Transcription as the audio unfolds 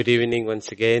Good evening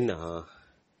once again.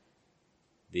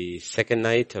 The second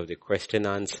night of the question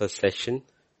answer session.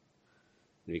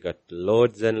 We got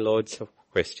loads and loads of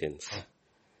questions.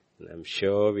 And I'm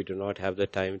sure we do not have the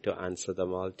time to answer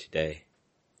them all today.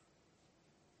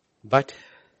 But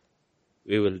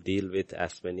we will deal with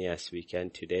as many as we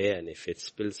can today, and if it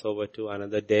spills over to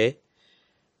another day,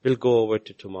 we'll go over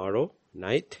to tomorrow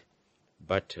night.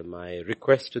 But my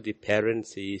request to the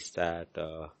parents is that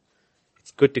it's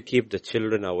good to keep the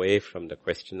children away from the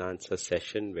question answer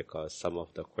session because some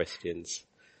of the questions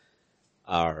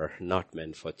are not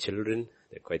meant for children.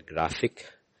 They're quite graphic,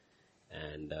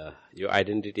 and your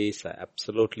identities are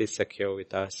absolutely secure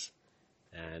with us.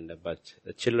 But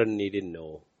the children need to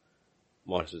know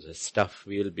most of the stuff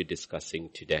we will be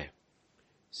discussing today.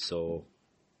 So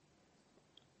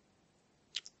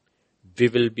we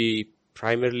will be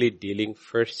primarily dealing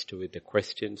first with the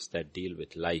questions that deal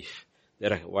with life.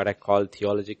 There are what I call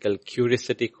theological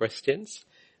curiosity questions.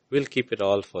 We'll keep it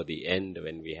all for the end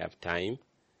when we have time.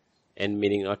 End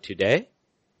meaning not today,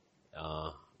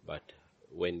 but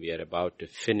when we are about to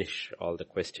finish all the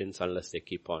questions unless they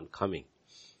keep on coming.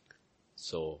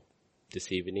 So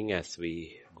this evening as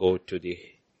we go to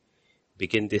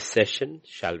begin this session,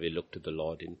 shall we look to the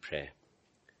Lord in prayer?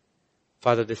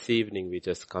 Father, this evening we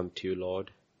just come to you,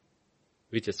 Lord.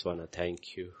 We just want to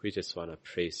thank you. We just want to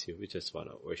praise you. We just want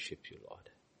to worship you, Lord.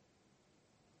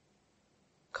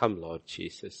 Come, Lord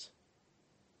Jesus.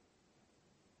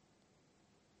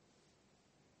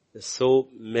 There's so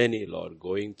many, Lord,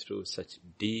 going through such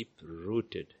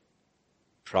deep-rooted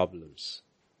problems.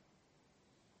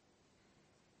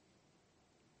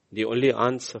 The only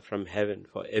answer from heaven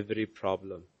for every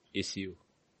problem is you.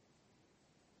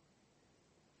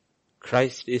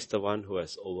 Christ is the one who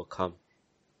has overcome.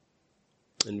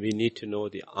 And we need to know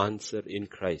the answer in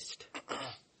Christ.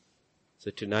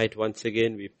 So tonight, once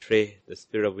again, we pray the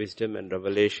spirit of wisdom and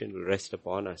revelation will rest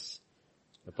upon us,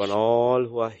 upon all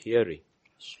who are hearing,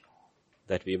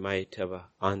 that we might have an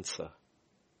answer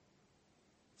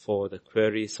for the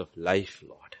queries of life,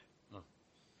 Lord.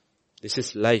 This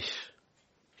is life.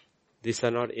 These are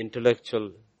not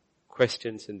intellectual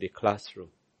questions in the classroom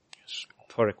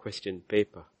for a question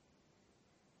paper.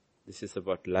 This is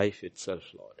about life itself,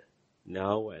 Lord.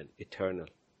 Now and eternal.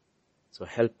 So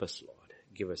help us, Lord.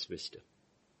 Give us wisdom.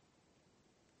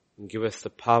 And give us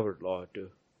the power, Lord, to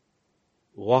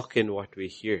walk in what we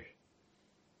hear.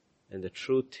 And the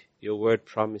truth your word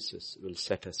promises will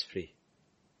set us free.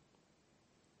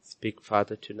 Speak,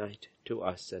 Father, tonight to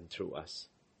us and through us.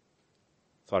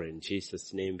 For in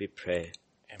Jesus' name we pray.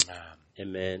 Amen.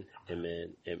 Amen.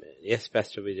 Amen. Amen. Yes,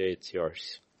 Pastor Vijay, it's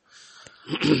yours.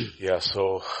 Yeah,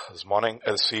 so this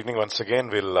evening once again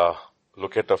we'll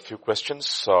look at a few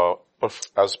questions.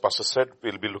 As Pastor said,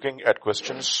 we'll be looking at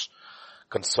questions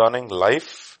concerning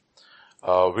life.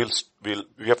 We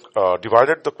have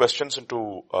divided the questions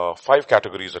into 5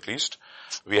 categories at least.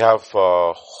 We have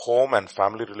home and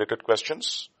family related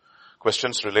questions,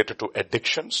 questions related to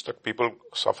addictions that people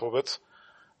suffer with,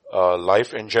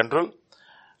 life in general,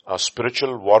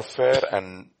 spiritual warfare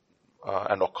and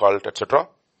occult, etc.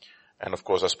 And of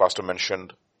course, as Pastor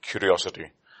mentioned,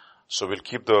 curiosity. So we'll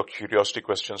keep the curiosity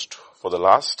questions for the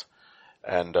last,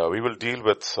 and we will deal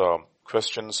with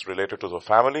questions related to the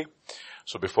family.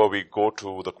 So before we go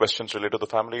to the questions related to the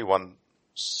family, one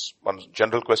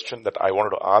general question that I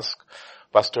wanted to ask,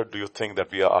 Pastor, do you think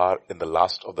that we are in the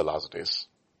last of the last days?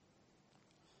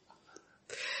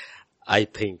 I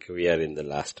think we are in the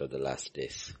last of the last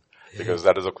days. Because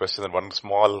that is a question that one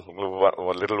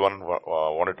little one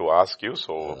wanted to ask you,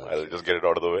 so I'll just get it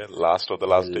out of the way. Last of the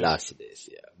last days. Last days,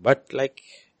 yeah. But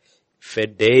if a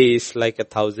day is like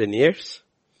 1,000 years.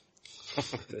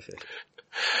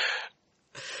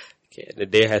 Okay, and a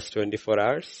day has 24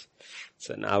 hours. It's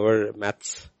an hour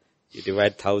maths. You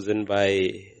divide 1,000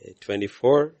 by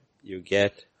 24, you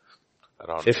get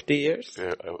around 50 years?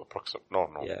 Approximately. No.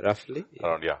 Yeah, roughly. Yeah.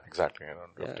 Around, exactly.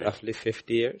 Around roughly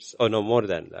 50 years. Oh, no, more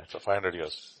than that. So 500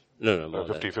 years. No, more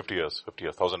 50 years.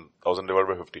 1,000 divided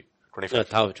by 50.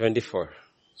 25. No, 24.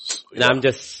 No, I'm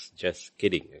just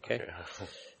kidding, okay?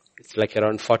 It's like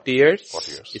around 40 years.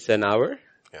 40 years. It's an hour.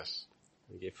 Yes.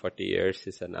 Okay, 40 years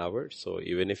is an hour. So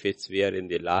even if we are in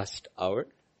the last hour,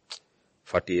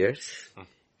 40 years.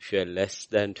 If you are less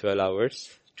than 12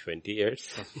 hours, 20 years.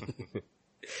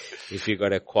 If you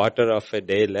got a quarter of a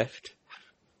day left,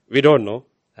 we don't know.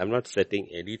 I'm not setting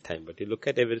any time, but you look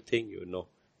at everything, you know,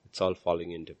 it's all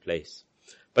falling into place.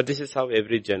 But this is how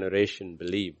every generation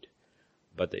believed.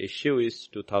 But the issue is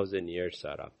 2,000 years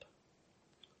are up.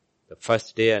 The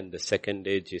first day and the second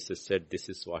day, Jesus said, this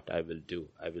is what I will do.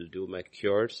 I will do my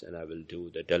cures and I will do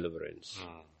the deliverance.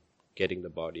 getting the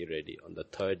body ready. On the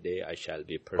third day, I shall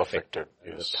be perfected.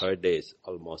 And Yes. the third day is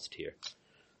almost here.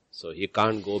 So he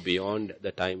can't go beyond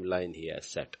the timeline he has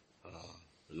set.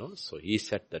 So he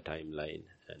set the timeline,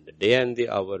 and the day and the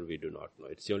hour we do not know.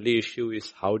 It's the only issue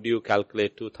is how do you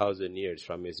calculate 2000 years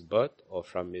from his birth or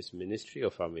from his ministry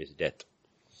or from his death?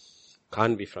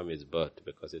 Can't be from his birth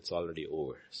because it's already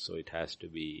over. So it has to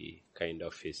be kind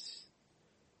of his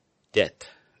death.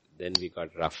 Then we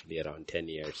got roughly around 10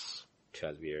 years,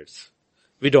 12 years.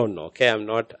 We don't know. Okay, I'm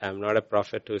not a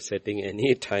prophet who's setting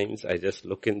any times. I just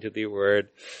look into the word.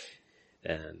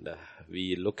 And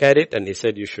we look at it, and he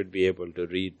said you should be able to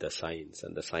read the signs,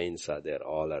 and the signs are there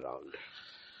all around.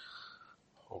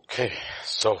 Okay,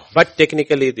 so. But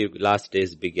technically the last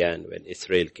days began when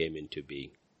Israel came into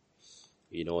being.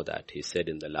 We know that. He said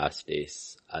in the last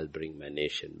days, I'll bring my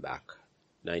nation back.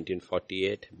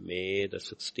 1948, May the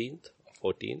 16th,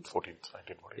 14th,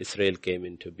 1948. Israel came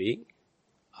into being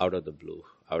out of the blue,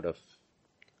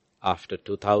 after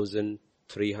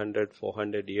 2,300,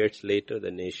 400 years later,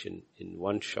 the nation in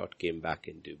one shot came back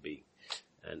into being.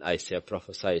 And Isaiah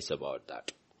prophesies about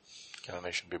that. Can a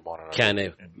nation be born in a day? Can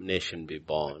a nation be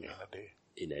born in a day?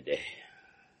 In a day.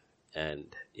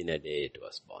 And in a day it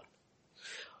was born.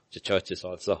 The church is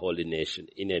also a holy nation.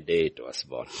 In a day it was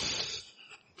born.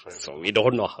 So we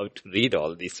don't know how to read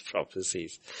all these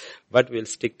prophecies. But we'll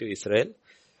stick to Israel.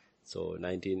 So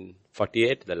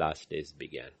 1948, the last days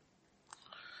began.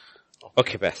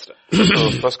 Okay, Pastor.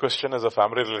 So first question is a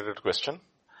family related question.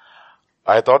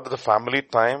 I thought that the family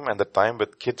time and the time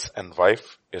with kids and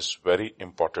wife is very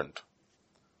important.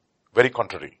 Very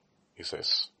contrary, he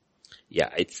says. Yeah,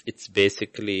 it's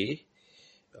basically,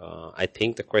 I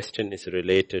think the question is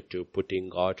related to putting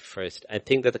God first. I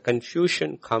think that the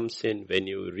confusion comes in when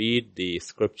you read the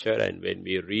scripture and when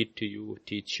we read to you,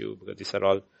 teach you, because these are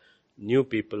all new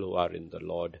people who are in the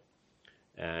Lord.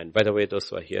 And by the way, those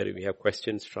who are here, we have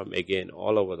questions from, again,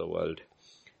 all over the world.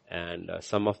 And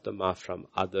some of them are from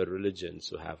other religions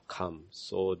who have come.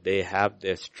 So they have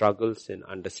their struggles in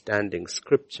understanding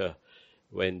scripture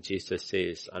when Jesus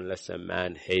says, unless a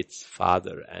man hates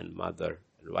father and mother,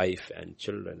 wife and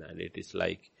children, and it is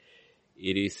like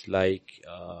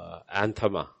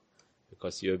anathema,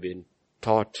 because you have been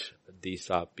taught these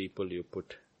are people you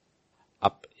put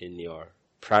up in your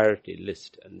priority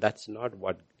list. And that's not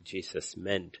what Jesus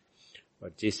meant.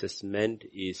 What Jesus meant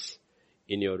is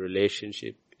in your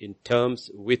relationship in terms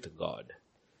with God.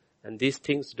 And these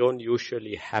things don't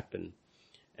usually happen.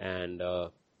 And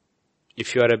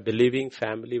if you are a believing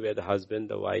family where the husband,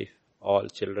 the wife, all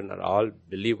children are all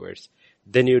believers,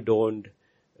 then you don't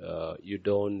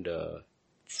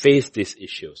face these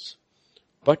issues.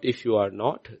 But if you are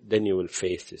not, then you will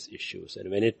face these issues. And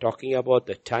when you're talking about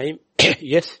the time,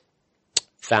 yes,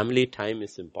 family time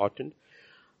is important.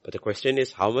 But the question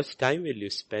is, how much time will you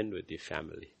spend with your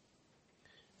family?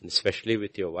 And especially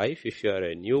with your wife. If you are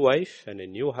a new wife and a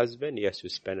new husband, yes, you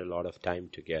spend a lot of time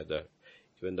together.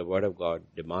 Even the Word of God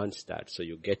demands that, so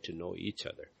you get to know each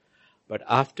other. But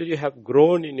after you have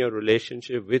grown in your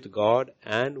relationship with God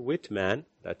and with man,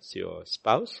 that's your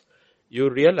spouse, you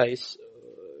realize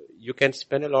you can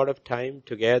spend a lot of time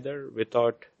together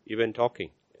without even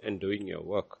talking and doing your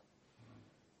work.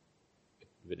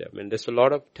 I mean, there's a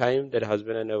lot of time that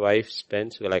husband and a wife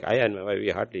spends, like I and my wife,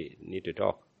 we hardly need to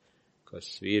talk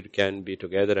because we can be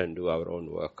together and do our own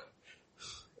work.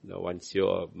 Once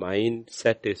your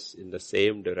mindset is in the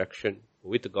same direction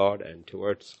with God and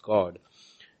towards God,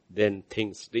 then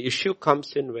the issue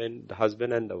comes in when the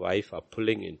husband and the wife are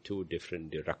pulling in two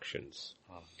different directions.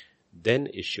 Then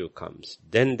issue comes.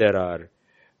 Then there are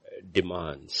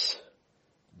demands.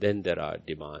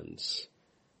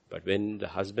 But when the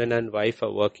husband and wife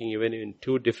are working even in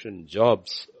two different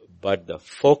jobs, but the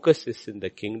focus is in the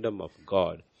kingdom of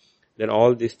God, then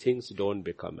all these things don't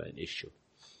become an issue.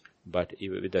 But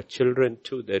even with the children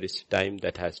too, there is time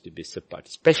that has to be separate,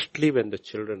 especially when the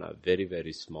children are very,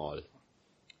 very small.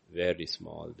 Very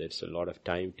small. There's a lot of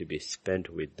time to be spent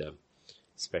with them.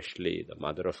 Especially the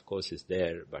mother, of course, is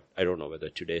there, but I don't know whether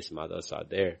today's mothers are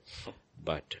there.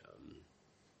 But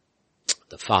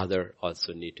the father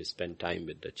also need to spend time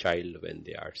with the child when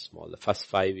they are small. The first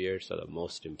 5 years are the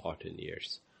most important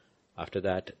years. After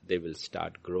that, they will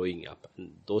start growing up.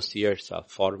 And those years are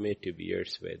formative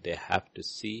years where they have to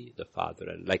see the father.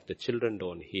 And like the children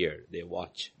don't hear, they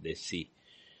watch, they see.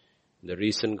 The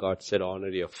reason God said honor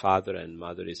your father and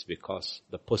mother is because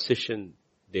the position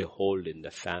they hold in the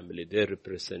family, they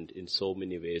represent in so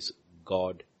many ways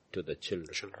God to the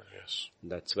children. Yes.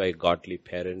 That's why godly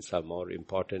parents are more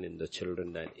important in the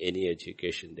children than any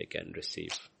education they can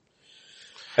receive.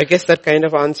 I guess that kind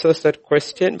of answers that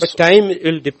question, but time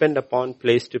will depend upon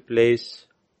place to place,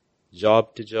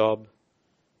 job to job.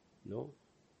 No,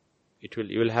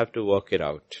 you will have to work it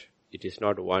out. It is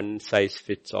not one size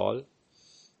fits all.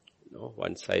 No,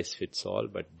 one size fits all,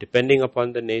 but depending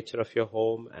upon the nature of your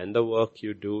home and the work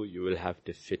you do, you will have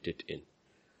to fit it in.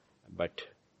 But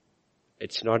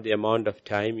it's not the amount of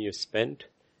time you spend,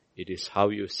 it is how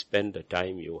you spend the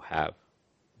time you have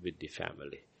with the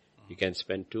family. You can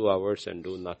spend 2 hours and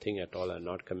do nothing at all and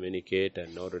not communicate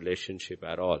and no relationship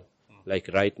at all. Like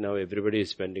right now, everybody is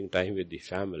spending time with the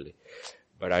family.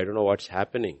 But I don't know what's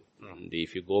happening.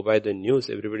 If you go by the news,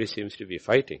 everybody seems to be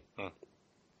fighting.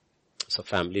 So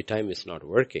family time is not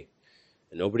working.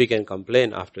 Nobody can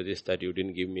complain after this that you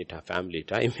didn't give me family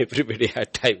time. Everybody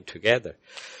had time together.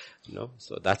 No,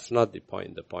 so that's not the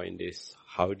point. The point is,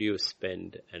 how do you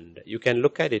spend? And you can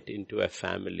look at it into a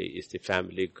family. Is the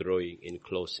family growing in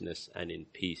closeness and in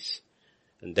peace?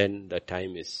 And then the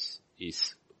time is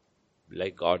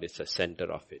like God is the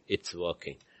center of it. It's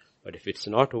working. But if it's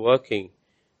not working,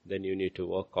 then you need to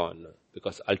work on,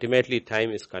 because ultimately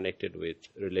time is connected with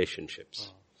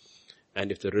relationships.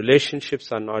 And if the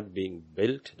relationships are not being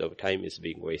built, the time is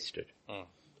being wasted.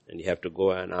 And you have to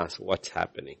go and ask, what's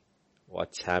happening?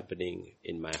 What's happening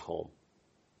in my home?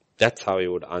 That's how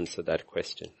you would answer that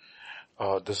question.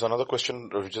 There's another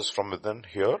question which is from within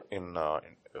here in the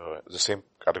same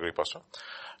category, Pastor.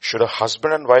 Should a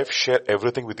husband and wife share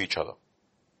everything with each other?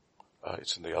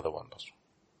 It's in the other one, Pastor.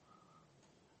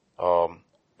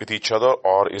 With each other,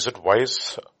 or is it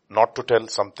wise not to tell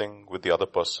something with the other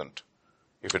person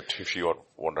if you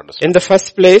won't understand? In the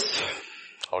first place,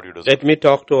 how do you do let me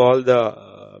talk to all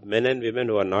the men and women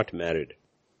who are not married.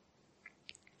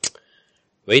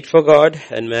 Wait for God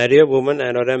and marry a woman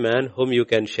and or a man whom you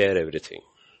can share everything.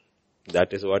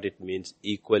 That is what it means,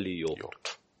 equally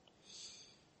yoked.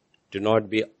 Do not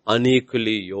be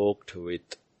unequally yoked with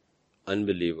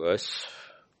unbelievers.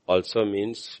 Also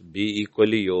means be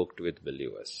equally yoked with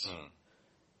believers.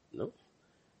 No?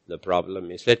 The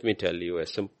problem is, let me tell you a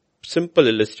simple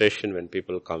illustration when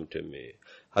people come to me.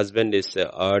 Husband is a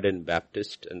ardent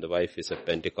Baptist and the wife is a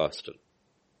Pentecostal.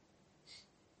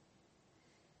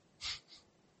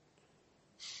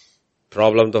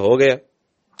 Problem to ho gaya.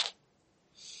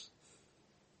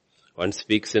 One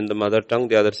speaks in the mother tongue,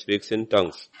 the other speaks in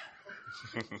tongues.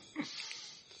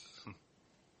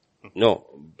 No,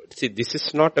 see, this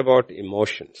is not about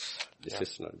emotions. This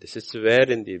is not. This is where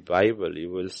in the Bible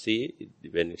you will see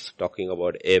when it's talking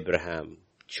about Abraham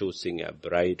choosing a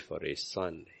bride for his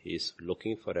son, he is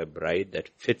looking for a bride that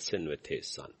fits in with his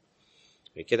son.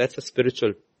 Okay, that's a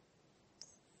spiritual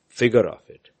figure of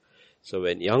it. So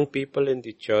when young people in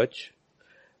the church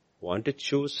want to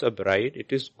choose a bride,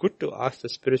 it is good to ask the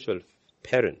spiritual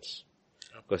parents,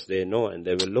 because they know and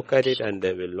they will look at it and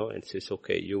they will know and say,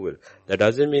 okay, you will. That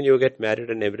doesn't mean you get married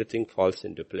and everything falls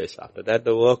into place. After that,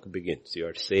 the work begins. You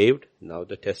are saved. Now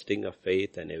the testing of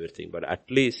faith and everything. But at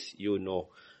least you know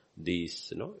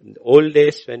these, In the old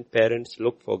days when parents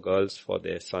look for girls for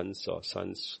their sons or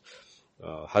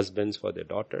husbands for their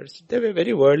daughters, they were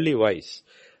very worldly wise.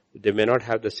 They may not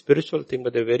have the spiritual thing,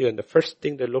 but and the first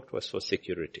thing they looked was for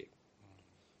security.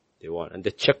 And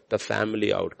they checked the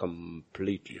family out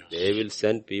completely. Yes. They will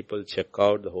send people check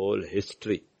out the whole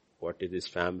history. What is this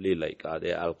family like? Are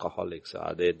they alcoholics?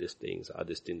 Are they these things? Are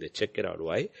this thing? They check it out.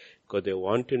 Why? Because they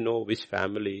want to know which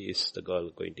family is the girl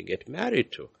going to get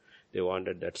married to. They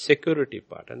wanted that security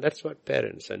part. And that's what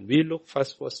parents, and we look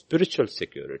first for spiritual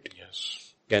security. Yes.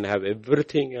 Can have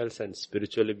everything else and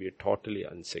spiritually be totally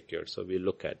unsecured. So we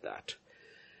look at that.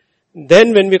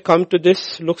 Then when we come to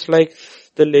this, looks like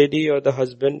the lady or the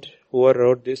husband who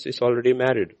wrote this is already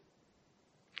married.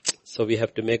 So we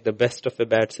have to make the best of a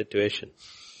bad situation.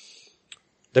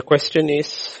 The question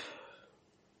is,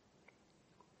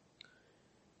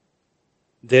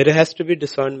 there has to be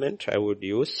discernment.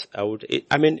 You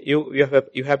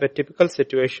have a typical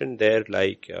situation there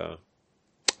like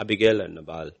Abigail and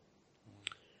Nabal.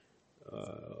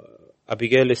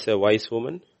 Abigail is a wise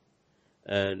woman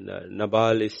and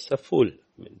Nabal is a fool.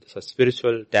 There's a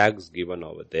spiritual tags given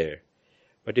over there.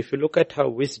 But if you look at her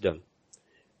wisdom,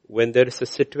 when there is a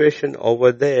situation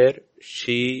over there,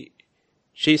 she's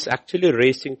actually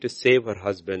racing to save her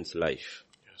husband's life.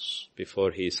 Yes.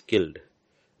 Before he is killed.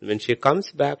 And when she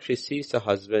comes back, she sees her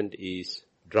husband is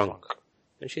drunk.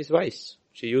 And she's wise.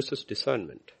 She uses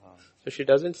discernment. So she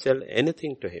doesn't sell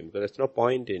anything to him, because there's no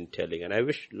point in telling. And I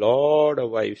wish lot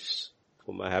of wives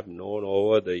whom I have known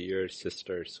over the years,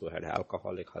 sisters who had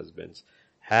alcoholic husbands,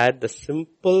 had the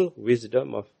simple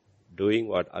wisdom of doing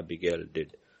what Abigail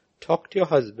did. talk to your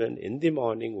husband in the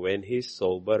morning when he's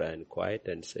sober and quiet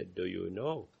and say, do you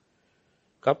know?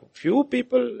 Few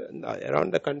people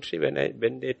around the country, when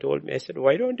they told me, I said,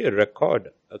 why don't you record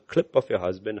a clip of your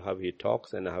husband, how he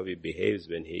talks and how he behaves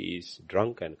when he is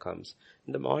drunk and comes.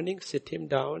 In the morning, sit him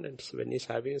down and when he's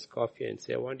having his coffee and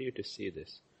say, I want you to see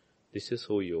this. This is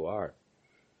who you are.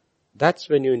 That's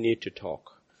when you need to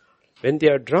talk. When they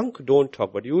are drunk, don't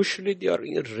talk. But usually they are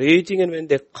raging, and when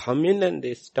they come in and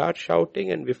they start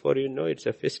shouting, and before you know it's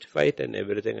a fist fight and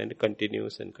everything, and it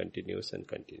continues and continues and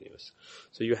continues.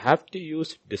 So you have to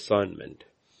use discernment.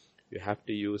 You have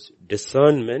to use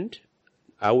discernment.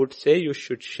 I would say you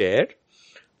should share,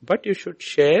 but you should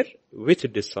share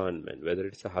with discernment, whether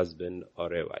it's a husband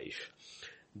or a wife.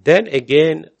 Then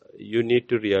again, you need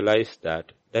to realize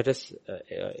that let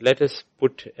us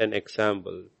put an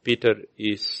example. Peter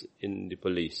is in the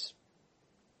police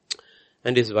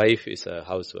and his wife is a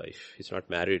housewife. He's not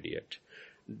married yet.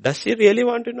 Does he really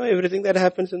want to know everything that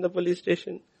happens in the police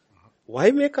station?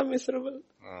 Why make her miserable?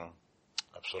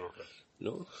 Absolutely.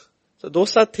 No. So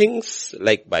those are things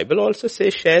like Bible also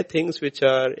says share things which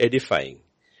are edifying.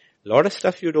 A lot of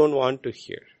stuff you don't want to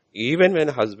hear. Even when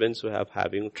husbands who have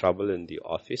having trouble in the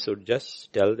office would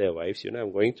just tell their wives,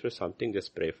 I'm going through something,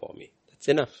 just pray for me. That's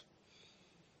enough.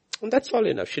 And that's all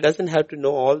enough. She doesn't have to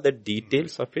know all the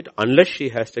details of it unless she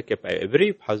has to keep.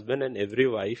 Every husband and every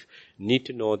wife need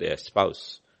to know their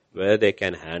spouse, whether they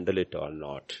can handle it or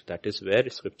not. That is where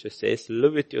scripture says,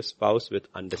 live with your spouse with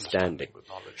understanding. With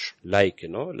knowledge.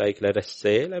 Let us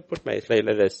say my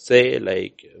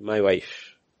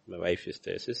wife. My wife is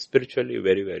there. She's spiritually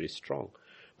very, very strong.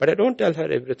 But I don't tell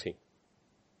her everything.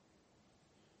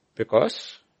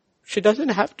 Because she doesn't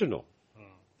have to know.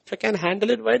 If I can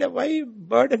handle it, why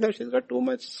burden her? She's got too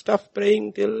much stuff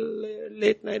praying till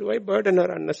late night. Why burden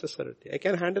her unnecessarily? I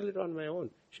can handle it on my own.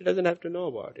 She doesn't have to know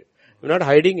about it. I'm not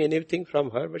hiding anything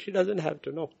from her, but she doesn't have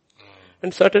to know.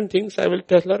 And certain things I will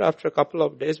tell her after a couple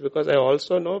of days because I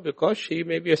also know because she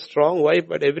may be a strong wife,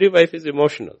 but every wife is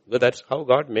emotional. But that's how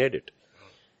God made it.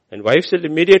 And wives will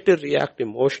immediately react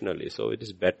emotionally. So it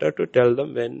is better to tell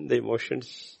them when the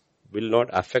emotions will not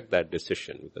affect that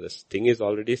decision because this thing is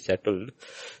already settled.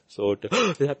 So,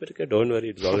 don't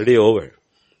worry, it's already over.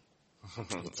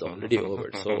 It's already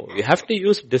over. So you have to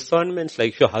use discernments.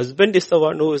 Like if your husband is the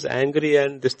one who is angry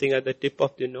and this thing at the tip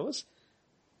of the nose,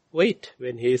 wait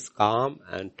when he is calm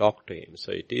and talk to him.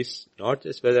 So it is not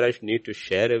just whether I need to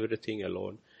share everything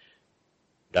alone.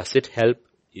 Does it help?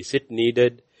 Is it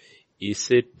needed?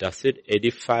 Does it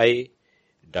edify?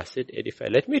 Does it edify?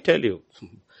 Let me tell you,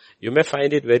 you may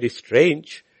find it very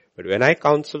strange, but when I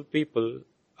counsel people,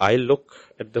 I look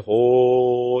at the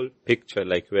whole picture.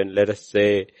 Like when, let us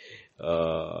say,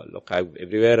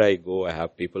 everywhere I go, I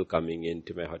have people coming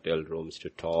into my hotel rooms to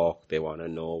talk. They want to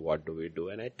know what do we do.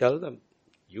 And I tell them,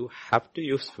 you have to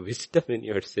use wisdom in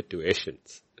your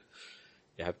situations.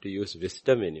 You have to use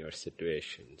wisdom in your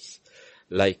situations.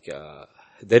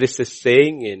 There is a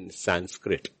saying in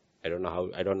Sanskrit. I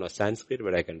don't know Sanskrit,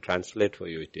 but I can translate for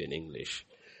you in English.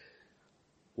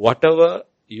 Whatever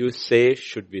you say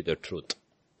should be the truth,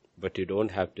 but you don't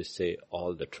have to say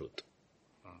all the truth.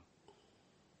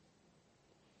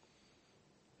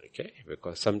 Okay?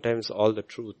 Because sometimes all the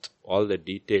truth, all the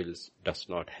details does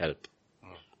not help.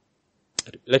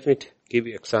 Let me give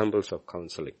you examples of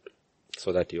counseling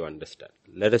so that you understand.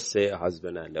 Let us say a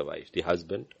husband and a wife. The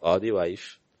husband or the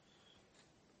wife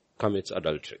commits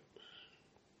adultery.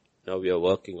 Now we are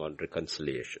working on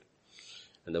reconciliation.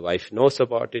 And the wife knows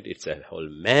about it. It's a whole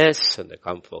mess. And they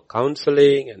come for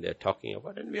counseling and they're talking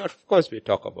about it. And we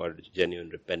talk about genuine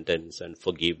repentance and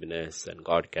forgiveness and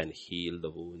God can heal the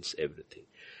wounds, everything.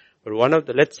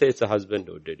 But let's say it's a husband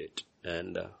who did it.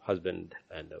 And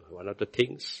one of the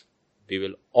things we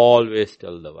will always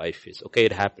tell the wife is, okay,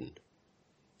 it happened.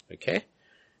 Okay?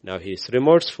 Now he's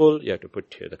remorseful, you have to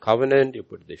put here the covenant, you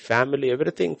put the family,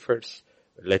 everything first.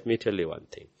 But let me tell you one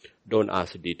thing. Don't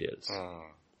ask details.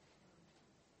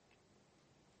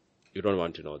 You don't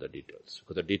want to know the details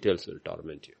because the details will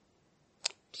torment you.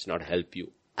 It's not help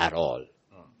you at all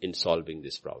in solving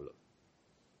this problem.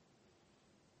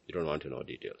 You don't want to know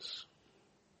details.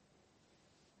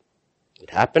 It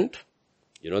happened.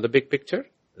 You know the big picture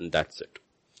and that's it.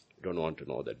 You don't want to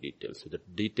know the details. So the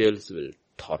details will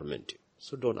torment you.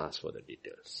 So don't ask for the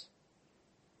details.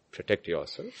 Protect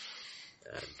yourself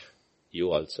and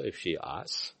you also, if she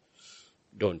asks,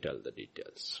 don't tell the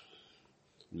details.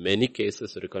 In many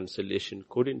cases, reconciliation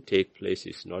couldn't take place.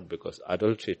 It's not because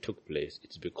adultery took place.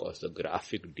 It's because the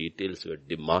graphic details were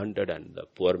demanded and the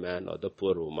poor man or the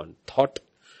poor woman thought,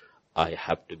 I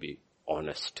have to be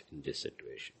honest in this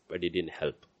situation. But it didn't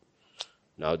help.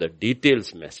 Now the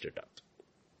details messed it up.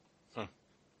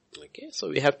 Okay, so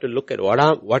we have to look at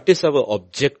what is our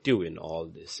objective in all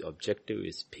this. Objective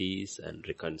is peace and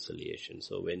reconciliation.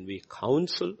 So when we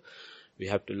counsel, we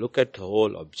have to look at the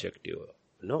whole objective.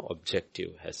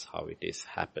 Objective as how it is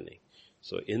happening.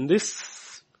 So in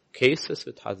this cases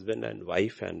with husband and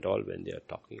wife and all, when they are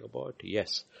talking about,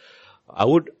 yes, I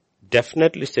would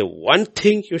definitely say one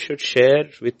thing you should share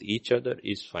with each other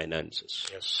is finances.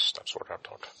 Yes, that's what I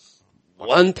thought.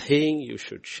 One thing you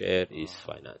should share is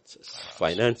finances.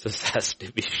 Finances has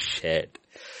to be shared.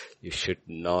 You should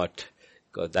not,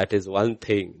 because that is one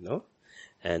thing,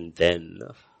 and then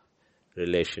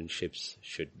relationships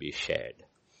should be shared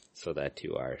so that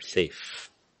you are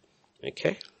safe.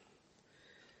 Okay?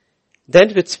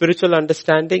 Then with spiritual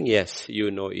understanding, yes, you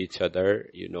know each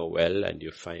other, you know well, and you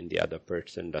find the other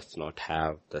person does not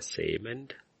have the same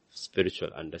and spiritual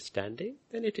understanding,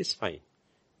 then it is fine.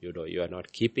 You are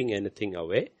not keeping anything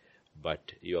away,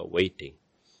 but you are waiting,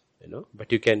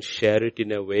 but you can share it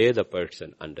in a way the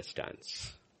person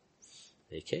understands.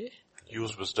 Okay?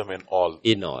 Use wisdom in all.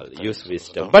 In all. Use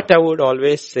wisdom. But I would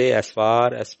always say as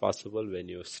far as possible when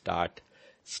you start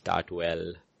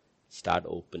well, start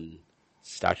open,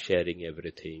 start sharing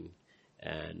everything,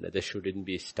 and there shouldn't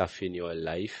be stuff in your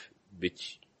life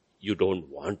which you don't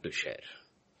want to share.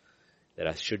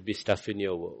 There should be stuff in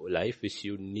your life which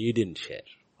you needn't share.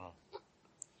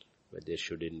 But there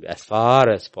shouldn't be, as far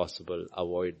as possible,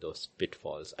 avoid those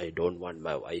pitfalls. I don't want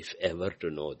my wife ever to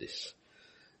know this.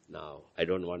 Now, I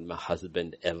don't want my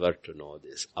husband ever to know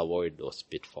this. Avoid those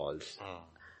pitfalls.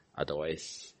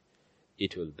 Otherwise,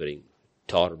 it will bring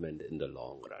torment in the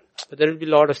long run. But there will be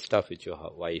a lot of stuff which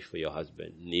your wife or your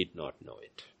husband need not know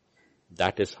it.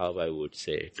 That is how I would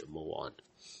say to move on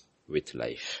with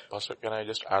life. Pastor, can I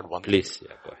just add one Please, thing?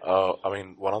 Yeah, go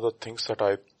ahead. One of the things that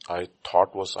I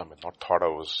thought was,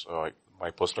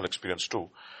 my personal experience too,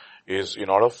 is in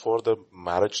order for the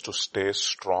marriage to stay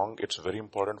strong, it's very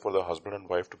important for the husband and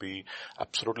wife to be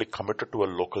absolutely committed to a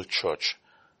local church.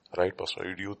 Right,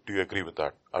 Pastor? Do you agree with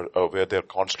that? Where they're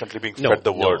constantly being fed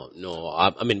the word? No.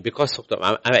 Because of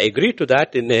I agree to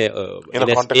that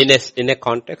in a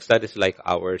context that is like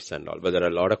ours and all. But there are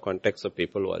a lot of contexts of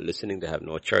people who are listening, they have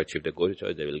no church. If they go to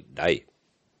church, they will die.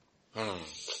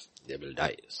 They will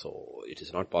die. So it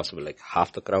is not possible. Like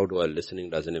half the crowd who are listening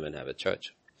doesn't even have a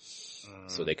church.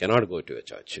 So they cannot go to a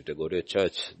church. If they go to a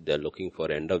church, they're looking for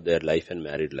end of their life and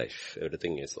married life.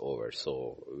 Everything is over.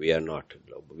 So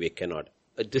we cannot.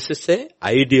 This is a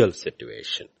ideal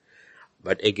situation.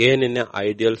 But again, in an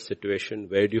ideal situation,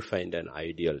 where do you find an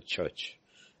ideal church?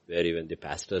 Where even the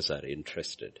pastors are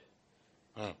interested.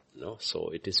 So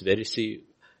it is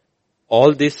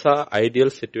all these are ideal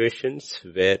situations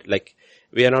where, like,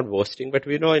 we are not boasting, but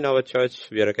we know in our church,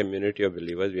 we are a community of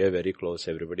believers, we are very close,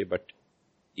 everybody, but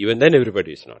even then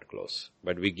everybody is not close.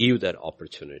 But we give that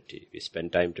opportunity. We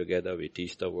spend time together, we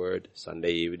teach the word,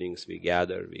 Sunday evenings we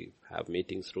gather, we have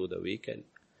meetings through the weekend.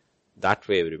 That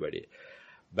way everybody.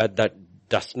 But that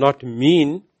does not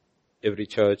mean every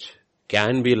church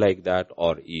can be like that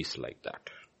or is like that.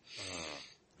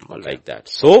 Or like that.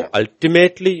 So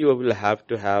ultimately you will have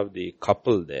to have the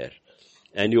couple there.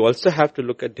 And you also have to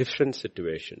look at different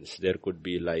situations. There could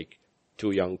be like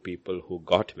two young people who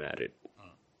got married.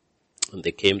 And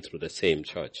they came through the same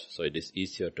church. So it is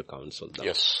easier to counsel them.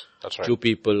 Yes, that's right. Two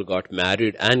people got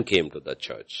married and came to the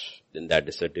church. Then that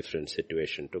is a different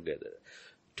situation together.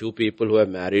 Two people who are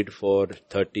married for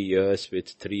 30 years with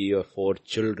 3 or 4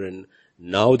 children,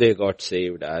 now they got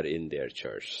saved, are in their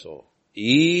church. So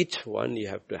each one you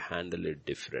have to handle it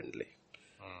differently.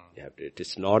 It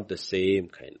is not the same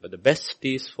kind. But the best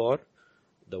is for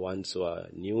the ones who are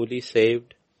newly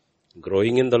saved,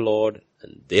 growing in the Lord,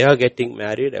 and they are getting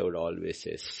married. I would always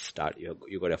say start.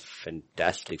 You got a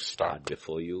fantastic start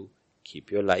before you.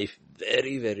 Keep your life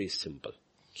very, very simple.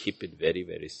 Keep it very,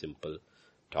 very simple.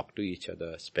 Talk to each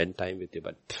other, spend time with you,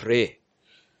 but pray.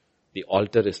 The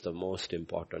altar is the most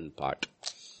important part.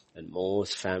 And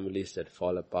most families that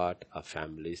fall apart are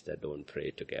families that don't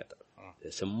pray together.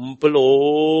 A simple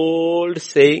old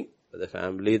saying, the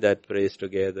family that prays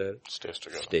together stays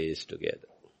together.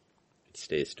 It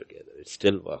stays together. It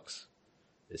still works.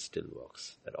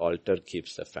 That altar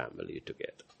keeps the family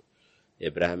together.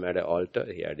 Abraham had an altar,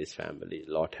 he had his family.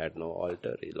 Lot had no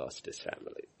altar, he lost his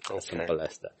family. As simple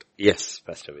as that. Yes,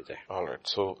 Pastor Vijay. Alright,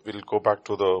 so we'll go back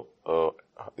to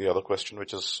the other question,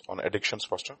 which is on addictions,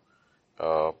 Pastor.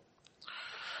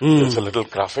 It's a little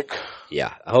graphic.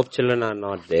 Yeah, I hope children are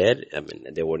not there.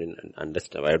 They wouldn't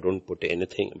understand. I don't put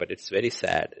anything, but it's very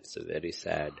sad. It's a very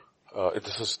sad.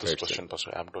 This question,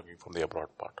 Pastor. I'm talking from the abroad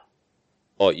part.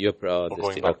 Oh, you're this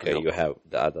going thing. back to Okay, your- you have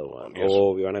the other one. Yes.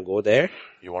 Oh, we want to go there?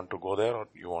 You want to go there or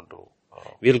you want to?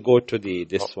 We'll go to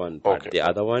this one part. okay. The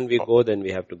other one we go, then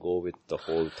we have to go with the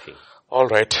whole thing. All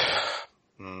right.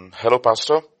 Hello,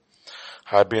 Pastor.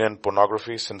 I've been in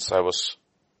pornography since I was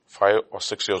 5 or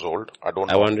 6 years old. I don't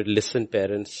know. I want to listen,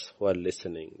 parents who are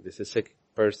listening. This is a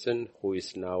person who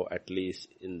is now at least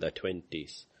in the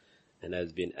 20s and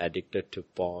has been addicted to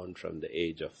porn from the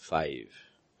age of 5.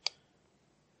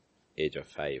 Age of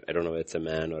 5. I don't know if it's a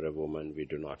man or a woman. We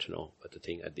do not know. But the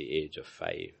thing at the age of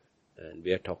 5. And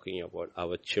we are talking about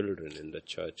our children in the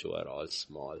church who are all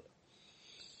small.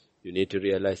 You need to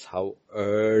realize how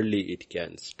early it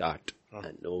can start.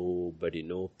 And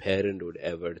no parent would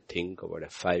ever think about a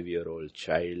 5-year-old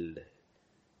child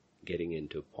getting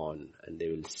into porn. And they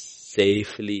will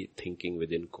safely, thinking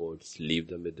within quotes, leave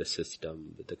them with the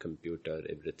system, with the computer,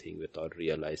 everything, without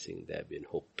realizing they have been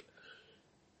hooked.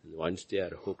 And once they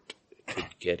are hooked, to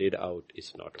get it out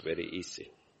is not very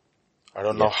easy. I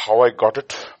don't know how I got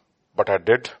it, but I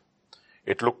did.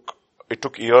 It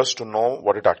took years to know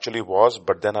what it actually was,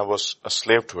 but then I was a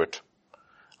slave to it.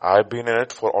 I've been in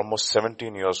it for almost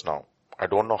 17 years now. I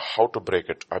don't know how to break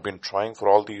it. I've been trying for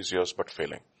all these years, but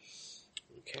failing.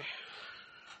 Okay.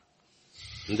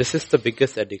 And this is the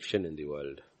biggest addiction in the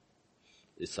world.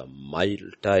 It's a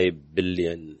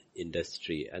multi-billion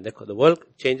industry. And the world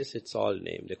changes its all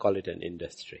name. They call it an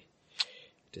industry.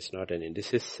 It is not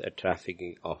this is a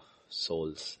trafficking of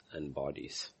souls and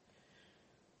bodies.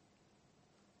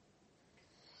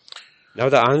 Now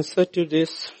the answer to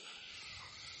this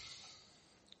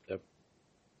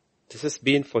has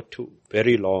been for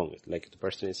very long. Like the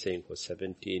person is saying, for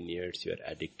 17 years you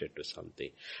are addicted to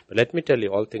something. But let me tell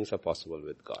you, all things are possible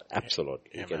with God.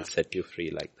 Absolutely. He can set you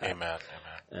free like that. Amen.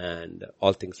 And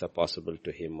all things are possible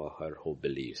to him or her who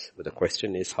believes. But the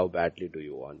question is, how badly do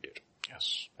you want it?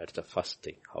 Yes. That's the first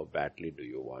thing. How badly do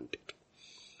you want it?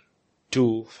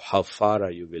 2, how far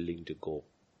are you willing to go?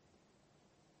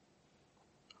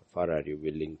 How far are you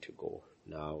willing to go?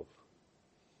 Now,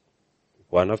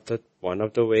 one of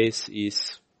the ways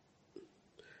is,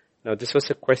 now this was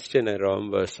a question I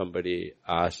remember somebody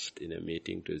asked in a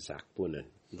meeting to Zach Poonen.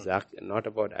 Zach, not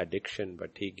about addiction,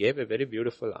 but he gave a very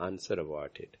beautiful answer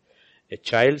about it. A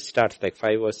child starts like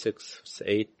 5 or 6,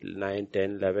 8, 9,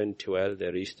 10, 11, 12, they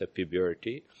reach the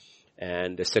puberty,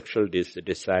 and the sexual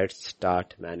desires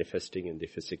start manifesting in the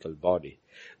physical body.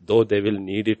 Though they will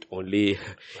need it only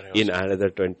in another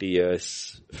 20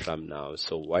 years from now.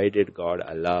 So why did God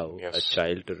allow a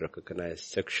child to recognize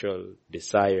sexual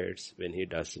desires when he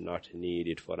does not need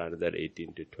it for another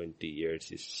 18 to 20 years?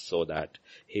 Is so that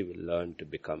he will learn to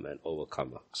become an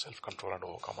overcomer. Self-control and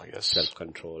overcomer, yes.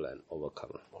 Self-control and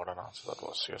overcomer. What an answer that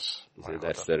was, yes. So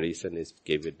that's the reason he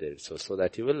gave it there. So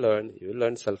that you will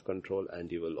learn self-control and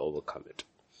you will overcome it.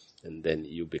 And then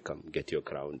you get your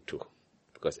crown too.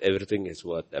 Because everything is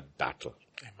worth a battle.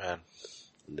 Amen.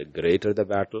 The greater the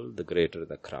battle, the greater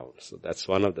the crown. So that's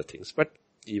one of the things. But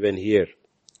even here,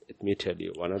 let me tell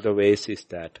you, one of the ways is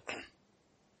that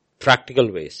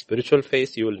practical ways. Spiritual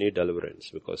ways, you will need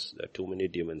deliverance because there are too many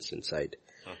demons inside.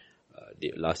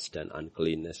 The lust and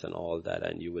uncleanness and all that,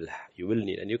 and you will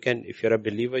need, and you can, if you're a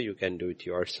believer, you can do it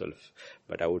yourself.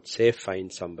 But I would say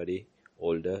find somebody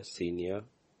older, senior,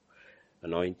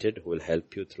 anointed who will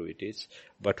help you through it.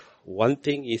 But one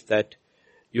thing is that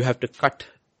you have to cut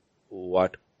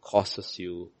what causes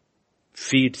you,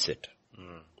 feeds it.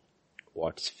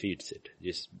 What feeds it.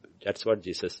 That's what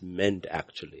Jesus meant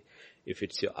actually. If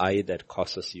it's your eye that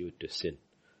causes you to sin,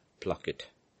 pluck it.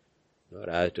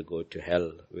 Rather to go to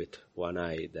hell with one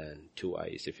eye than 2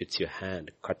 eyes. If it's your hand,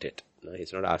 cut it. No,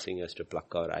 he's not asking us to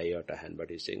pluck our eye out of hand, but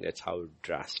he's saying that's how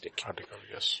drastic. Radical,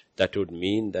 yes. That would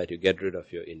mean that you get rid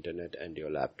of your internet and your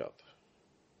laptop.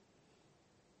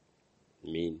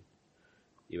 Mean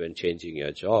even changing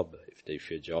your job. If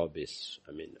your job is,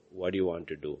 what do you want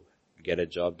to do? Get a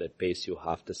job that pays you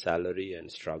half the salary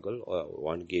and struggle, or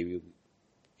one give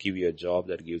you a job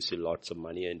that gives you lots of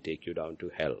money and take you down to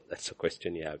hell? That's a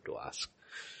question you have to ask.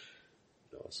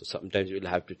 So sometimes you will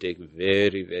have to take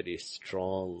very, very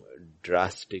strong,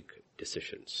 drastic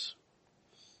decisions.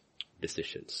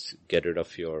 Get rid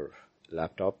of your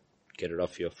laptop, get rid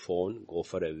of your phone, go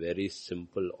for a very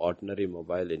simple, ordinary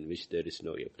mobile in which there is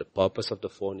the purpose of the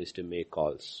phone is to make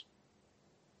calls.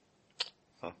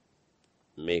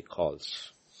 Make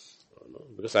calls.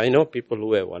 Because I know people who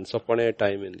were once upon a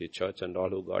time in the church and all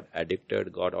who got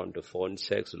addicted, got onto phone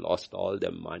sex, lost all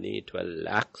their money, 12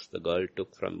 lakhs the girl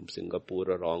took from Singapore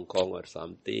or Hong Kong or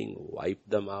something, wiped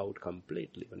them out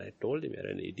completely. When I told him,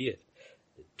 you're an idiot.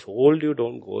 I told you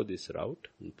don't go this route.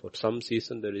 And for some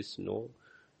season there is no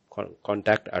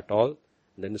contact at all.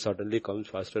 Then suddenly comes,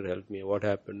 Pastor, help me. What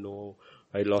happened? No,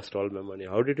 I lost all my money.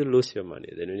 How did you lose your money?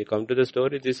 Then when you come to the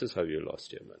story, this is how you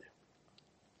lost your money.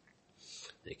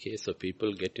 Okay, so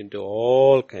people get into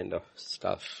all kind of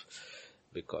stuff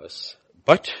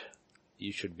but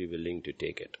you should be willing to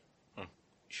take it. You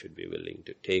should be willing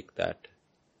to take that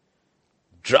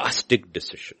drastic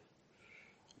decision.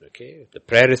 Okay, the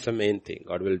prayer is the main thing.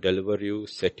 God will deliver you,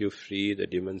 set you free, the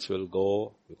demons will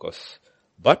go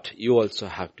but you also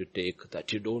have to take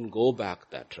that you don't go back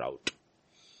that route.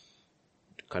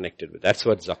 Connected with, that's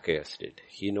what Zacchaeus did.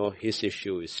 His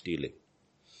issue is stealing.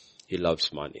 He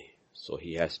loves money. So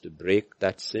he has to break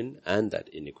that sin and that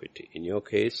iniquity. In your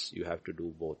case, you have to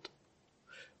do both.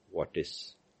 What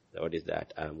is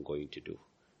that I am going to do?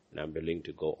 And I'm willing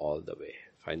to go all the way.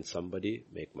 Find somebody,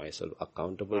 make myself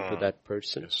accountable to that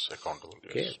person. Yes, accountable.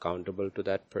 Okay, yes. accountable to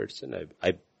that person.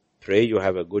 I pray you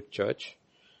have a good church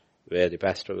where the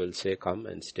pastor will say, come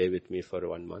and stay with me for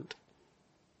 1 month,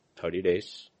 30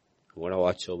 days. I'm going to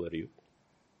watch over you.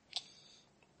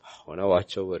 I'm going to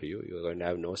watch over you. You're going to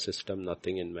have no system,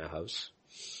 nothing in my house.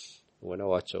 I'm going to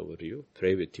watch over you,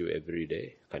 pray with you every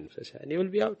day, confess, and you will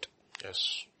be out.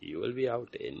 Yes. You will be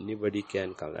out. Anybody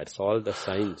can come. That's all the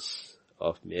signs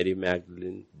of Mary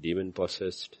Magdalene, demon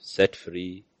possessed, set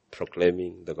free,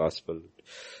 proclaiming the gospel,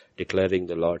 declaring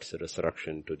the Lord's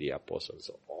resurrection to the apostles.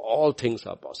 All things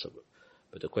are possible.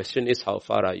 But the question is, how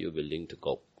far are you willing to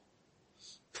go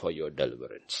for your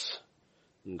deliverance?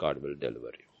 And God will deliver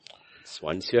you.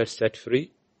 Once you are set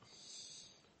free,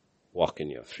 walk in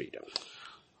your freedom.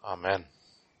 Amen.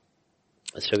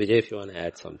 Mr. Vijay, if you want to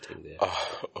add something there.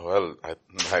 Well,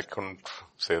 I couldn't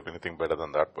say anything better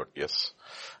than that, but yes.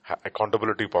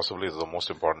 Accountability possibly is the most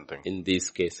important thing. In these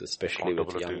cases, especially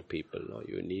with young people,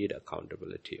 you need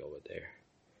accountability over there.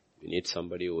 You need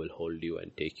somebody who will hold you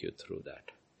and take you through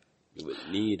that. You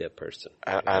will need a person.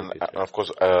 And of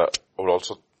course, we've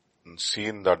also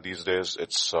seen that these days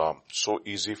it's so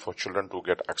easy for children to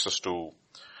get access to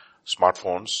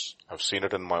smartphones. I've seen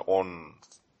it in my own,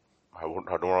 I don't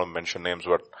want to mention names,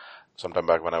 but sometime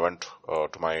back when I went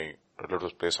to my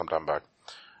relative's place sometime back,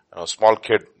 a small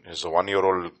kid, he's a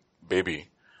 1-year-old baby,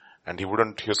 and he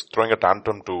was throwing a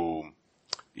tantrum to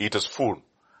eat his food.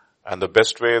 And the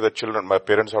best way my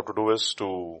parents have to do is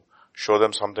to show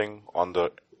them something on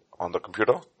the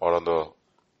computer or on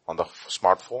the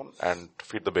smartphone and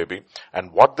feed the baby.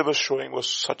 And what they were showing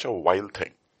was such a wild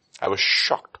thing. I was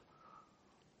shocked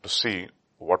to see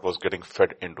what was getting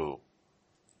fed into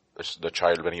the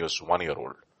child when he was 1 year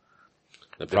old.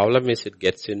 The problem is it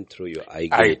gets in through your eye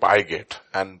gate. Eye gate.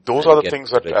 And those are the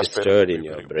things that as parents in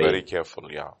your brain. Very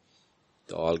careful, yeah.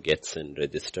 It all gets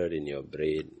registered in your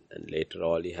brain, and later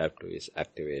all you have to is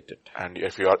activate it. And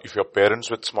if you're parents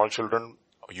with small children,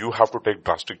 you have to take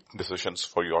drastic decisions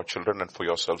for your children and for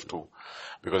yourself too.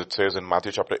 Because it says in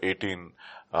Matthew chapter 18,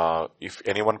 if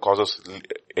anyone causes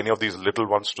any of these little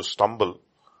ones to stumble,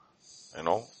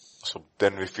 so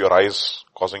then if your eye is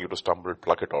causing you to stumble,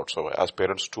 pluck it out. So as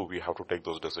parents too, we have to take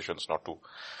those decisions not to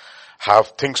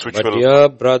have things which but your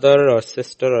brother or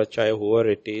sister or child, whoever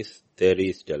it is, there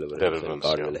is deliverance and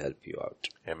God will help you out.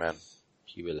 Amen.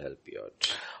 He will help you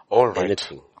out. All right.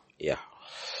 Anything. Yeah.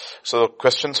 So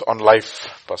questions on life,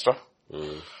 Pastor.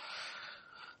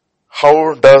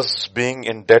 How does being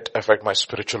in debt affect my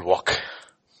spiritual walk?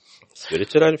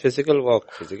 Spiritual and physical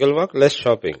walk. Physical walk, less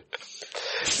shopping.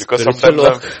 Because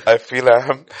sometimes I feel I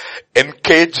am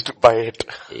encaged by it.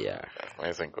 Yeah.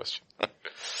 Amazing question.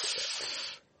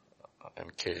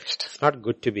 Encaged. It's not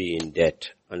good to be in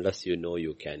debt unless you know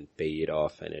you can pay it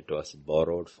off and it was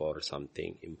borrowed for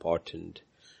something important.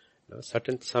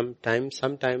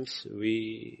 Sometimes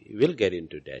we will get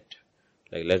into debt.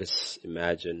 Like let us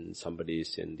imagine somebody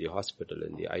is in the hospital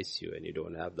in the ICU and you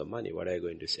don't have the money. What are you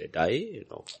going to say? Die?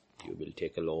 You will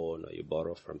take a loan or you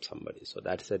borrow from somebody. So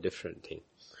that's a different thing.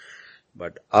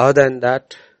 But other than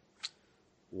that,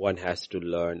 one has to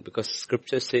learn because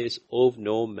scripture says, owe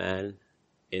no man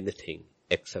anything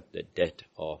except the debt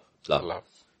of love,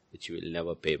 which you will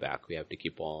never pay back. We have to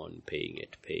keep on paying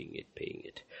it.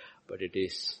 But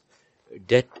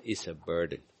debt is a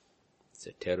burden. It's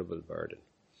a terrible burden.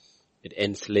 It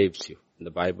enslaves you. In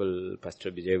the Bible,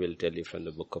 Pastor Vijay will tell you from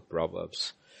the book of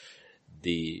Proverbs,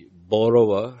 the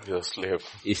borrower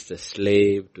is the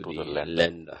slave to the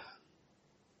lender.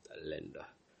 The lender.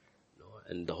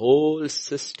 And the whole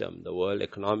system, the world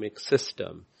economic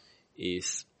system,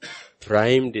 is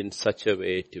primed in such a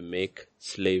way to make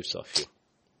slaves of you.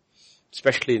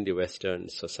 Especially in the Western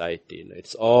society,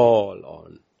 it's all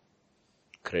on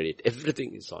credit.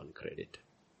 Everything is on credit.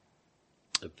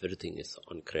 Everything is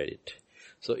on credit.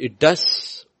 So it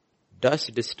does does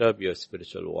disturb your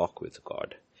spiritual walk with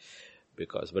God.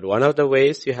 But one of the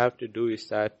ways you have to do is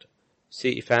that,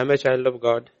 see, if I am a child of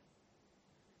God,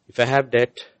 if I have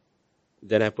debt,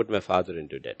 then I put my father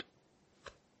into debt.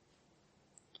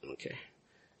 Okay.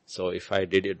 So if I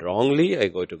did it wrongly, I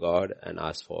go to God and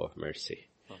ask for mercy.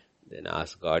 Then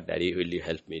ask God, Daddy, will you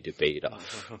help me to pay it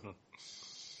off?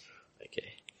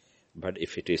 Okay. But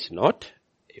if it is not,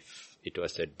 if it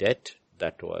was a debt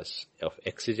that was of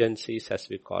exigencies, as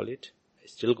we call it, I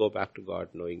still go back to God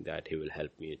knowing that He will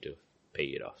help me to pay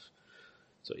it off.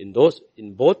 So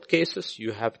in both cases,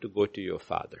 you have to go to your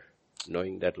Father,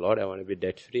 knowing that, Lord, I want to be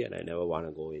debt free and I never want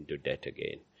to go into debt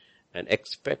again. And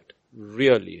expect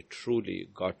really, truly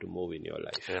God to move in your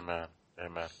life. Amen.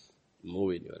 Amen.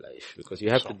 Move in your life. Because you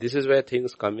have to, this is where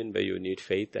things come in where you need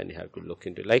faith and you have to look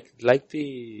into, like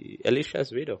the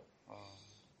Elisha's widow.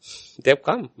 They've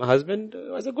come. My husband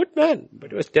was a good man,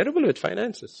 but he was terrible with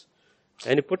finances.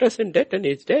 And he put us in debt and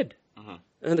he's dead.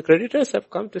 And the creditors have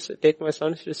come to take my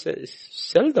sons to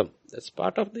sell them. That's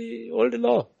part of the old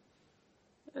law.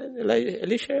 And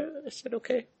Elisha said,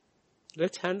 okay,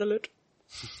 let's handle it.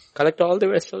 Collect all the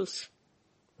vessels.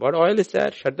 What oil is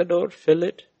there? Shut the door, fill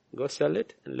it, go sell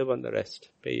it, and live on the rest.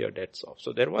 Pay your debts off.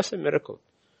 So there was a miracle.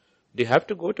 You have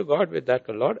to go to God with that.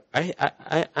 Lord,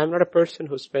 I'm not a person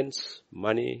who spends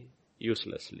money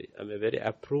uselessly.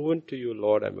 I've proven to you,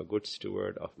 Lord, I'm a good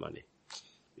steward of money.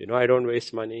 You know, I don't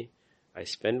waste money. I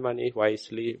spend money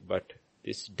wisely, but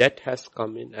this debt has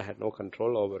come in. I had no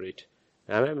control over it.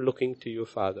 And I'm looking to you,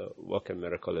 Father, work a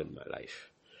miracle in my life.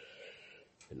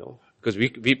 You know, because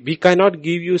we cannot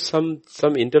give you some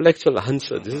intellectual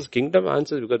answer. This is kingdom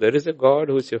answers, because there is a God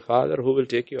who is your Father who will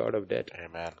take you out of debt.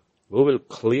 Amen. Who will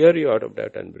clear you out of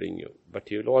debt and bring you.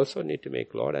 But you'll also need to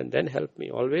make, Lord, and then help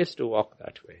me always to walk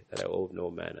that way, that I owe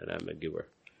no man and I'm a giver.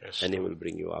 Yes, and He will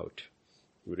bring you out.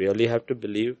 You really have to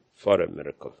believe for a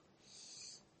miracle.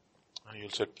 You'll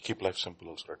say keep life simple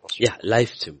also, right, Pastor? Yeah,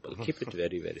 life simple. Keep it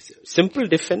very, very simple. Simple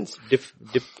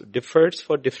differs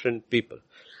for different people.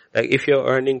 Like if you're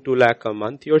earning 2 lakh a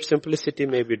month, your simplicity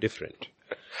may be different.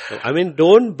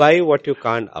 Don't buy what you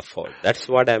can't afford. That's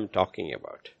what I'm talking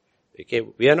about. Okay,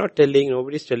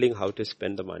 nobody's telling how to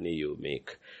spend the money you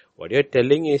make. What you're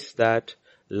telling is that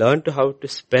learn to how to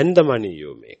spend the money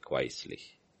you make wisely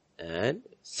and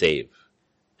save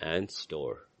and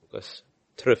store. Because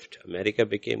thrift, America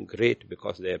became great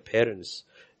because their parents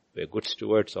were good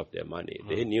stewards of their money.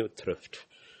 They knew thrift.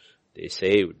 They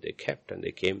saved, they kept, and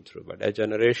they came through. But a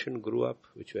generation grew up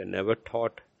which were never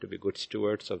taught to be good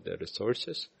stewards of their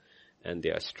resources, and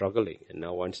they are struggling. And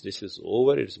now once this is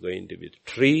over, it's going to be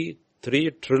 3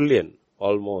 trillion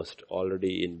almost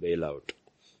already in bailout.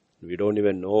 We don't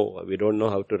know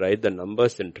how to write the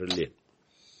numbers in trillion.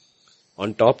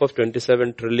 On top of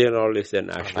 27 trillion all is a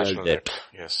national debt.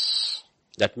 Yes.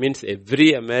 That means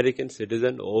every American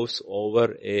citizen owes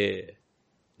over $1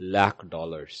 lakh.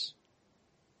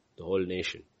 The whole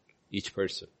nation. Each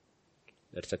person.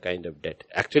 That's a kind of debt.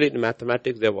 Actually in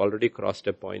mathematics they have already crossed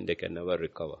a point they can never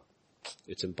recover.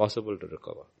 It's impossible to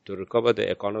recover. To recover, the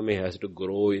economy has to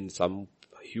grow in some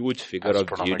huge figure of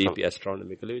GDP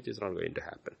astronomically, which is not going to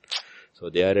happen.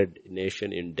 So they are a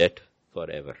nation in debt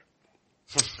forever.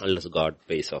 Unless God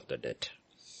pays off the debt.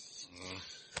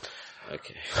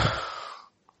 Okay.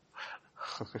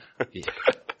 Yeah.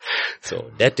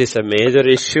 So debt is a major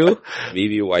issue.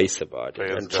 Be wise about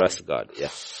it and trust God. Yeah.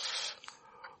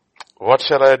 What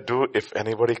shall I do if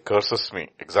anybody curses me?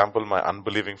 Example, my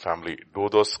unbelieving family. Do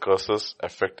those curses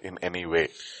affect in any way?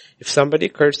 If somebody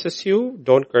curses you,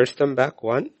 don't curse them back.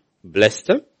 1, bless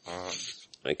them.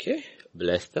 Okay,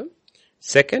 bless them.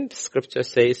 2nd, scripture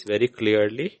says very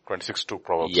clearly. 26:2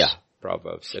 Proverbs. Yeah,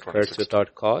 Proverbs. A curse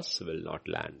without cause will not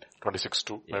land.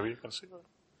 26:2, maybe you can see that.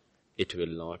 It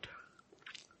will not.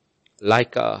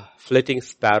 Like a flitting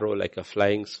sparrow, like a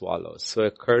flying swallow. So a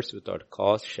curse without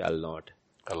cause shall not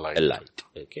alight.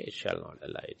 Okay, it shall not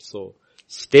alight. So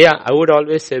I would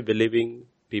always say, believing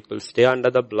people, stay under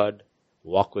the blood,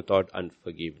 walk without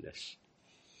unforgiveness.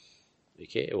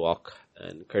 Okay, walk,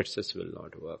 and curses will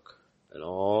not work. And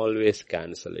always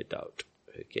cancel it out.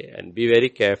 Okay, and be very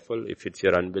careful if it's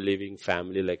your unbelieving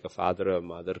family, like a father or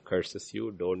mother curses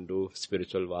you, don't do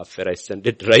spiritual warfare. I send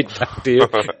it right back to you.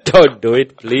 Don't do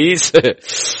it, please.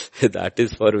 That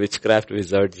is for witchcraft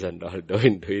wizards and all.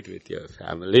 Don't do it with your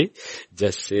family.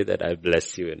 Just say that I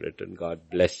bless you in return. God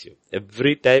bless you.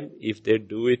 Every time if they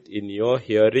do it in your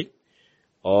hearing,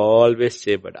 always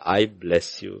say, but I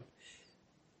bless you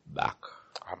back.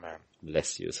 Amen.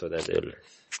 Bless you, so that they'll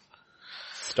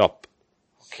stop.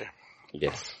 Okay.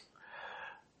 Yes.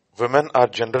 Women are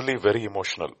generally very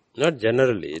emotional. Not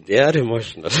generally, they are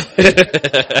emotional.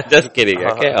 Just kidding,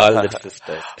 okay? All the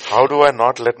sisters. How do I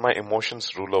not let my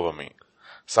emotions rule over me?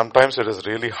 Sometimes it is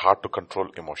really hard to control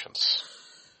emotions.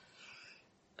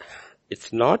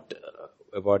 It's not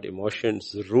about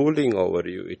emotions ruling over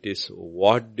you. It is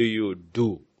what do you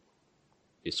do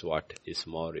is what is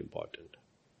more important.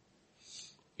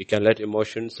 You can let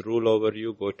emotions rule over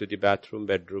you, go to the bathroom,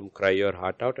 bedroom, cry your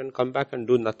heart out and come back and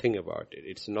do nothing about it.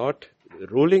 It's not, the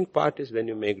ruling part is when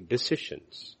you make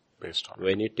decisions. Based on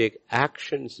when you take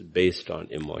actions based on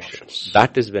emotions.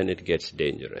 That is when it gets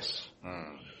dangerous.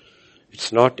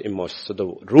 It's not emotion. So the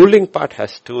ruling part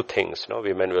has two things. No,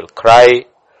 women will cry.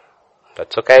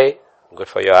 That's okay. Good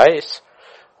for your eyes.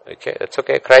 Okay, that's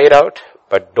okay. Cry it out.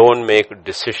 But don't make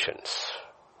decisions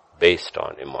based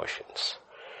on emotions.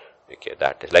 Okay,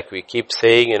 that is like we keep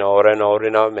saying over and over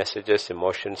in our messages,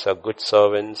 emotions are good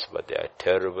servants, but they are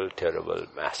terrible, terrible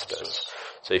masters.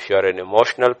 So if you are an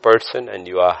emotional person and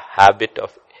you are habit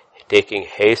of taking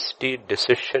hasty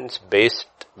decisions based,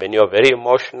 when you are very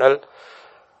emotional,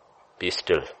 be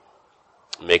still.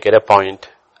 Make it a point,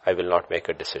 I will not make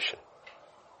a decision.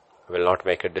 I will not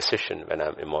make a decision when I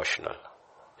am emotional.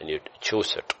 And you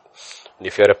choose it. And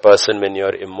if you are a person when you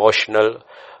are emotional,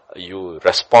 you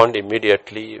respond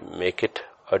immediately, make it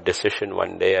a decision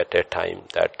one day at a time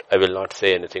that I will not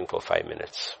say anything for 5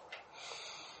 minutes.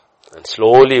 And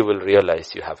slowly you will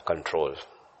realize you have control.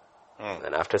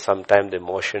 And after some time the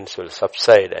emotions will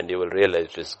subside and you will realize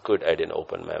it is good I didn't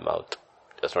open my mouth.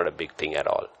 That's not a big thing at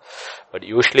all. But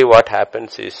usually what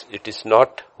happens is it is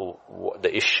not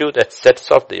the issue that sets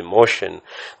off the emotion,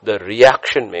 the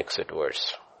reaction makes it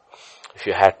worse. If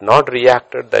you had not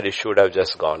reacted, that issue would have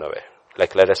just gone away.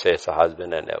 Like let us say it's a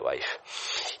husband and a wife.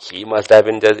 He must have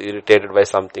been just irritated by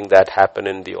something that happened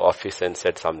in the office and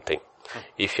said something.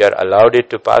 If you had allowed it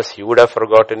to pass, he would have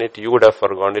forgotten it, you would have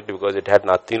forgotten it because it had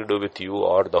nothing to do with you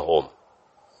or the home.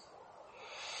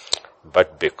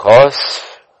 But because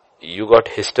you got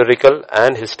hysterical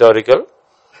and historical,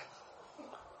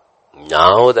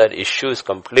 now that issue is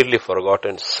completely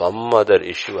forgotten, some other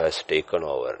issue has taken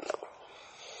over now.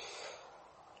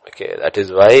 Okay, that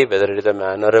is why whether it is a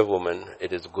man or a woman,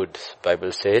 it is good.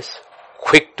 Bible says,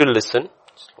 quick to listen,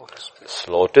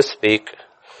 slow to speak,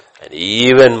 and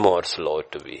even more slow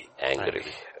to be angry.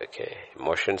 Okay,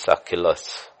 emotions are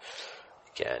killers.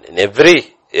 Okay, and in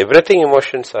everything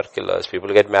emotions are killers.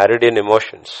 People get married in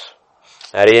emotions.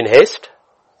 Marry in haste,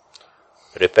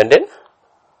 repent in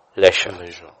leisure.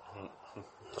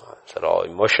 So all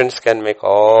emotions can make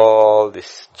all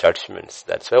these judgments.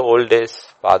 That's why old days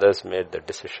fathers made the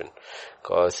decision.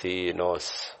 Because he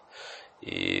knows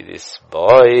this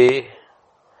boy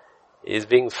is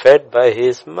being fed by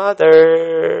his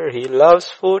mother. He loves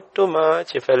food too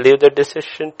much. If I leave the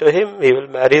decision to him, he will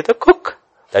marry the cook.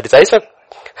 That is Isaac.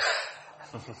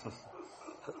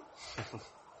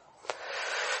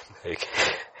 Okay.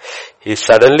 He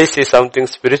suddenly sees something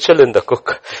spiritual in the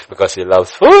cook because he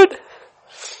loves food.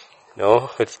 No,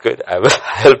 it's good.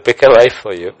 I'll pick a wife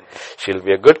for you. She'll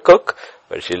be a good cook,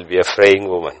 but she'll be a fraying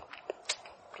woman.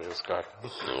 Praise God.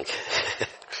 Okay.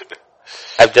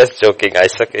 I'm just joking,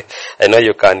 Isaac. I know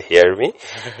you can't hear me,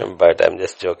 but I'm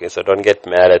just joking. So don't get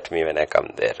mad at me when I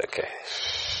come there, okay?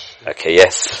 Okay,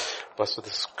 yes. Pastor,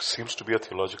 this seems to be a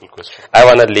theological question. I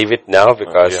want to leave it now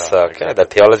because, exactly. The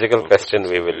theological question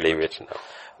we will leave it now.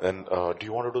 And do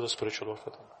you want to do the spiritual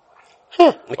warfare?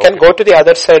 We can go to the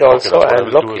other side also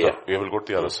and look here. We will go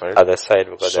to the other side. Other side.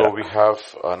 Because so we have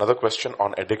another question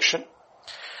on addiction.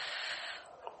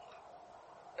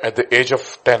 At the age of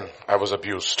 10, I was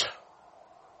abused.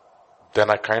 Then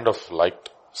I kind of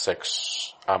liked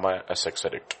sex. Am I a sex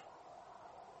addict?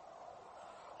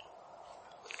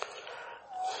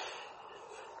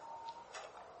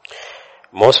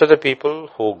 Most of the people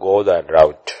who go that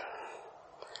route,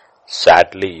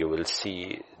 sadly you will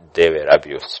see they were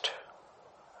abused.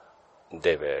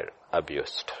 They were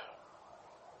abused.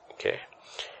 Okay.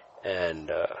 And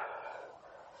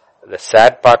the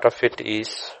sad part of it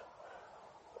is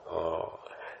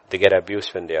they get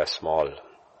abused when they are small.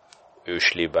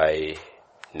 Usually by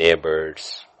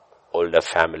neighbors, older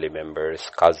family members,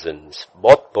 cousins,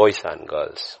 both boys and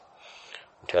girls.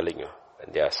 I'm telling you,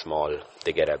 when they are small,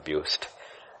 they get abused.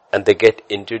 And they get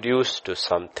introduced to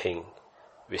something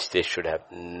which they should have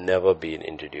never been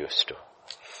introduced to.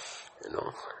 You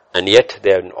know. And yet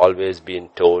they have always been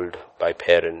told by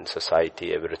parents,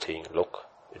 society, everything, look,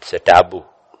 it's a taboo.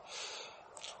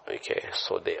 Okay,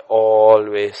 so they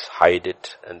always hide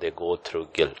it and they go through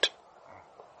guilt.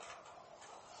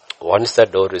 Once the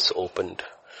door is opened,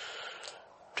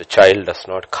 the child does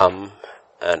not come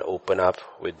and open up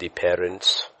with the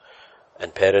parents.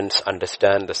 and parents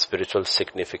understand the spiritual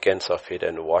significance of it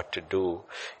and what to do,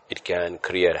 it can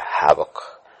create havoc.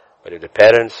 But if the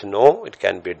parents know, it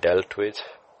can be dealt with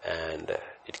and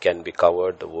it can be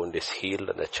covered, the wound is healed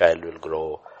and the child will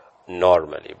grow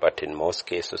normally. But in most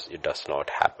cases, it does not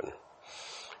happen.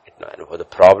 And the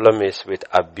problem is with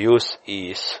abuse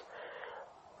is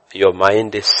your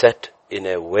mind is set in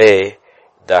a way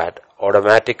that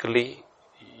automatically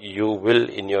you will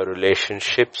in your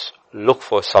relationships look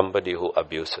for somebody who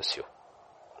abuses you.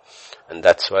 And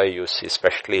that's why you see,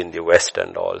 especially in the West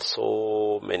and all,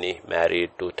 so many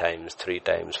married 2 times, 3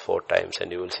 times, 4 times,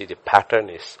 and you will see the pattern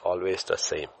is always the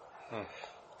same.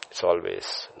 It's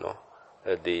always,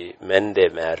 the men they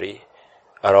marry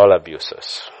are all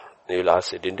abusers. You will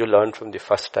ask, didn't you learn from the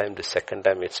first time, the second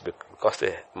time? It's because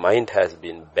the mind has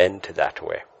been bent that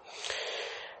way.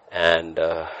 And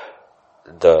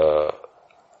the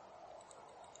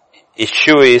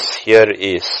issue is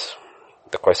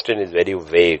the question is very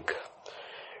vague.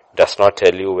 It does not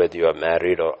tell you whether you are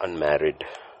married or unmarried.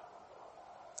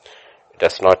 It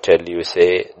does not tell you,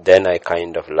 say, then I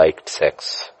kind of liked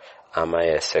sex. Am I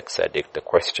a sex addict? The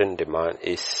question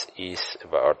is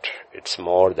about, it's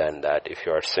more than that. If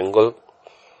you are single,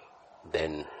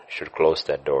 then you should close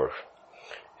that door.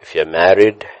 If you are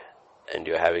married and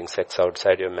you are having sex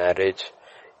outside your marriage,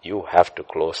 you have to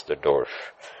close the door.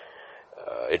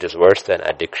 It is worse than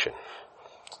addiction.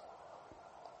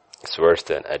 It's worse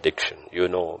than addiction. You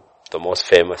know, the most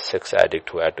famous sex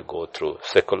addict who had to go through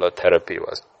secular therapy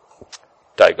was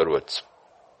Tiger Woods.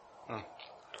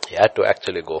 He had to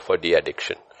actually go for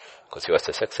de-addiction because he was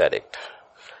a sex addict.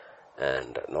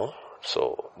 And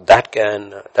so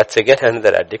that's again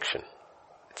another addiction.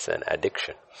 It's an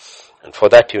addiction. And for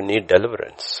that you need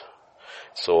deliverance.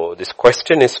 So this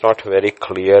question is not very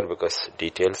clear because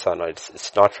details are not,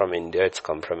 it's not from India, it's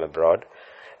come from abroad.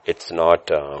 It's not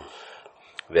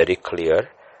very clear,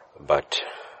 but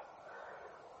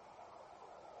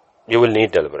you will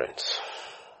need deliverance.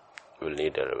 You will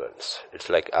need deliverance. It's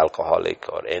like alcoholic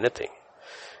or anything.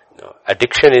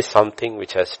 Addiction is something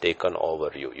which has taken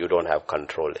over you. You don't have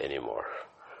control anymore.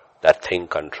 That thing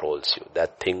controls you.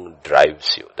 That thing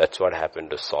drives you. That's what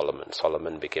happened to Solomon.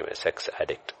 Solomon became a sex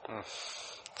addict.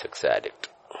 Sex addict.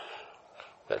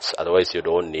 Otherwise you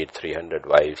don't need 300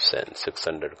 wives and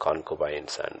 600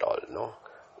 concubines and all, no.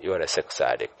 You are a sex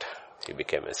addict. He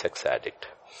became a sex addict.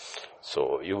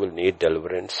 So you will need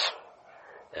deliverance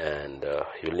and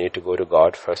you'll need to go to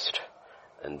God first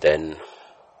and then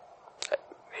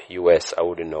US, I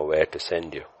wouldn't know where to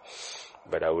send you.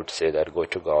 But I would say that go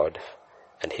to God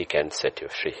and He can set you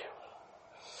free.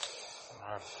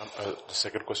 The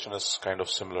second question is kind of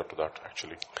similar to that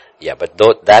actually. Yeah, but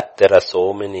there are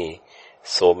so many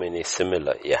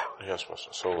similar, yeah. Yes, Pastor.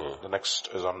 So the next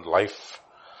is on life.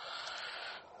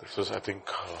 This is, I think,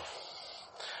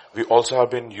 we also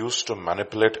have been used to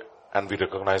manipulate and we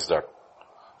recognize that.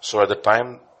 So at the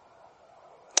time,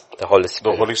 the Holy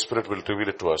Spirit will reveal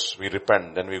it to us. We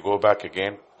repent, then we go back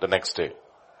again the next day.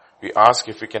 We ask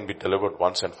if we can be delivered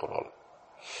once and for all.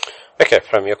 Okay,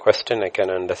 from your question I can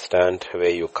understand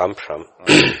where you come from.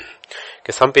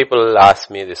 Because some people ask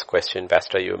me this question,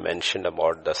 Pastor, you mentioned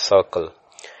about the circle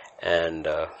and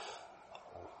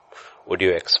would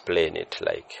you explain it?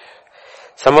 Like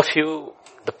some of you,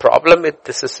 the problem with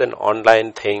this is an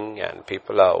online thing and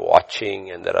people are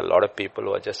watching and there are a lot of people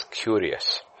who are just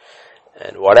curious.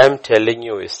 And what I'm telling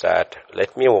you is that,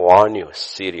 let me warn you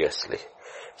seriously,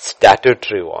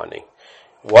 statutory warning.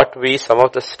 Some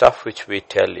of the stuff which we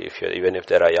tell you, even if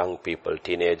there are young people,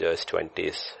 teenagers,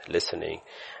 20s listening,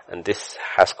 and this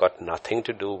has got nothing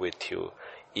to do with you,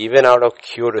 even out of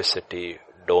curiosity,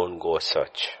 don't go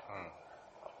search.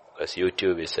 Because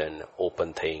YouTube is an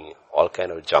open thing, all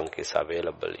kind of junk is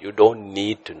available. You don't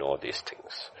need to know these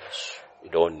things. You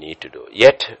don't need to do.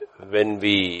 Yet, when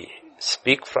we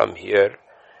speak from here,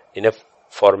 in a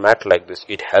format like this,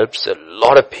 it helps a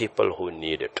lot of people who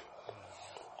need it.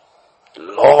 A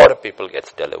lot of people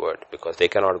gets delivered because they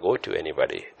cannot go to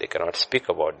anybody. They cannot speak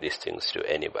about these things to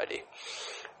anybody.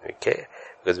 Okay?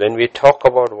 Because when we talk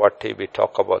about we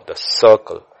talk about the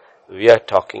circle, we are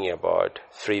talking about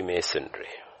Freemasonry.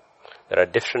 There are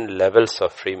different levels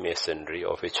of Freemasonry,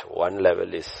 of which one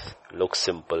level looks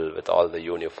simple with all the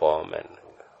uniform and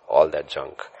all that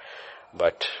junk.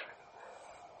 But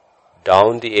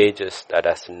down the ages, that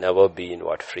has never been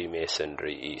what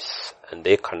Freemasonry is. And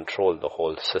they control the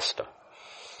whole system.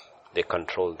 They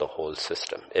control the whole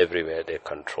system. Everywhere they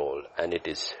control. And it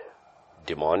is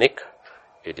demonic.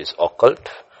 It is occult.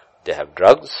 They have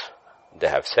drugs. They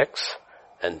have sex.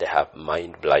 And they have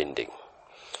mind blinding.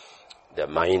 Their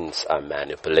minds are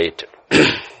manipulated.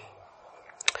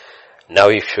 Now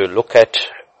if you look at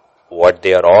what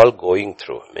they are all going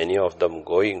through, many of them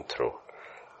going through,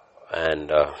 and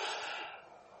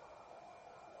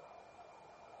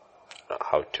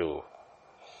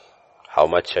how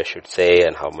much I should say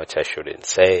and how much I shouldn't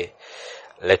say.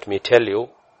 Let me tell you,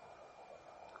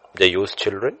 they use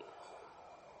children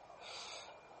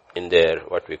in their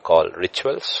what we call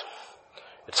rituals.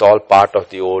 It's all part of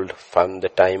the old, from the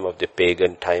time of the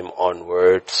pagan time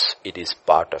onwards, it is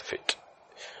part of it.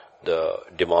 The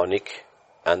demonic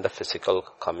and the physical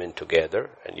come in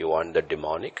together, and you want the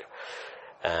demonic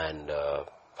and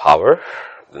power,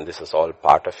 and this is all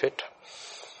part of it.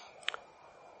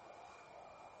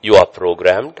 You are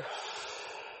programmed.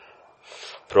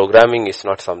 Programming is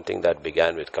not something that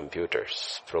began with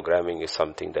computers. Programming is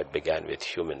something that began with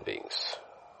human beings.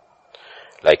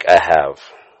 Like I have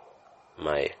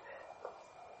my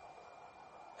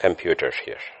computer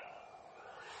here.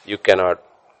 You cannot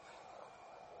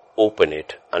open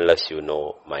it unless you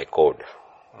know my code.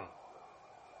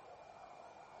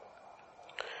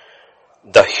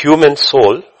 The human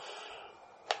soul,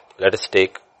 let us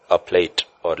take a plate,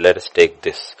 or let us take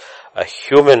this. A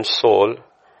human soul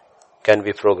can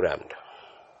be programmed.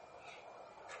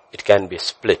 It can be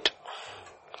split.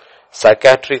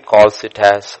 Psychiatry calls it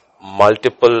as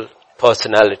multiple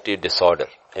personality disorder,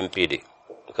 MPD,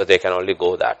 because they can only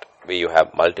go that way. You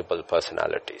have multiple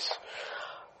personalities.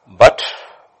 But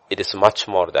it is much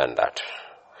more than that.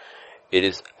 It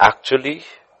is actually,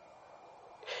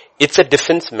 it's a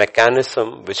defense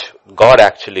mechanism which God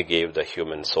actually gave the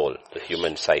human soul, the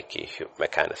human psyche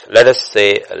mechanism. Let us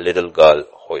say a little girl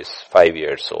who is 5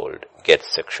 years old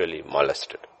gets sexually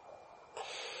molested.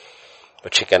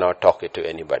 But she cannot talk it to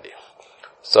anybody.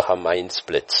 So her mind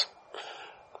splits.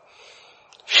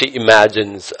 She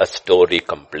imagines a story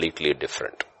completely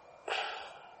different.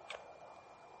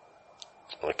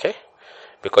 Okay?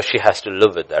 Because she has to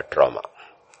live with that trauma.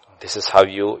 This is how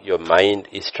your mind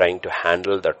is trying to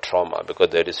handle the trauma, because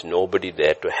there is nobody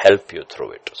there to help you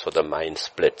through it. So the mind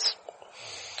splits.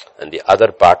 And the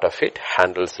other part of it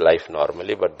handles life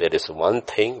normally, but there is one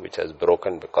thing which has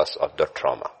broken because of the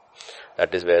trauma.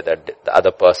 That is where the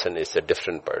other person is a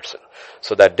different person.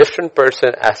 So that different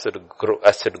person, as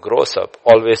it grows up,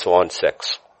 always wants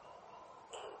sex.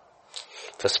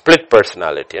 It's a split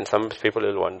personality, and some people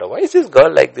will wonder, why is this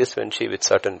girl like this when she with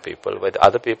certain people? With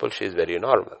other people, she is very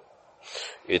normal.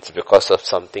 It's because of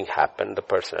something happened, the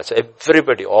person. So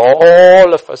everybody,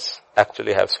 all of us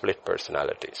actually have split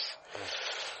personalities.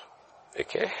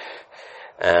 Okay?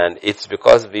 And it's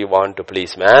because we want to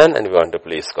please man and we want to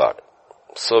please God.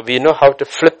 So we know how to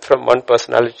flip from one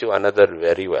personality to another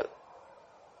very well.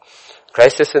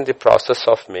 Christ is in the process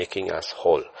of making us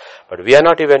whole. But we are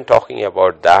not even talking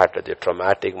about that, the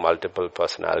traumatic multiple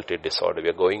personality disorder. We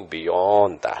are going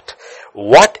beyond that.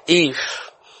 What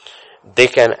if they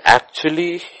can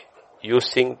actually,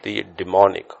 using the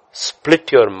demonic,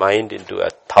 split your mind into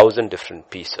 1,000 different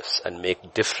pieces and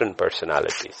make different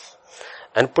personalities?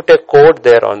 And put a code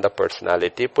there on the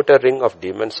personality, put a ring of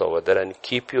demons over there and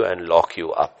keep you and lock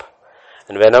you up.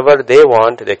 And whenever they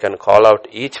want, they can call out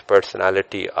each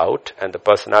personality out, and the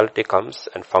personality comes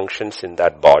and functions in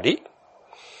that body.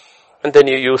 And then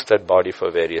you use that body for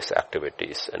various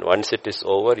activities. And once it is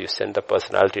over, you send the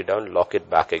personality down, lock it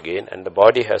back again, and the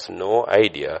body has no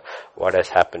idea what has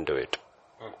happened to it.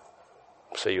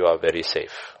 So you are very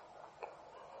safe.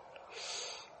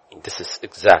 This is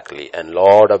exactly, and a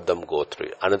lot of them go through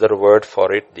it. Another word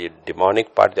for it, the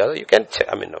demonic part, the other, you can check,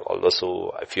 all those who,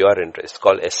 if you are interested, it's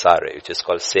called SRA, which is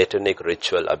called satanic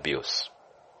ritual abuse.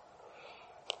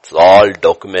 It's all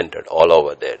documented all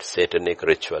over there, satanic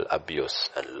ritual abuse.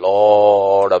 And a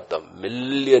lot of them,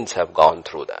 millions have gone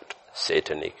through that,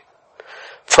 satanic.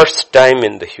 First time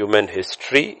in the human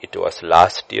history, it was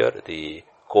last year, the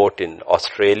court in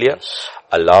Australia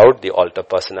allowed the altar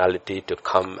personality to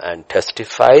come and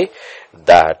testify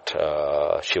that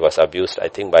she was abused, I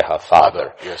think, by her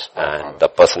father. Yes, and the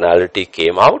personality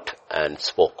came out and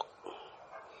spoke.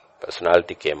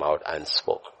 Personality came out and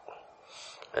spoke.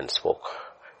 And spoke.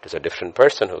 It was a different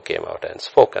person who came out and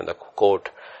spoke, and the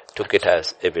court took it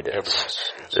as evidence.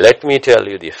 Yes. Let me tell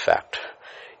you the fact.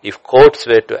 If courts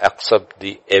were to accept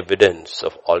the evidence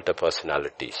of altar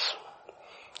personalities,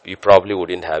 we probably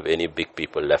wouldn't have any big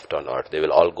people left on earth. They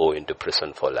will all go into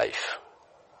prison for life.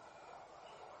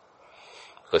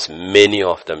 Because many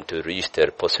of them, to reach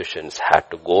their positions, had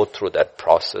to go through that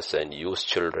process and use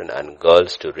children and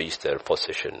girls to reach their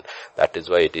position. That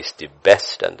is why it is the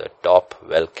best and the top,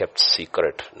 well-kept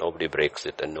secret. Nobody breaks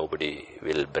it and nobody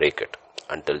will break it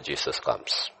until Jesus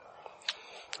comes.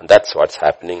 And that's what's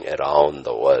happening around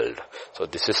the world. So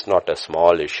this is not a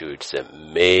small issue, it's a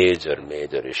major,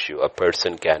 major issue. A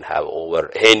person can have over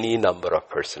any number of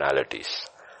personalities.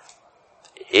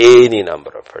 Any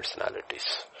number of personalities.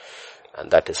 And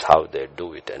that is how they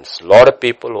do it. And a lot of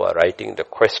people who are writing the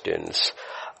questions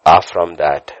are from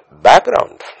that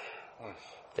background.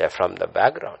 They are from the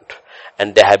background.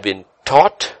 And they have been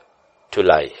taught to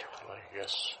lie.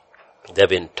 Yes. They have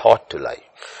been taught to lie.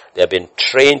 They have been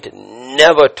trained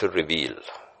never to reveal.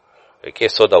 Okay,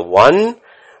 so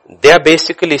they are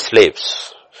basically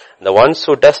slaves. The ones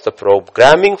who does the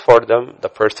programming for them, the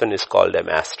person is called a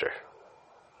master.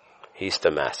 He's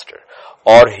the master.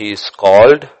 Or he is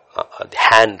called a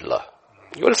handler.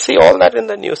 You will see all that in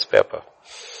the newspaper.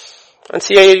 And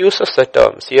CIA uses the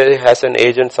term. CIA has an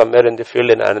agent somewhere in the field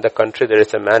in another country. There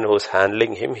is a man who is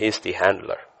handling him. He is the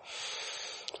handler.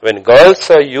 When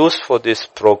girls are used for this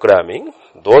programming,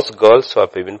 those girls who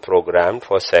have been programmed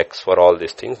for sex, for all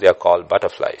these things, they are called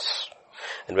butterflies.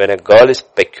 And when a girl is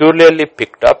peculiarly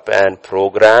picked up and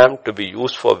programmed to be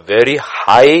used for very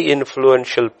high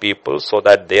influential people so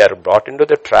that they are brought into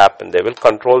the trap and they will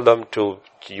control them to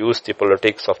use the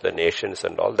politics of the nations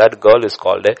and all, that girl is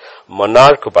called a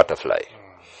monarch butterfly.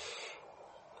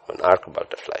 Monarch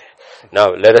butterfly. Now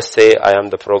let us say I am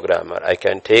the programmer. I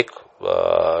can take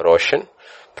Roshan,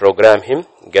 program him,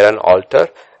 get an altar,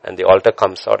 and the altar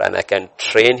comes out and I can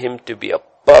train him to be a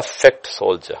perfect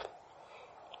soldier.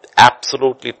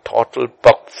 Absolutely total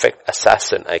perfect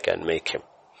assassin I can make him.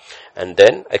 And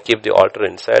then I keep the altar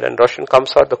inside and Roshan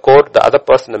comes out, the core, the other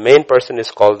person, the main person is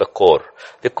called the core.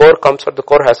 The core comes out, the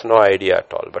core has no idea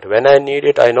at all. But when I need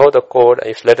it, I know the code.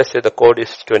 If let us say the code is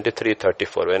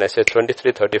 2334. When I say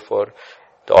 2334,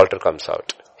 the altar comes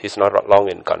out. He's not long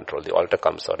in control. The altar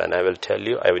comes out and I will tell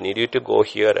you, I will need you to go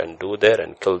here and do there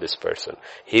and kill this person.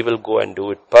 He will go and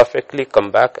do it perfectly, come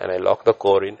back and I lock the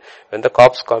core in. When the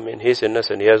cops come in, he's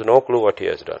innocent. He has no clue what he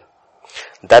has done.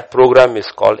 That program is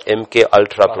called MK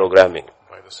Ultra programming.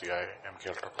 By the CIA, MK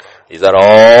Ultra programming. These are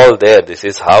all there. This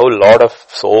is how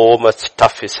so much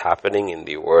stuff is happening in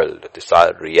the world. These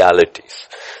are realities.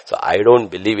 So I don't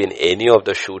believe in any of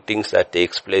the shootings that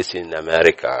takes place in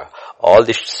America. All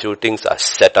the shootings are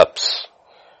setups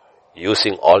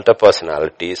using alter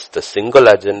personalities, the single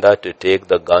agenda to take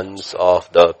the guns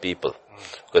of the people.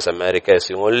 Because America is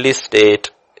the only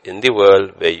state in the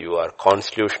world where you are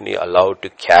constitutionally allowed to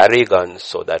carry guns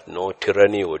so that no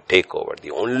tyranny would take over.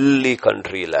 The only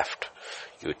country left.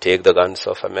 You take the guns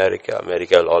of America,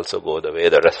 America will also go the way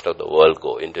the rest of the world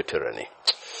go, into tyranny.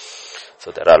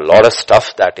 So there are a lot of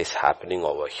stuff that is happening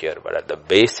over here, but at the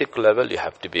basic level you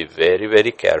have to be very,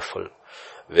 very careful.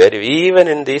 Even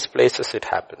in these places it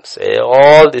happens.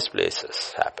 All these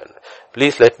places happen.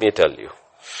 Please let me tell you.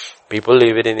 People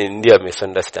even in India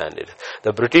misunderstand it.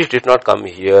 The British did not come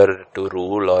here to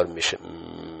rule or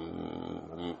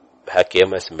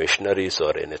came as missionaries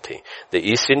or anything. The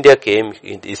East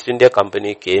India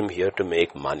Company came here to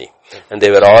make money. And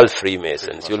they were all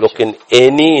Freemasons. You look in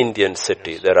any Indian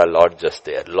city, there are lodges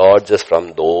there. Lodges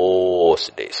from those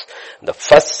days. The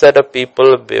first set of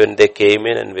people, when they came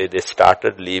in and when they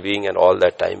started leaving and all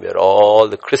that time, were all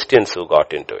the Christians who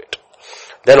got into it.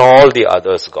 Then all the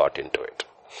others got into it.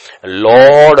 A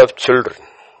lot of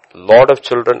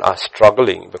children are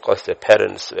struggling because their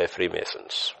parents were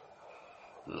Freemasons.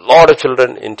 A lot of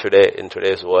children in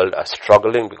today's world are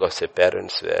struggling because their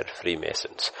parents were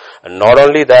Freemasons. And not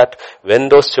only that, when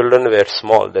those children were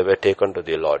small, they were taken to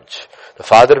the lodge. The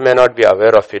father may not be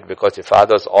aware of it because the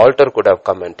father's altar could have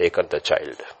come and taken the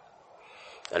child.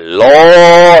 And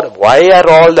Lord, why are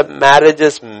all the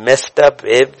marriages messed up?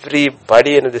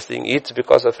 Everybody in this thing, it's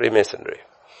because of Freemasonry.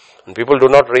 And people do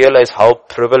not realize how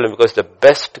prevalent, because the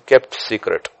best kept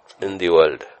secret in the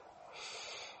world.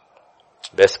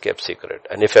 Best kept secret.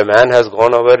 And if a man has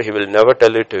gone over, he will never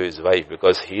tell it to his wife,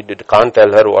 because can't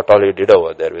tell her what all he did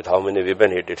over there, with how many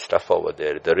women he did stuff over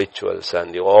there, the rituals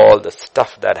and all the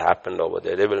stuff that happened over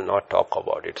there. They will not talk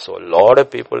about it. So a lot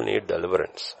of people need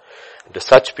deliverance. And to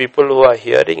such people who are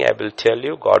hearing, I will tell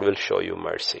you, God will show you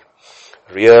mercy.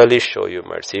 Really show you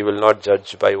mercy. He will not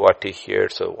judge by what he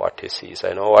hears or what he sees.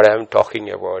 I know what I am talking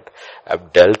about.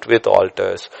 I've dealt with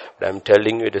altars, but I'm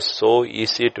telling you, it is so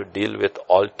easy to deal with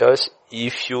altars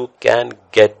if you can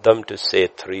get them to say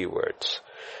 3 words.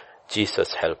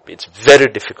 Jesus help me. It's very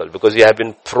difficult because you have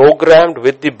been programmed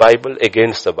with the Bible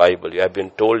against the Bible. You have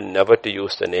been told never to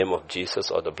use the name of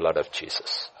Jesus or the blood of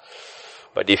Jesus.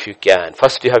 But if you can,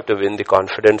 first you have to win the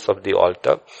confidence of the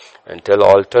altar and tell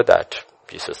altar that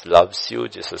Jesus loves you,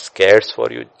 Jesus cares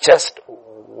for you. Just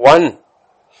one.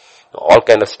 All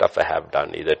kind of stuff I have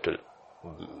done, either to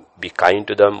be kind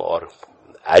to them or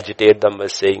agitate them by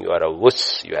saying you are a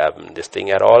wuss, you haven't this thing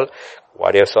at all. Why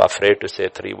are you so afraid to say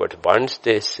 3 words? Once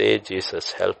they say,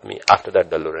 Jesus, help me, after that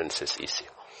deliverance is easy.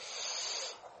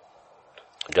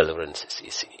 Deliverance is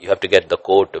easy. You have to get the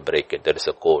code to break it. There is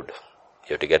a code.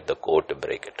 You have to get the code to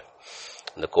break it.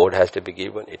 And the code has to be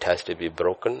given. It has to be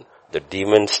broken. The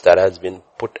demons that has been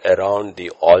put around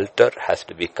the altar has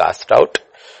to be cast out.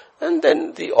 And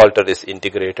then the altar is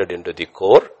integrated into the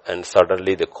core, and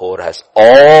suddenly the core has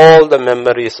all the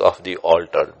memories of the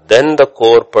altar. Then the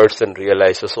core person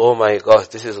realizes, oh my gosh,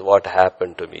 this is what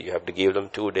happened to me. You have to give them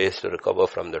 2 days to recover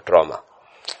from the trauma.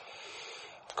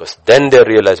 Because then they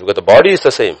realize, because the body is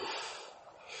the same.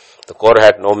 The core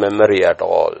had no memory at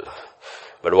all.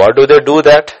 But what do they do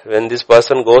that? When this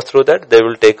person goes through that, they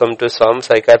will take them to some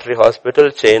psychiatric hospital,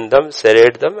 chain them,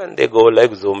 sedate them, and they go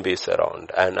like zombies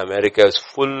around. And America is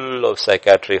full of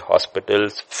psychiatric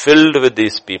hospitals filled with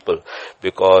these people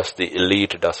because the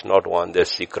elite does not want their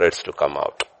secrets to come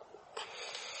out.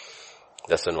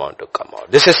 Doesn't want to come out.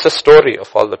 This is the story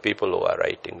of all the people who are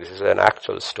writing. This is an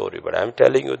actual story, but I'm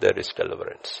telling you there is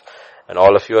deliverance. And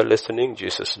all of you are listening,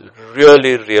 Jesus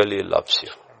really, really loves you.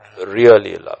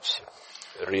 Really loves you.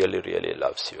 Really, really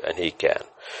loves you, and He can,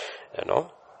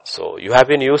 So you have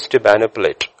been used to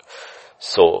manipulate.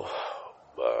 So,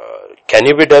 can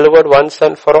you be delivered once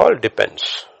and for all?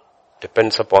 Depends.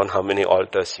 Depends upon how many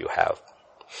altars you have.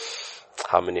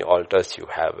 How many altars you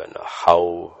have and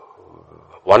how.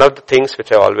 One of the things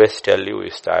which I always tell you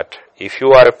is that if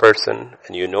you are a person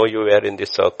and you know you were in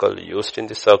this circle, used in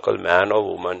this circle, man or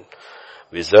woman,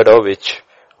 wizard or witch,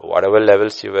 whatever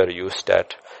levels you were used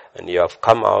at, and you have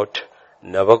come out,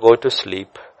 never go to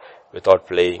sleep without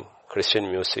playing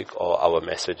Christian music or our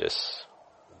messages.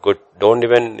 Good. Don't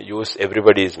even use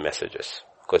everybody's messages,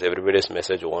 because everybody's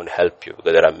message won't help you.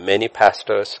 Because there are many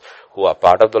pastors who are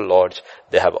part of the Lodge.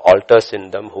 They have altars in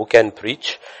them who can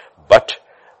preach, but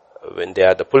when they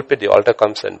are at the pulpit, the altar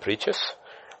comes and preaches.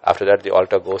 After that, the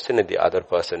altar goes in and the other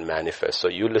person manifests. So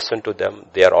you listen to them.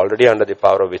 They are already under the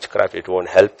power of witchcraft. It won't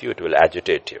help you. It will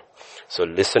agitate you. So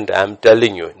listen to, I'm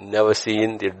telling you, never see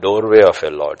in the doorway of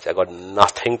a lodge. I got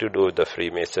nothing to do with the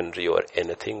Freemasonry or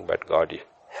anything, but God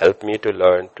help me to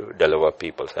learn to deliver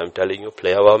people. So I'm telling you,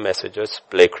 play our messages,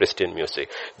 play Christian music.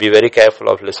 Be very careful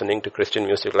of listening to Christian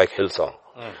music like Hillsong.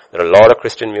 There are a lot of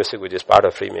Christian music which is part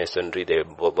of Freemasonry. The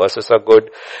verses are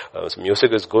good,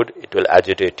 music is good, it will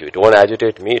agitate you. It won't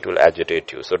agitate me, it will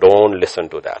agitate you. So don't listen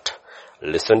to that.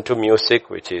 Listen to music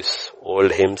which is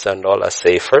old hymns and all are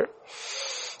safer.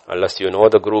 Unless you know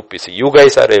the group, you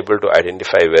guys are able to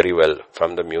identify very well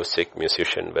from the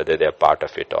musician, whether they are part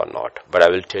of it or not. But I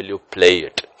will tell you, play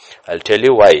it. I'll tell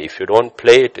you why. If you don't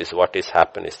play it, is what is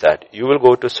happen is that you will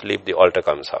go to sleep, the altar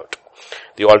comes out.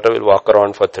 The altar will walk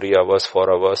around for 3 hours,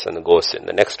 4 hours and goes in.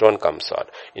 The next one comes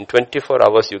out. In 24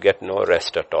 hours, you get no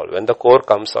rest at all. When the core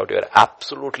comes out, you are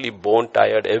absolutely bone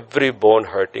tired, every bone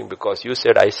hurting because you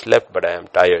said, I slept but I am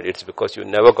tired. It's because you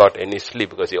never got any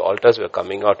sleep because the altars were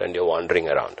coming out and you're wandering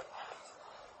around.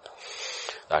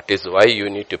 That is why you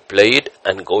need to play it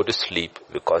and go to sleep,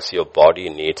 because your body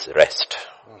needs rest.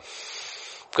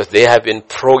 Because you have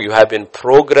been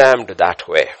programmed that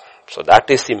way. So that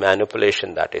is the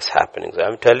manipulation that is happening. So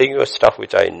I'm telling you stuff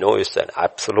which I know is an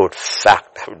absolute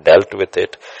fact. I've dealt with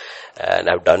it and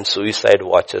I've done suicide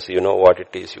watches. You know what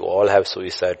it is. You all have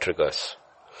suicide triggers.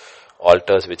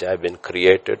 Altars which have been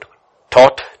created,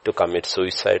 taught to commit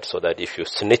suicide, so that if you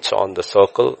snitch on the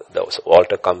circle, the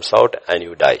altar comes out and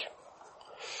you die.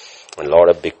 And a lot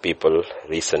of big people,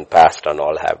 recent past and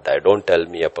all have died. Don't tell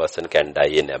me a person can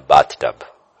die in a bathtub.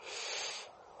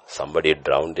 Somebody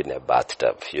drowned in a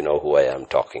bathtub. You know who I am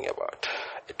talking about.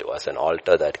 It was an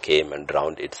altar that came and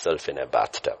drowned itself in a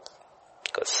bathtub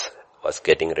because it was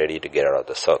getting ready to get out of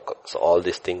the circle. So all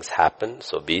these things happen.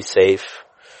 So be safe.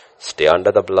 Stay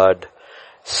under the blood.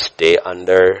 Stay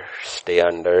under.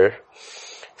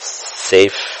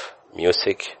 Safe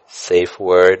music. Safe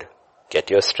word. Get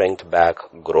your strength back.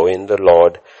 Grow in the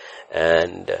Lord.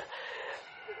 And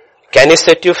can He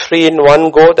set you free in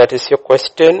one go? That is your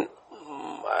question.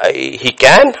 He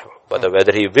can, but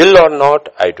whether He will or not,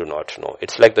 I do not know.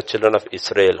 It's like the children of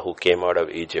Israel who came out of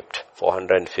Egypt.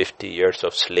 450 years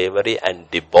of slavery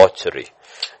and debauchery.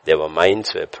 Their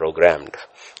minds were programmed.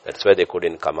 That's why they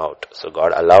couldn't come out. So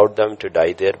God allowed them to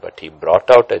die there, but He brought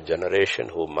out a generation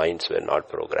whose minds were not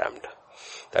programmed.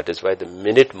 That is why the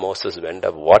minute Moses went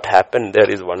up, what happened there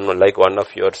is one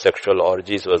of your sexual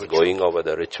orgies was going over,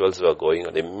 the rituals were going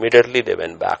on. Immediately they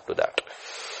went back to that.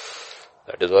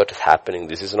 That is what is happening.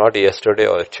 This is not yesterday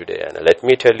or today. And let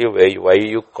me tell you why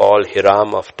you call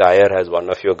Hiram of Tyre as one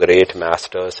of your great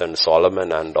masters and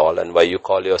Solomon and all, and why you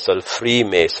call yourself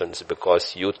Freemasons,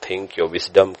 because you think your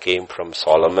wisdom came from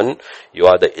Solomon. You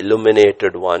are the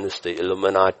illuminated ones, the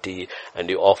Illuminati, and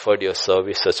you offered your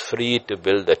services free to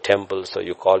build the temple, so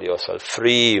you call yourself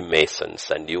Freemasons,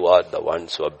 and you are the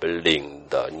ones who are building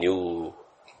the new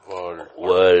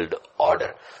world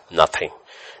order. Nothing.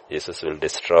 Jesus will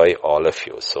destroy all of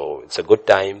you. So it's a good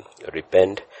time,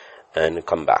 repent and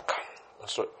come back.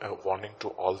 So warning to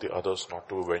all the others not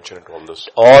to venture into all this.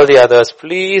 All the others,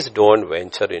 please don't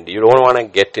venture into. You don't want to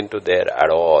get into there at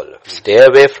all. Stay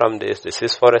away from this. This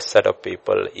is for a set of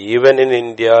people. Even in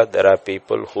India, there are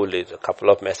people who live. A couple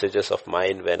of messages of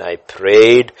mine when I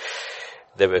prayed,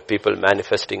 there were people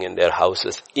manifesting in their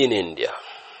houses in India.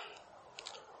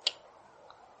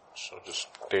 So just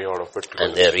stay out of it.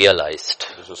 And they realized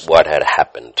what had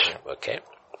happened. Okay.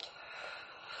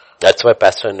 That's why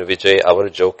Pastor and Vijay, our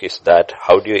joke is that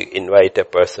how do you invite a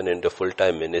person into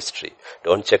full-time ministry?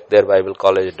 Don't check their Bible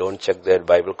college, don't check their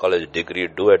Bible college degree,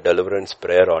 do a deliverance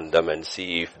prayer on them and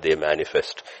see if they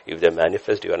manifest. If they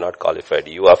manifest, you are not qualified.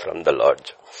 You are from the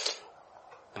Lord.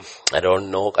 I don't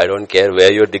know, I don't care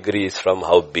where your degree is from,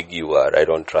 how big you are. I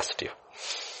don't trust you.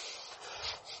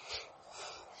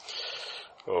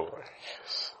 Oh,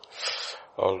 yes.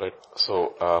 All right.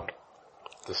 So,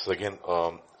 this is again,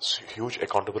 huge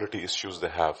accountability issues they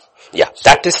have. Yeah,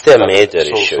 that is their major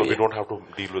issue. So we don't have to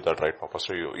deal with that right now,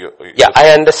 Pastor. Yeah,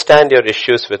 I understand your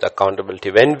issues with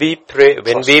accountability. When we pray,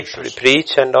 when we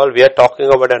preach and all, we are talking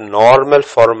about a normal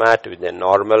format with a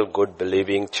normal, good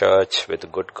believing church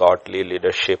with good godly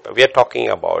leadership. We are talking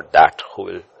about that. Who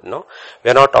will, no? We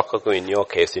are not talking in your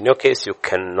case. In your case, you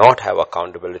cannot have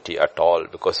accountability at all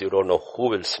because you don't know who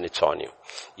will snitch on you.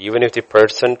 Even if the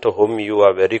person to whom you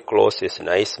are very close is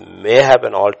nice, may have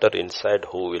an altar inside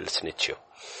who will snitch you.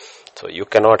 So you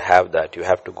cannot have that. You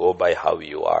have to go by how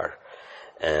you are.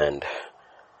 And,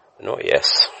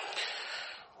 yes.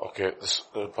 Okay,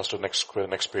 Pastor, next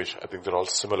page. I think they're all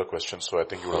similar questions, so I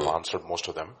think you would have answered most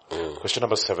of them. Question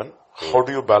number 7. How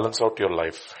do you balance out your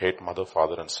life? Hate mother,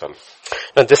 father, and self.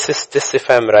 Now this, if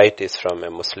I'm right, is from a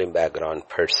Muslim background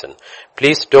person.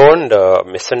 Please don't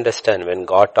misunderstand when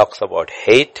God talks about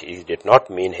hate. He did not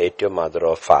mean hate your mother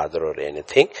or father or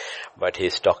anything, but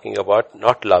he's talking about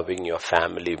not loving your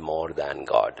family more than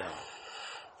God.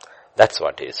 That's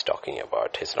what he is talking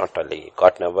about. He's not only,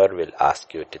 God never will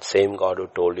ask you, the same God who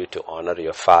told you to honor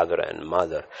your father and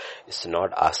mother is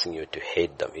not asking you to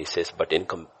hate them. He says, but in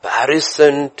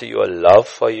comparison to your love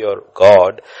for your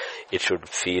God, it should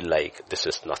feel like this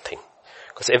is nothing.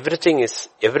 Because everything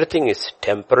is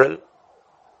temporal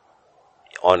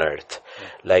on earth.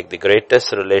 Like the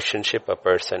greatest relationship a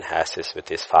person has is with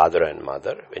his father and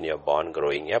mother when you're born,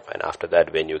 growing up, and after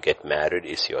that when you get married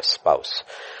is your spouse.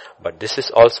 But this is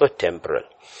also temporal.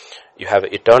 You have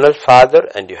an eternal father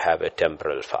and you have a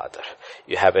temporal father.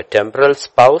 You have a temporal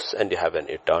spouse and you have an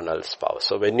eternal spouse.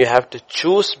 So when you have to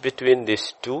choose between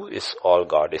these two is all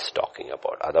God is talking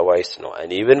about. Otherwise, no.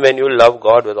 And even when you love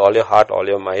God with all your heart, all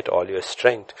your might, all your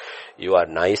strength, you are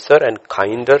nicer and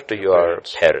kinder to your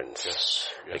parents. Yes.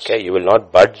 Okay, you will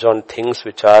not budge on things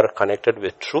which are connected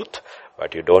with truth,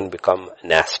 but you don't become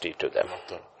nasty to them.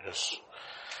 Yes.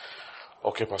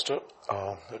 Okay, Pastor.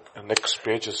 Next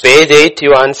page is... Page 8,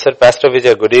 you answer, Pastor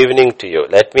Vijay, good evening to you.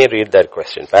 Let me read that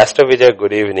question. Pastor Vijay,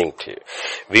 good evening to you.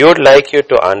 We would like you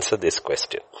to answer this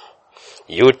question.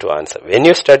 You to answer. When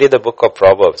you study the book of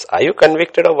Proverbs, are you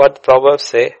convicted of what Proverbs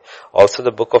say? Also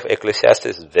the book of Ecclesiastes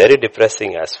is very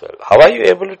depressing as well. How are you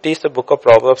able to teach the book of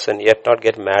Proverbs and yet not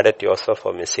get mad at yourself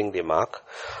for missing the mark?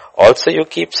 Also you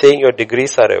keep saying your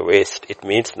degrees are a waste. It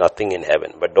means nothing in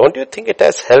heaven. But don't you think it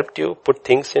has helped you put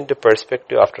things into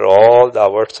perspective after all the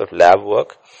hours of lab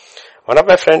work? One of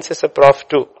my friends is a prof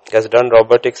too. He has done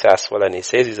robotics as well, and he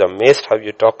says he's amazed how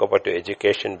you talk about your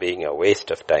education being a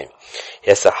waste of time. He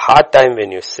has a hard time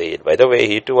when you say it. By the way,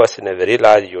 he too was in a very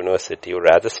large university. He would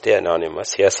rather stay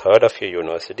anonymous. He has heard of your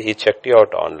university. He checked you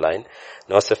out online.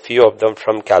 Knows a few of them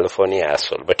from California as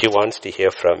well. But he wants to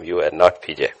hear from you and not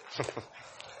PJ.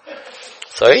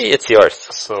 Sorry, it's yours.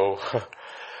 So,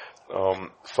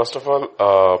 first of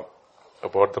all,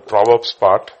 about the Proverbs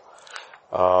part,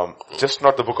 just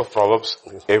not the book of Proverbs,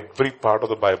 every part of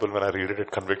the Bible, when I read it,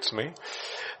 it convicts me.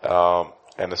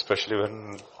 And especially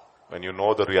when you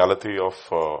know the reality of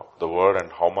the word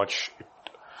and how much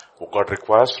God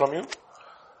requires from you,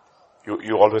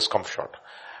 you always come short.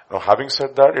 Now, having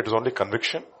said that, it is only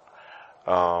conviction.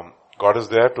 God is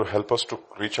there to help us to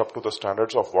reach up to the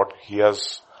standards of what He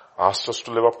has asked us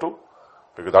to live up to,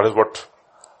 because that is what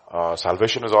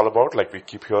salvation is all about, like we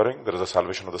keep hearing, there is a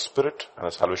salvation of the spirit and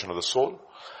a salvation of the soul.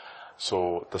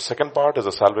 So the second part is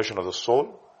the salvation of the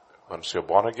soul. Once you're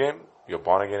born again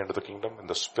into the kingdom in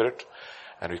the spirit,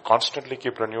 and we constantly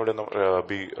keep renewed in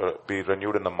the, be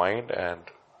renewed in the mind, and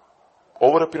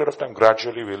over a period of time,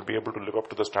 gradually we'll be able to live up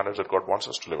to the standards that God wants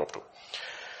us to live up to.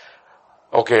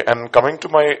 Okay, and coming to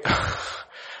my,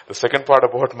 the second part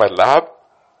about my lab.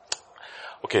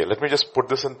 Okay, let me just put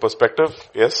this in perspective.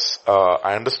 Yes,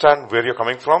 I understand where you're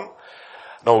coming from.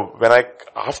 Now,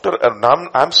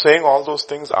 I'm saying all those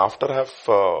things after I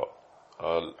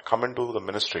have come into the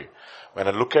ministry. When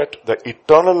I look at the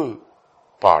eternal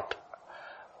part,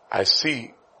 I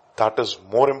see that is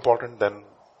more important than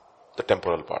the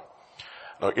temporal part.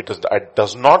 Now, it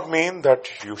does not mean that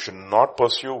you should not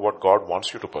pursue what God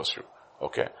wants you to pursue.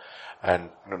 Okay? And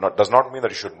does not mean that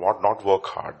you should not work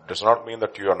hard. Does not mean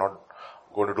that you are not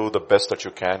going to do the best that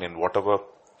you can in whatever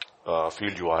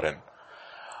field you are in.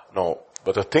 No.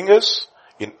 But the thing is,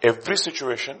 in every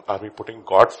situation, are we putting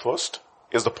God first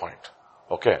is the point.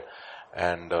 Okay?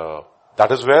 And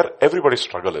that is where everybody's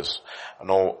struggle is.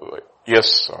 Now,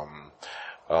 yes,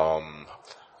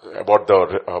 about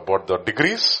the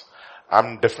degrees,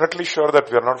 I'm definitely sure that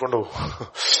we are not going to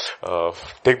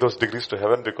take those degrees to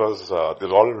heaven, because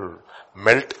they'll all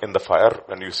melt in the fire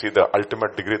when you see the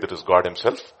ultimate degree, that is God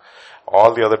himself.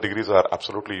 All the other degrees are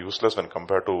absolutely useless when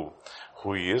compared to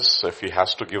who he is. If he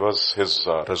has to give us his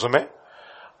resume,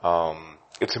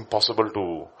 it's impossible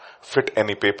to fit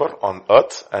any paper on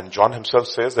earth. And John himself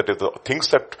says that if the things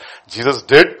that Jesus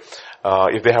did,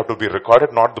 if they have to be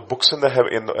recorded, not the books in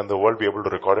the world be able to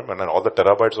record him, and then all the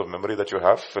terabytes of memory that you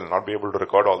have will not be able to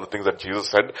record all the things that Jesus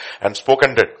said and spoke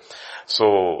and did.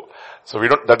 So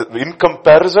in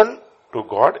comparison to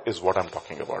God is what I'm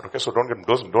talking about. Okay, so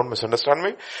don't misunderstand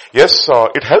me. Yes,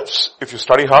 it helps if you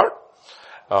study hard.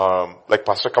 Like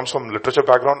Pastor comes from literature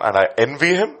background, and I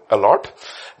envy him a lot,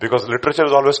 because literature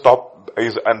is always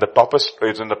is in the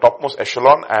topmost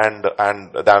echelon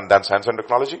than science and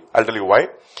technology. I'll tell you why.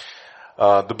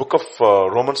 The book of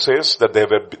Romans says that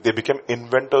they became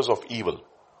inventors of evil.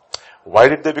 Why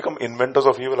did they become inventors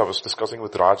of evil? I was discussing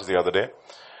with Raj the other day.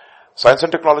 Science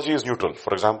and technology is neutral.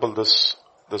 For example, this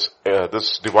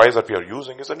device that we are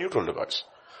using is a neutral device.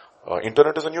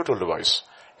 Internet is a neutral device.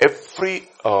 Every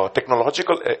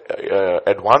technological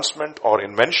advancement or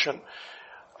invention,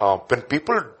 when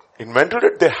people invented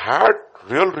it, they had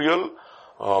real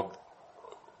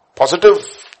positive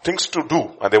things to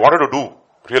do, and they wanted to do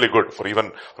really good. For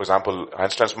example,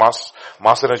 Einstein's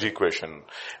mass energy equation.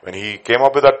 When he came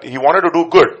up with that, he wanted to do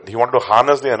good. He wanted to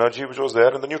harness the energy which was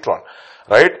there in the neutron,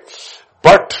 right?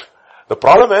 But the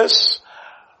problem is,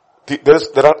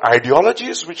 there are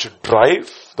ideologies which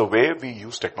drive the way we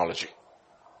use technology.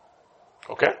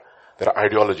 Okay? There are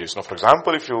ideologies. Now, for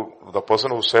example, the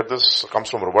person who said this comes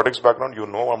from robotics background, you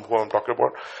know who I'm talking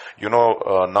about. You know,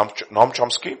 Noam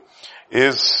Chomsky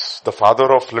is the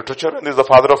father of literature and is the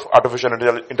father of artificial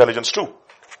intelligence too.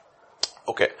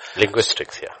 Okay.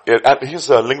 Linguistics, yeah. And he's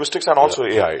linguistics and also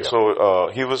AI. Yeah. So,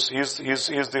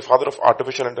 he's the father of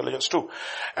artificial intelligence too.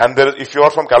 And if you are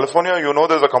from California, you know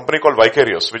there's a company called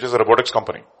Vicarious, which is a robotics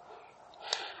company.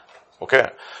 Okay.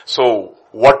 So,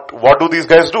 what do these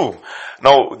guys do?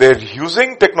 Now, they're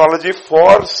using technology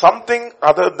for something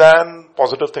other than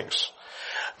positive things.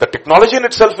 The technology in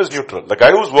itself is neutral. The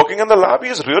guy who's working in the lab,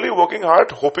 he's really working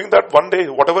hard, hoping that one day,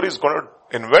 whatever he's going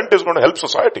to invent is going to help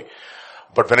society.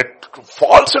 But when it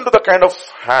falls into the kind of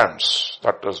hands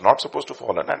that is not supposed to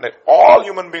fall in, and all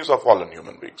human beings are fallen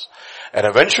human beings, and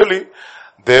eventually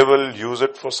they will use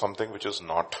it for something which is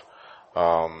not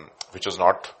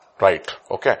right.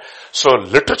 Okay. So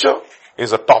literature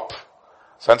is a top.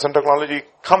 Science and technology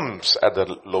comes at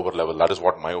the lower level. That is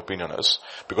what my opinion is.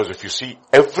 Because if you see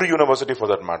every university for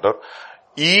that matter,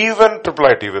 even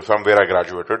IIIT, from where I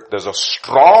graduated, there's a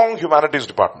strong humanities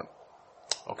department.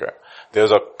 Okay.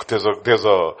 There's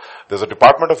a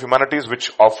department of humanities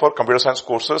which offer computer science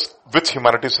courses with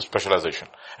humanities specialization.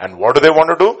 And what do they want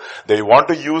to do? They want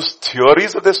to use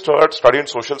theories that they study in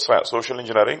social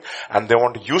engineering, and they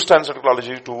want to use science and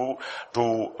technology to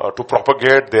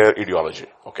propagate their ideology.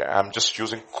 Okay. I'm just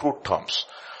using crude terms.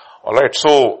 Alright.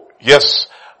 So, yes,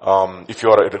 if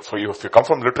you come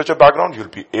from literature background, you'll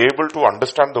be able to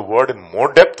understand the word in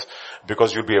more depth,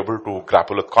 because you'll be able to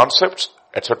grapple with concepts,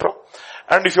 etc.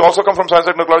 And if you also come from science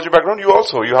and technology background,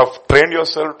 you have trained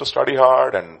yourself to study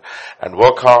hard and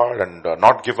work hard and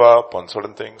not give up on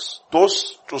certain things.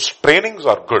 Those trainings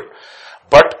are good.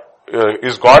 But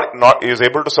is God is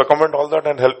able to circumvent all that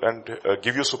and help and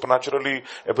give you supernaturally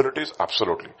abilities?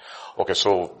 Absolutely. Okay,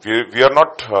 so we are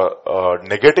not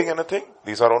negating anything.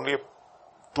 These are only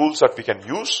tools that we can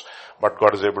use, but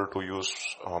God is able to use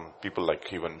people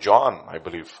like even John, I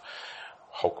believe.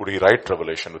 How could he write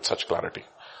Revelation with such clarity?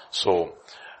 So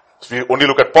we only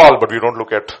look at Paul, but we don't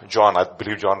look at John. I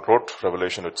believe John wrote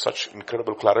Revelation with such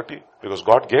incredible clarity because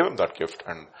God gave him that gift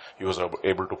and he was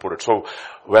able to put it. So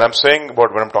when I'm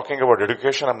talking about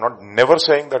education, I'm never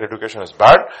saying that education is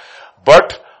bad,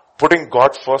 but putting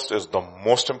God first is the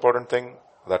most important thing.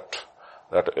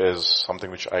 That is something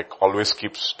which I always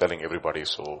keep telling everybody.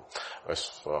 So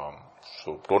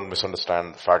don't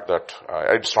misunderstand the fact that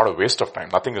it's not a waste of time.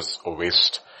 Nothing is a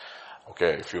waste.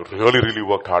 Okay, if you really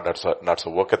worked hard, that's a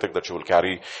work ethic that you will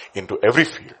carry into every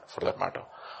field for that matter.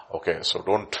 Okay, so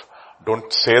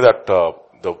don't say that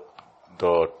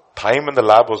the time in the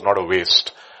lab was not a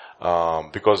waste,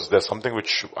 because there's something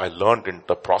which I learned in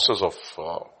the process of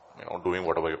doing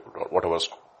what I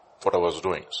was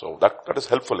doing. So that is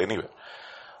helpful anyway.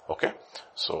 Okay,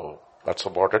 so that's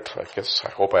about it. I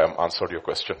hope I have answered your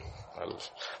question.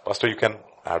 Pastor, you can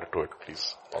add to it,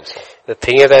 please, also. The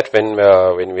thing is that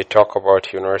when we talk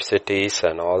about universities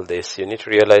and all this, you need to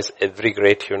realize every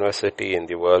great university in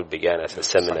the world began as a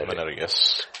seminary.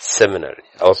 Seminary.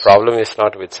 Our problem is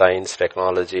not with science,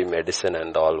 technology, medicine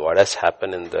and all. What has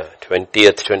happened in the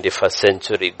 20th, 21st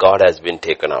century, God has been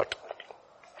taken out.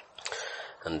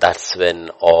 And that's when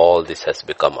all this has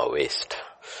become a waste.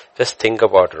 Just think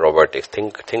about robotics.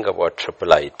 Think about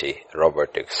IIIT,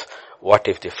 robotics. What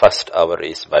if the first hour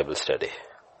is Bible study?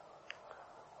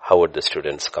 How would the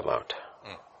students come out?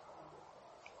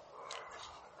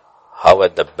 How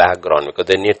at the background? Because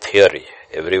they need theory.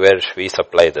 Everywhere we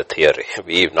supply the theory.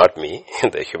 Not me.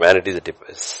 The humanities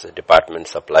department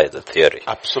supplies the theory.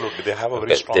 Absolutely. They have a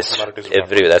very strong humanities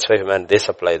department. That's why they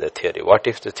supply the theory. What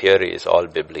if the theory is all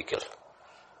biblical?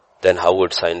 Then how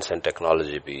would science and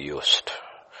technology be used?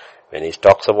 When he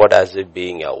talks about as it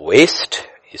being a waste,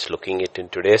 he's looking at it in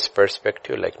today's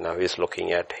perspective, like now he's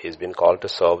been called to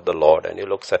serve the Lord, and he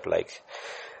looks at like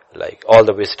all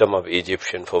the wisdom of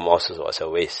Egyptian for Moses was a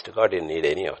waste. God didn't need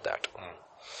any of that.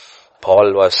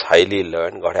 Paul was highly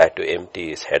learned. God had to empty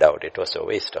his head out. It was a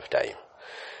waste of time.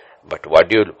 But what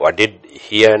did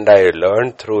he and I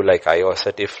learn through, like I was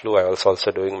at IFLU, I was also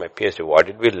doing my PhD. What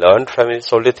did we learn from it?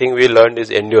 The only thing we learned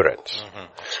is endurance.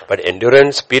 But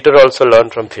endurance, Peter also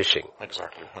learned from fishing.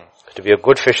 Exactly. To be a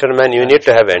good fisherman, you need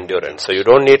to have endurance. So you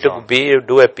don't need to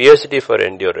do a PhD for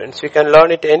endurance. You can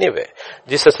learn it anyway.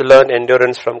 Jesus learned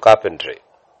endurance from carpentry.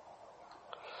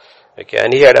 Okay,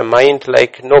 and he had a mind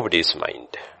like nobody's mind.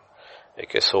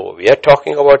 Okay, so we are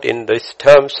talking about in these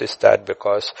terms is that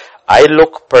because I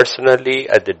look personally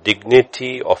at the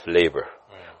dignity of labor.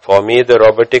 For me, the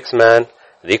robotics man,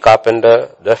 the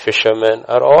carpenter, the fisherman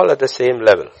are all at the same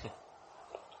level.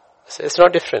 So it's no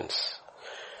difference.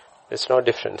 It's no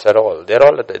difference at all.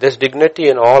 There's dignity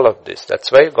in all of this.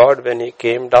 That's why God, when he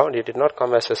came down, he did not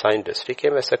come as a scientist. He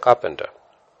came as a carpenter.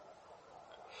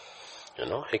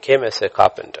 He came as a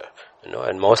carpenter.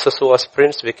 And Moses, who was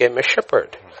prince, became a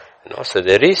shepherd. So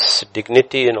there is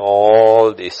dignity in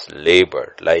all this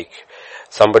labor. Like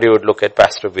somebody would look at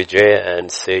Pastor Vijay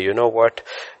and say, you know what,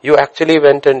 you actually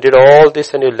went and did all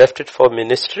this and you left it for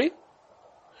ministry.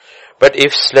 But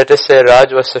if, let us say,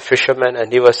 Raj was a fisherman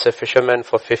and he was a fisherman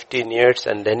for 15 years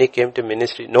and then he came to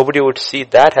ministry, nobody would see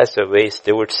that as a waste.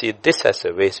 They would see this as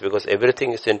a waste because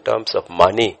everything is in terms of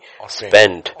money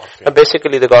spent. And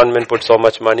basically the government put so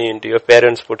much money into, your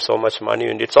parents put so much money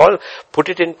into, it's all put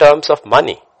it in terms of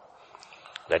money.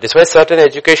 That is why certain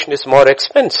education is more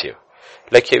expensive.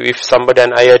 Like if somebody,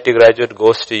 an IIT graduate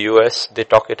goes to US, they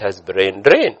talk it as brain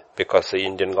drain because the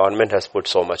Indian government has put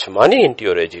so much money into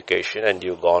your education and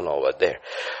you've gone over there.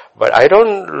 But I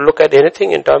don't look at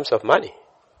anything in terms of money.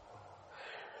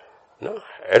 No,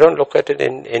 I don't look at it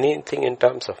in anything in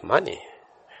terms of money.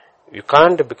 You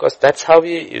can't, because that's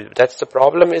the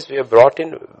problem is we have brought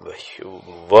in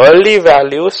worldly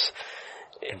values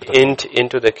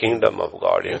into the kingdom of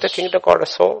God. Yes. In the kingdom of God,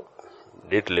 so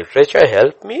did literature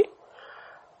help me?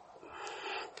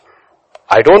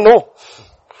 I don't know.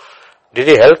 Did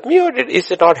it help me or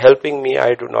is it not helping me?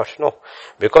 I do not know.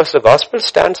 Because the gospel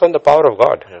stands on the power of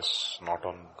God. Yes, not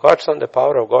on... God's on the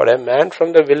power of God. A man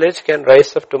from the village can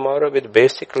rise up tomorrow with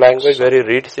basic language where he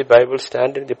reads the Bible,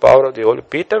 stand in the power of the Holy.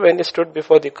 Peter, when he stood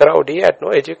before the crowd, he had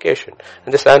no education.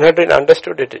 And the Sanhedrin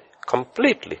understood it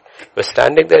completely. He was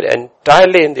standing there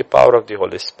entirely in the power of the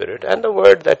Holy Spirit and the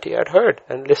word that he had heard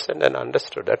and listened and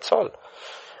understood. That's all.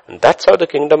 And that's how the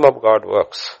kingdom of God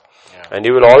works. And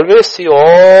you will always see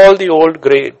all the old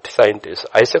great scientists.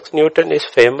 Isaac Newton is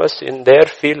famous in their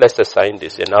field as a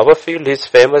scientist. In our field, he is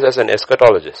famous as an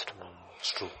eschatologist.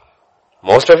 It's true.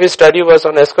 Most of his study was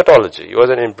on eschatology. He was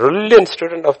a brilliant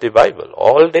student of the Bible.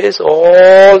 All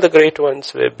the great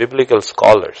ones were biblical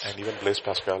scholars. And even Blaise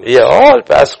Pascal. Yeah, all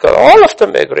of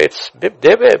them were great.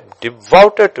 They were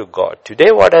devoted to God.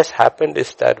 Today what has happened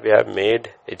is that we have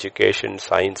made education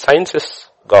science. Science is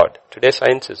God. Today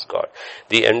science is God.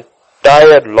 The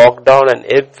entire lockdown and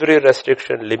every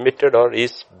restriction limited or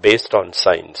is based on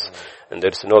science. And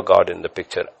there is no God in the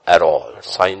picture at all.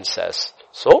 Science says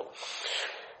so.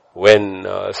 When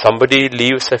somebody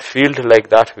leaves a field like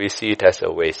that, we see it as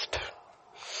a waste.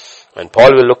 And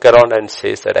Paul will look around and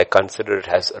says that I consider it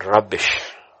as rubbish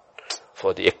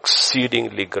for the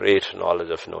exceedingly great knowledge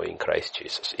of knowing Christ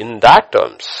Jesus. In that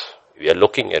terms, we are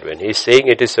looking at when he's saying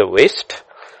it is a waste,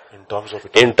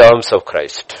 in terms of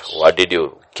Christ. What did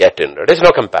you get in? There is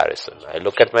no comparison. I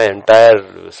look at my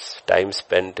entire time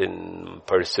spent in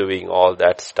pursuing all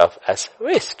that stuff as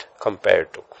waste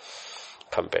compared to.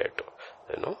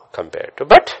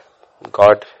 But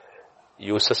God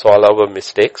uses all our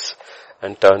mistakes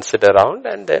and turns it around,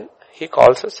 and then he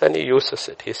calls us and he uses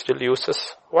it. He still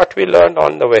uses what we learned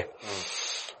on the way.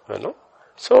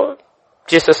 So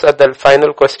Jesus at the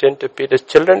final question to Peter's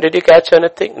children, did you catch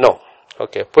anything? No.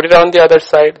 Okay, put it on the other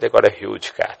side. They got a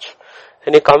huge catch.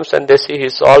 And he comes and they see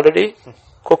he's already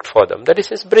cooked for them. That is,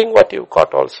 he says, bring what you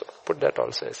caught also. Put that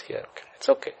also as here. Okay. It's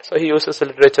okay. So he uses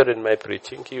literature in my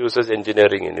preaching. He uses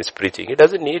engineering in his preaching. He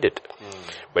doesn't need it.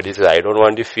 But he says, I don't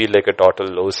want you to feel like a total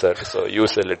loser. So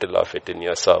use a little of it in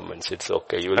your sermons. It's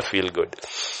okay. You will feel good.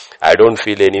 I don't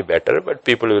feel any better, but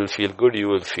people will feel good. You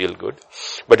will feel good.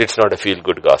 But it's not a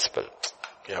feel-good gospel.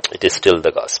 Yep. It is still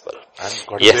the gospel. And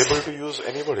God is able to use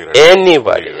anybody, right?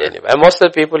 Anybody. And most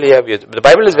of the people he have used. The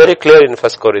Bible is very clear in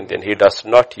 1 Corinthians. He does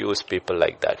not use people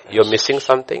like that. Yes. You're missing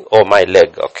something? Oh, my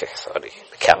leg. Okay, sorry.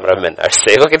 The cameramen are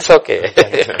saying, okay, it's okay.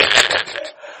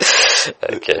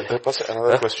 Okay.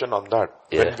 Another question on that.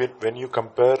 Yeah. When you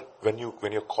compare, when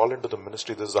you're called into the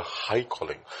ministry, this is a high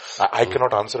calling. I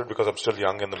cannot answer it because I'm still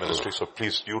young in the ministry, so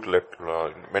please you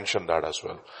mention that as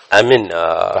well. I mean,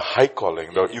 the high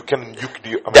calling,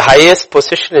 the highest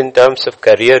position in terms of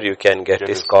career you can get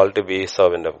is called to be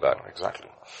servant of God. Exactly.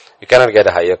 You cannot get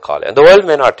a higher call. And the world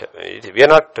may not, we are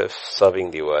not serving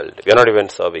the world. We are not even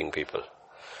serving people.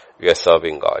 We are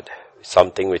serving God.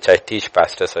 Something which I teach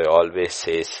pastors, I always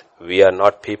says, we are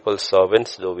not people's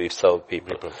servants, though we serve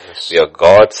people. Yes. We are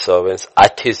God's servants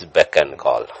at His beck and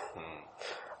call.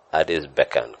 At His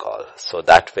beck and call. So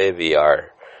that way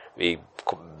we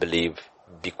believe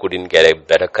we couldn't get a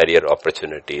better career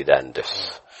opportunity than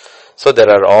this. So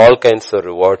there are all kinds of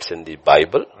rewards in the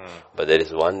Bible, but there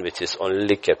is one which is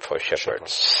only kept for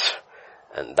shepherds.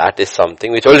 And that is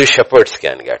something which only shepherds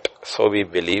can get. So we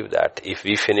believe that if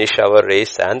we finish our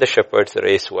race and the shepherds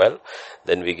race well,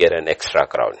 then we get an extra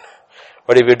crown.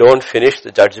 But if we don't finish,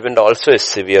 the judgment also is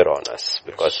severe on us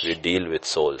because we deal with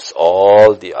souls.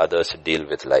 All the others deal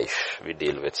with life. We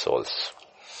deal with souls.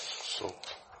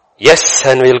 Yes,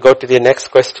 and we'll go to the next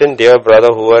question. Dear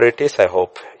brother, whoever it is, I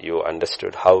hope you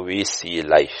understood how we see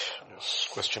life. Yes,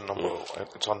 question number,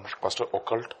 it's on Pastor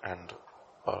Occult and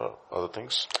other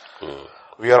things.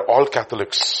 We are all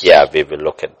Catholics. Yeah, we will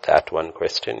look at that one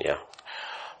question, yeah.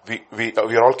 We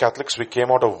are all Catholics. We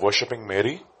came out of worshipping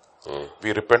Mary.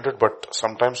 We repented, but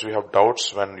sometimes we have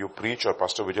doubts when you preach or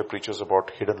Pastor Vijay preaches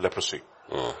about hidden leprosy.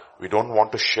 We don't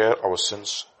want to share our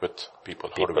sins with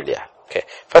people. Yeah. Okay.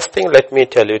 First thing, let me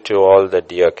tell you to all the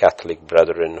dear Catholic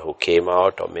brethren who came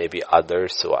out or maybe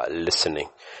others who are listening,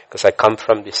 because I come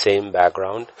from the same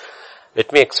background.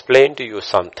 Let me explain to you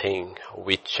something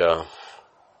which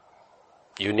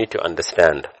you need to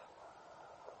understand.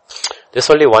 There's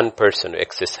only one person who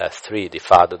exists as three, the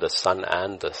Father, the Son,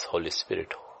 and the Holy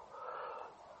Spirit,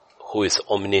 who is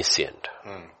omniscient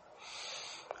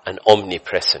and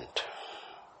omnipresent.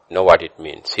 You know what it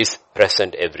means? He's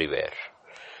present everywhere.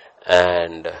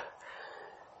 And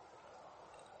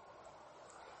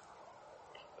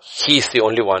He's the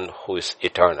only one who is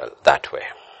eternal that way.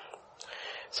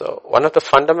 So one of the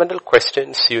fundamental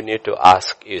questions you need to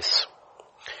ask is,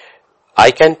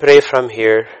 I can pray from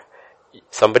here,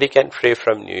 somebody can pray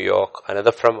from New York,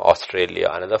 another from Australia,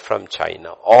 another from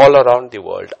China, all around the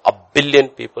world. 1 billion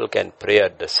people can pray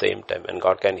at the same time and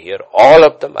God can hear all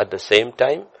of them at the same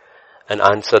time and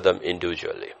answer them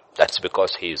individually. That's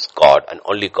because He is God and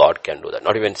only God can do that,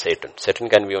 not even Satan. Satan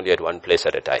can be only at one place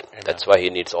at a time. Amen. That's why he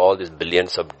needs all these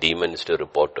billions of demons to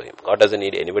report to him. God doesn't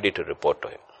need anybody to report to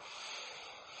him.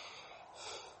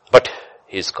 But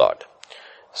He is God.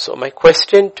 So my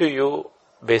question to you,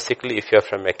 basically if you're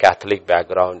from a Catholic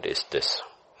background, is this.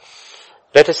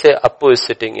 Let us say Appu is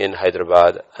sitting in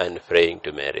Hyderabad and praying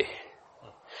to Mary.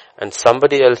 And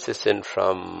somebody else is in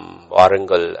from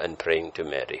Warangal and praying to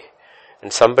Mary.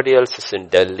 And somebody else is in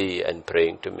Delhi and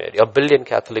praying to Mary. 1 billion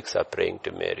Catholics are praying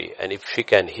to Mary. And if she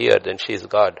can hear, then she is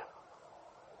God.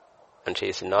 And she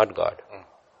is not God.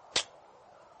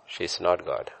 She is not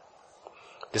God.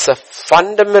 These are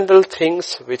fundamental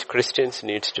things which Christians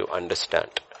need to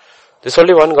understand. There's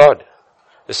only one God.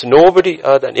 There's nobody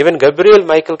other than, even Gabriel,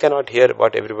 Michael cannot hear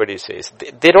what everybody says.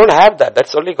 They don't have that.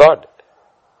 That's only God.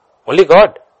 Only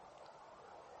God.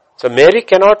 So Mary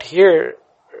cannot hear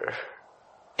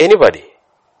anybody.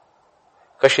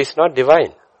 Because she's not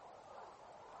divine.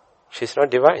 She's not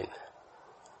divine.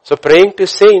 So praying to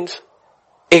saints,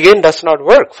 again, does not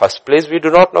work. First place, we do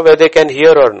not know whether they can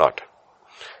hear or not.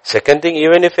 Second thing,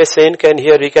 even if a saint can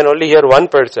hear, he can only hear one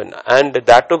person. And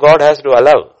that too God has to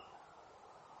allow.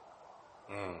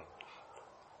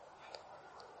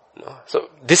 No. So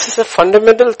this is a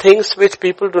fundamental things which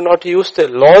people do not use their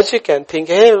logic and think,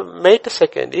 hey, wait a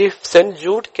second. If St.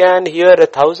 Jude can hear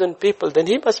 1,000 people, then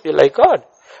he must be like God.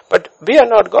 But we are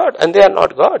not God and they are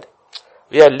not God.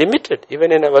 We are limited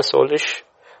even in our soulish.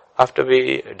 After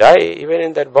we die, even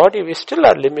in that body, we still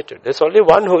are limited. There's only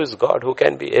one who is God, who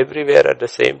can be everywhere at the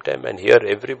same time and hear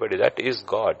everybody. That is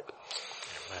God.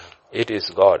 Amen. It is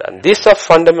God. And these are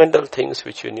fundamental things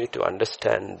which you need to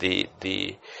understand.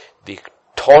 The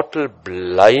total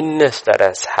blindness that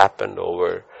has happened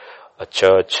over a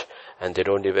church, and they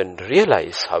don't even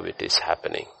realize how it is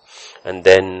happening. And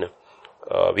then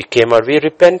we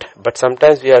repent, but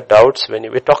sometimes we have doubts. When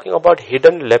we're talking about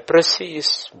hidden leprosy,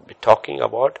 we're talking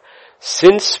about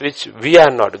sins which we are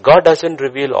not. God doesn't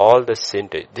reveal all the sin.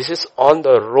 This is on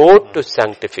the road to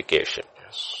sanctification.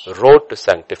 Yes. Road to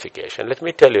sanctification. Let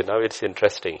me tell you now, it's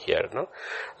interesting here. No?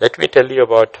 Let me tell you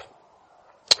about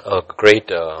a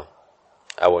great,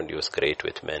 I won't use great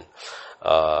with men,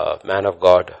 man of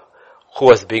God who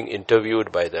was being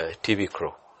interviewed by the TV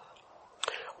crew.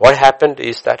 What happened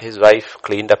is that his wife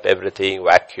cleaned up everything,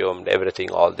 vacuumed everything,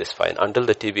 all this fine, until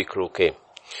the TV crew came.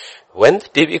 When the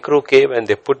TV crew came and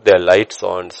they put their lights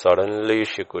on, suddenly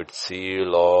she could see a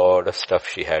lot of stuff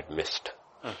she had missed.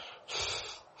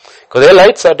 Because their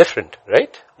lights are different,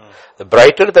 right? The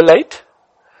brighter the light,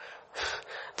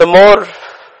 the more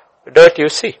dirt you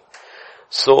see.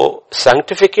 So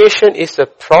sanctification is a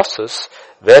process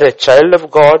where a child of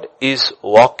God is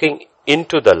walking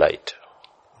into the light.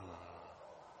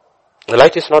 The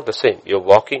light is not the same. You're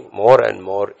walking more and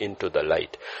more into the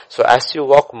light. So as you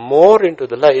walk more into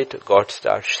the light, God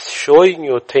starts showing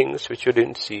you things which you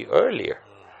didn't see earlier.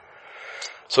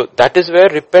 So that is where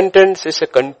repentance is a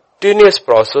continuous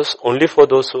process only for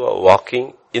those who are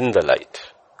walking in the light.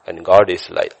 And God is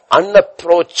light.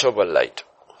 Unapproachable light.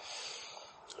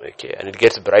 Okay, and it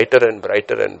gets brighter and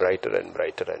brighter and brighter and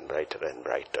brighter and brighter and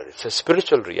brighter. It's a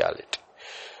spiritual reality.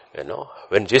 You know,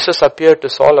 when Jesus appeared to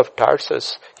Saul of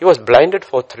Tarsus, he was blinded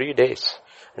for 3 days.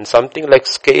 And something like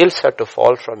scales had to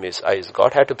fall from his eyes.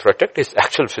 God had to protect his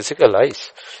actual physical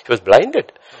eyes. He was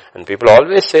blinded. And people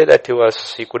always say that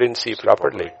he couldn't see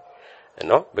properly. You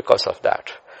know, because of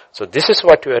that. So this is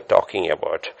what we are talking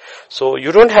about. So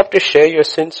you don't have to share your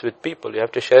sins with people. You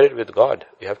have to share it with God.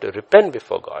 You have to repent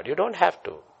before God. You don't have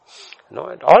to. No,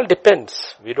 it all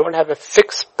depends. We don't have a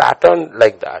fixed pattern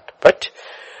like that. But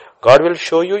God will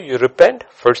show you, you repent,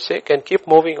 forsake, and keep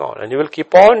moving on. And He will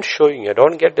keep on showing you.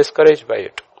 Don't get discouraged by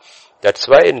it. That's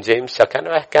why in James, can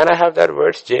I have that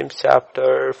verse? James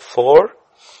chapter 4.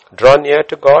 Draw near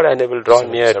to God and He will draw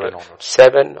near to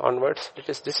 7 onwards.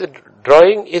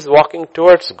 Drawing is walking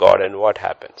towards God, and what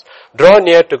happens? Draw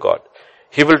near to God.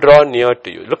 He will draw near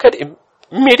to you. Look at Him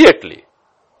immediately.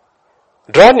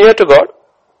 Draw near to God.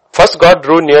 First God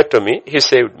drew near to me. He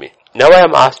saved me. Now I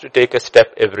am asked to take a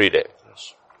step every day.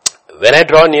 When I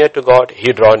draw near to God,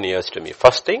 He draws near to me.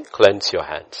 First thing, cleanse your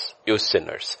hands, you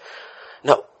sinners.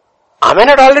 Now, am I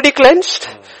not already cleansed?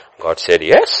 God said,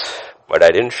 yes, but I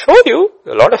didn't show you.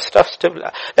 A lot of stuff still.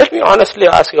 Let me honestly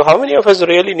ask you, how many of us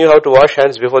really knew how to wash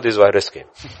hands before this virus came?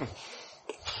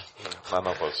 None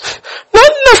of us.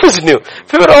 None of us knew.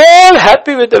 We were all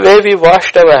happy with the way we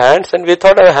washed our hands and we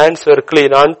thought our hands were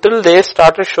clean until they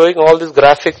started showing all these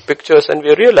graphic pictures and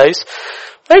we realized,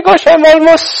 my gosh, I'm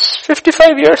almost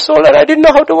 55 years old and I didn't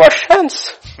know how to wash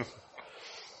hands.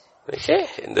 Okay,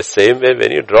 in the same way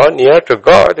when you draw near to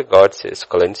God, God says,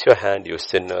 cleanse your hand, you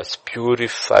sinners,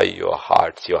 purify your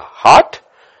hearts. Your heart,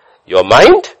 your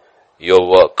mind, your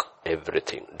work,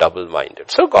 everything,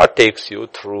 double-minded. So God takes you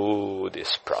through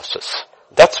this process.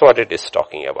 That's what it is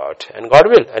talking about. And God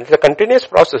will. And it's a continuous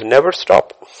process, never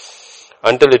stop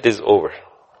until it is over.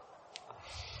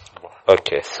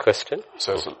 Okay, question?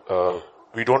 So,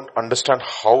 we don't understand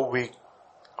how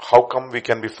how come we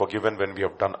can be forgiven when we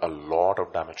have done a lot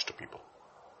of damage to people?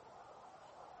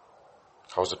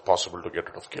 How is it possible to get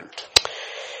rid of guilt?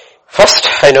 First,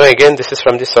 I know again this is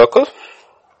from the circle.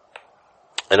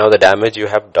 I know the damage you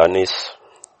have done is,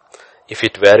 if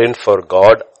it weren't for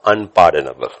God,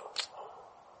 unpardonable.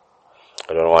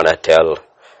 I don't want to tell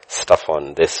stuff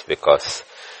on this because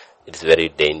it's very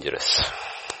dangerous.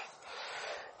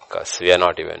 Because we are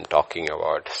not even talking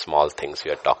about small things,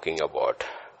 we are talking about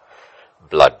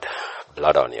blood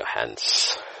on your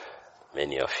hands.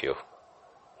 Many of you.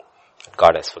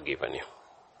 God has forgiven you.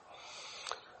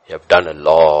 You have done a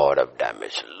lot of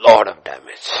damage,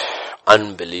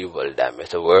 unbelievable damage.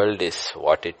 The world is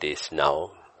what it is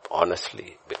now,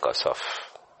 honestly, because of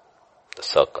the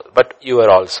circle. But you were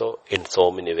also in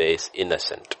so many ways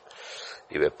innocent.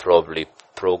 You were probably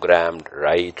programmed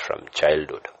right from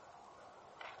childhood.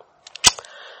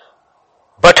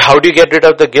 But how do you get rid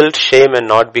of the guilt, shame and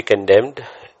not be condemned?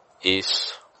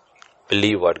 Is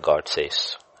believe what God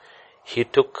says. He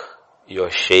took your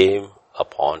shame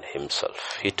upon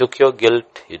himself. He took your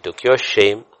guilt, he took your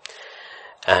shame,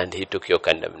 and he took your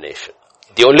condemnation.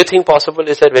 The only thing possible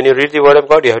is that when you read the word of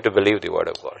God, you have to believe the word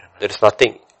of God. There is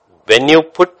nothing. When you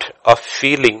put a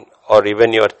feeling or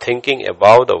even you are thinking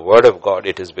about the word of God,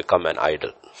 it has become an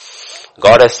idol.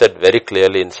 God has said very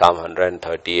clearly in Psalm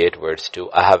 138 verse 2,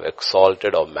 I have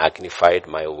exalted or magnified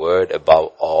my word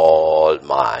above all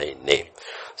my name.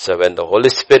 So when the Holy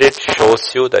Spirit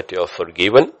shows you that you are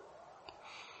forgiven,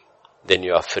 then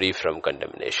you are free from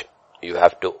condemnation. You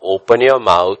have to open your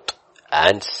mouth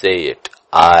and say it.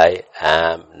 I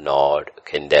am not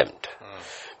condemned.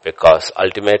 Because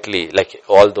ultimately, like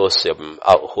all those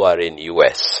who are in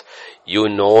US, you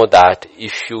know that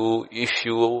if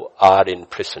you are in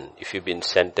prison, if you've been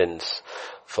sentenced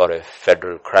for a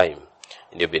federal crime,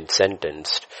 and you've been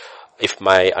sentenced, if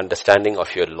my understanding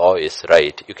of your law is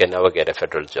right, you can never get a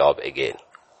federal job again.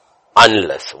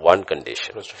 Unless one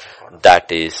condition,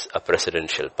 that is a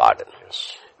presidential pardon.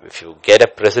 Yes. If you get a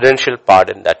presidential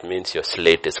pardon, that means your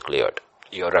slate is cleared.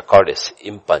 Your record is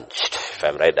impunged. If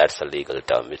I'm right, that's a legal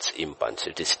term. It's impunged.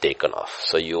 It is taken off.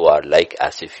 So you are like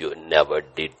as if you never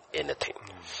did anything.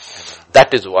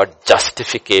 That is what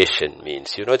justification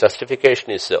means. You know,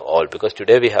 justification is all, because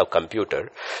today we have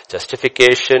computer.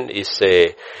 Justification is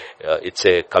it's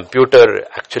a computer,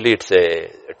 actually it's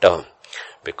a term.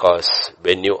 Because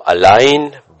when you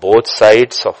align both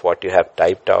sides of what you have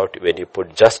typed out, when you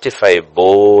put justify,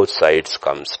 both sides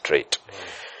come straight.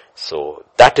 So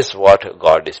that is what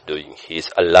God is doing. He is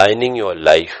aligning your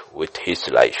life with His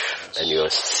life. And you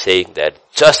are saying that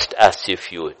just as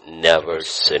if you never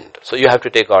sinned. So you have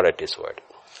to take God at His word.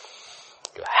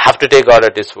 You have to take God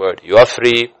at His word. You are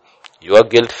free. You are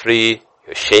guilt free.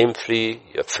 You are shame free.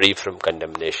 You are free from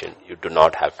condemnation. You do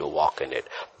not have to walk in it.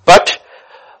 But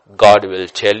God will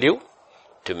tell you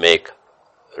to make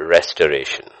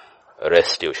restoration.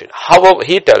 However,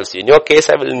 He tells you, in your case,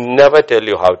 I will never tell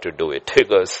you how to do it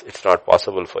because it's not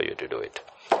possible for you to do it.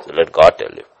 So let God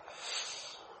tell you.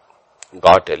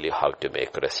 God tell you how to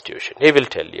make restitution. He will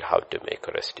tell you how to make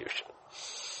restitution.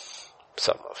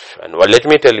 And let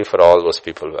me tell you, for all those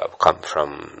people who have come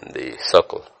from the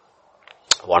circle,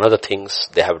 one of the things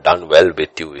they have done well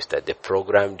with you is that they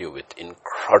programmed you with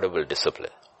incredible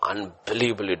discipline.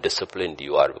 Unbelievably disciplined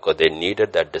you are, because they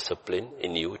needed that discipline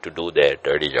in you to do their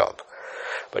dirty job.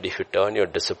 But if you turn your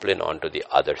discipline onto the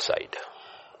other side,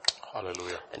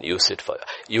 hallelujah, and use it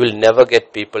you will never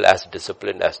get people as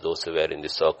disciplined as those who were in the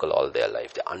circle all their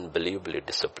life. They're unbelievably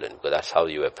disciplined, because that's how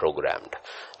you were programmed.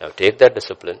 Now take that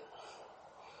discipline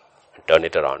and turn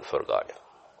it around for God.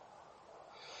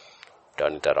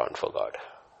 Turn it around for God.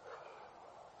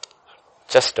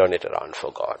 Just turn it around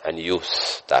for God and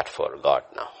use that for God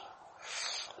now.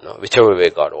 Whichever way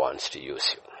God wants to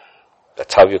use you.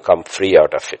 That's how you come free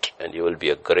out of it, and you will be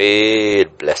a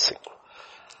great blessing.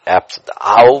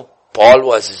 How Paul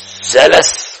was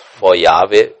zealous for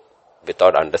Yahweh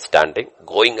without understanding,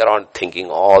 going around thinking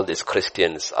all these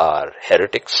Christians are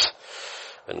heretics.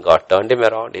 When God turned him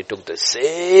around, he took the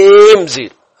same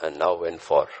zeal and now went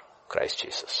for Christ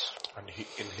Jesus. And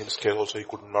in his case also, he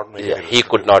could not make any he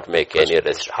could not make any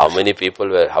rest. How many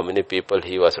people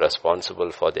he was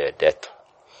responsible for their death?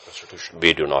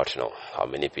 We do not know how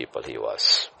many people he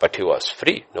was. But he was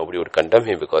free. Nobody would condemn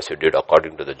him because he did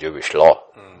according to the Jewish law.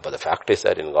 But the fact is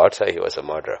that in God's eye, he was a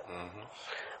murderer.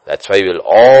 That's why he will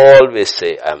always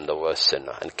say, I am the worst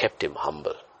sinner, and kept him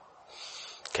humble.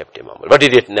 But he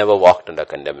did never walked under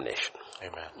condemnation.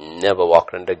 Amen. Never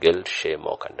walked under guilt, shame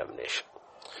or condemnation.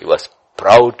 He was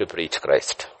proud to preach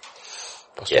Christ.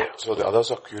 Pastor, Yeah. so the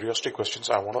others are curiosity questions.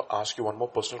 I want to ask you one more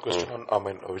personal question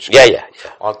which Yeah.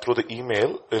 on through the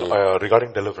email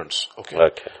regarding deliverance. Okay.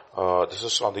 This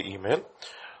is on the email.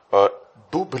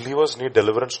 Do believers need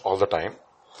deliverance all the time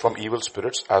from evil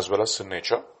spirits as well as sin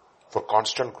nature for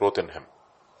constant growth in Him?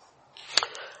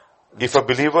 If a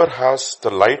believer has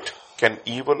the light, can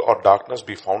evil or darkness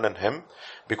be found in him?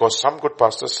 Because some good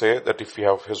pastors say that if we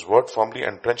have His word firmly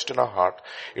entrenched in our heart,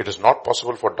 it is not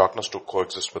possible for darkness to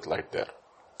coexist with light there.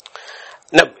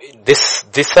 Now,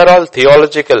 these are all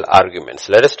theological arguments.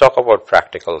 Let us talk about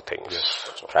practical things. Yes,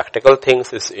 that's all. Practical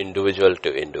things is individual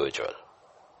to individual.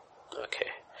 Okay.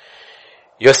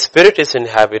 Your spirit is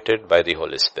inhabited by the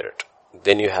Holy Spirit.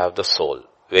 Then you have the soul,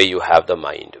 where you have the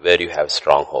mind, where you have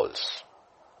strongholds,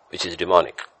 which is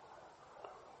demonic.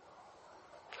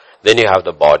 Then you have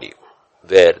the body,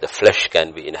 where the flesh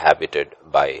can be inhabited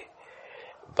by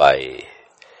the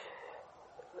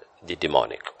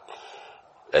demonic.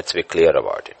 Let's be clear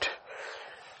about it.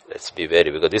 Let's be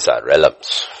because these are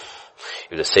realms.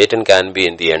 If the Satan can be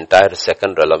in the entire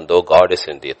second realm, though God is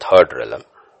in the third realm,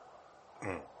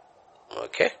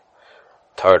 okay,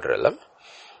 third realm,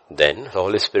 then the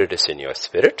Holy Spirit is in your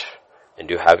spirit, and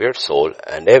you have your soul,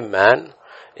 and a man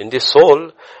in the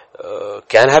soul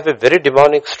can have a very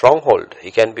demonic stronghold. He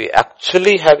can be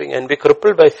actually having and be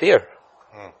crippled by fear.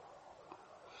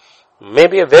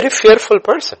 Maybe a very fearful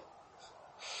person.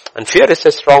 And fear is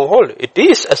a stronghold. It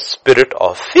is a spirit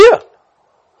of fear.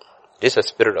 It is a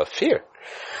spirit of fear.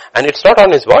 And it's not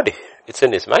on his body. It's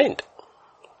in his mind.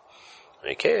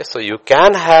 Okay, so you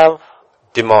can have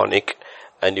demonic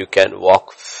and you can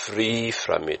walk free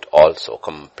from it also.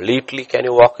 Completely can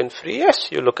you walk in free?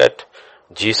 Yes, you look at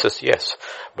Jesus, yes.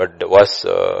 But was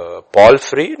Paul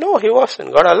free? No, he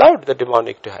wasn't. God allowed the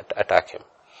demonic to attack him.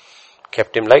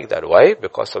 Kept him like that. Why?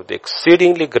 Because of the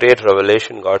exceedingly great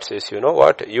revelation. God says, you know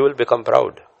what? You will become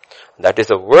proud. That is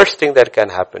the worst thing that can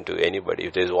happen to anybody.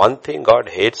 If there is one thing God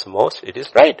hates most, it is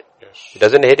pride. Yes. He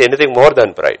doesn't hate anything more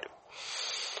than pride.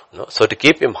 No? So to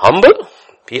keep him humble,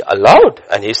 He allowed.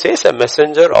 And He says a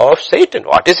messenger of Satan.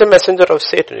 What is a messenger of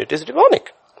Satan? It is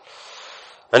demonic.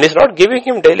 And He's not giving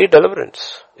him daily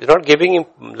deliverance. He's not giving him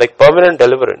like permanent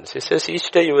deliverance. He says,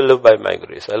 each day you will live by my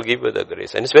grace. I'll give you the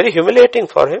grace. And it's very humiliating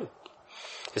for him.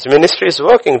 His ministry is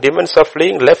working. Demons are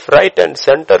fleeing left, right and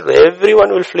center.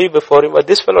 Everyone will flee before him, but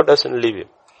this fellow doesn't leave him.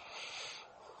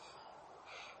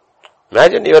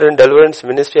 Imagine you are in deliverance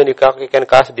ministry and you can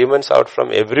cast demons out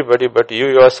from everybody, but you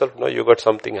yourself know you got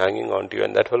something hanging on to you,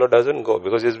 and that fellow doesn't go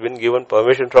because he's been given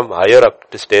permission from higher up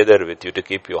to stay there with you to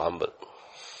keep you humble.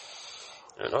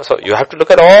 You know, so you have to look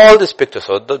at all these pictures.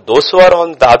 So those who are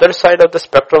on the other side of the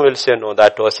spectrum will say, no,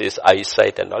 that was his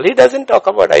eyesight and all. He doesn't talk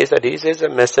about eyesight. He says a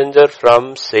messenger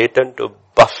from Satan to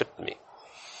buffet me.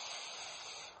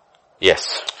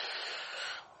 Yes.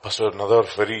 Pastor, another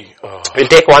very... we'll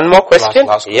take one more question.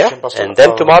 Last question, Pastor. And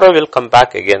then tomorrow we'll come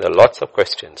back again. There are lots of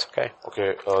questions, okay?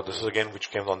 Okay, this is again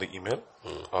which came on the email.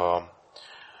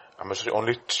 I'm actually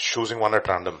only choosing one at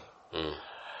random.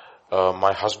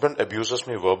 My husband abuses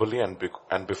me verbally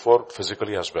and before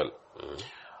physically as well.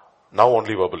 Now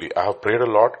only verbally. I have prayed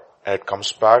a lot and it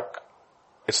comes back.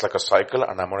 It's like a cycle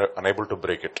and I'm unable to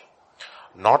break it.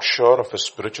 Not sure of his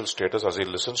spiritual status as he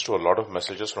listens to a lot of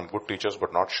messages from good teachers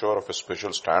but not sure of his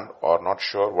spiritual stand or not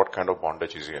sure what kind of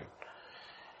bondage he's in.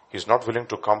 He's not willing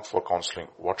to come for counseling.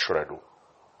 What should I do?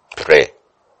 Pray.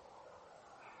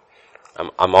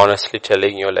 I'm honestly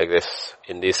telling you like this,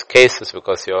 in these cases,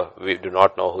 because we do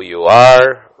not know who you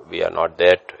are, we are not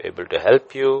there able to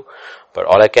help you, but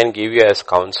all I can give you as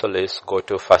counsel is go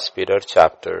to 1 Peter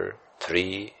chapter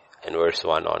 3 and verse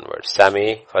 1 onwards.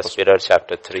 Sammy, 1 Peter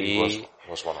chapter 3,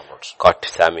 verse 1 onwards. Caught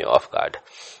Sammy off guard.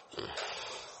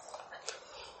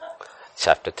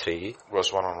 Chapter 3.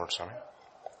 Verse 1 onwards, Sammy.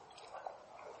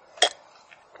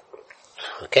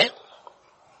 Okay.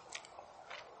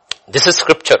 This is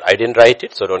scripture. I didn't write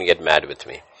it, so don't get mad with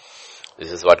me. This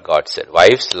is what God said.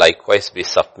 Wives, likewise be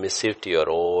submissive to your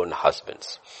own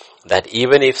husbands, that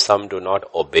even if some do not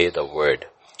obey the word,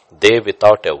 they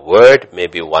without a word may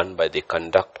be won by the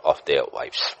conduct of their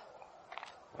wives.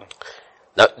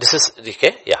 Now, this is,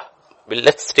 okay, yeah. Well,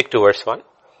 let's stick to verse 1.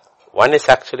 1 is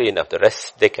actually enough. The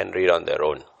rest they can read on their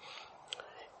own.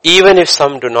 Even if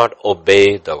some do not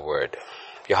obey the word,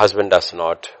 your husband does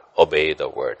not obey the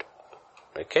word.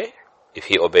 Okay? If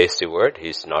he obeys the word, he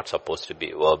is not supposed to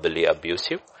be verbally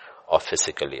abusive or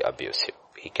physically abusive.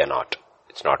 He cannot.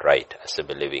 It's not right as a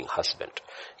believing husband.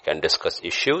 He can discuss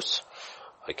issues.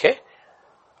 Okay?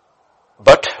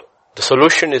 But the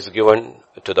solution is given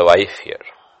to the wife here.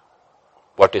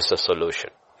 What is the solution?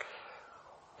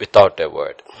 Without a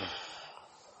word.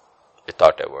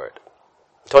 Without a word.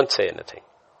 Don't say anything.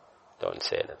 Don't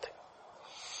say anything.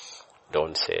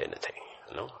 Don't say anything.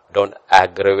 Don't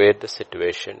aggravate the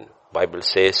situation. Bible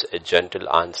says a gentle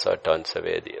answer turns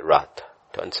away the wrath.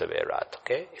 Turns away wrath.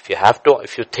 Okay? If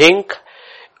you think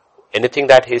anything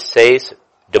that he says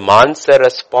demands a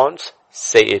response,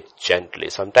 say it gently.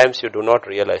 Sometimes you do not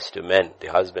realize, to men, the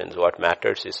husbands, what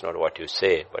matters is not what you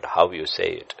say, but how you say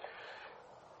it.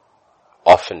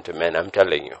 Often to men, I'm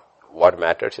telling you, what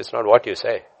matters is not what you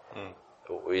say.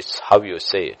 It's how you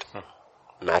say it.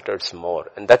 Matters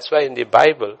more. And that's why in the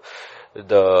Bible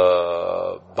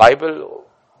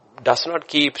does not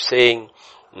keep saying,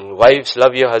 wives,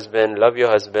 love your husband, love your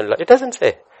husband. It doesn't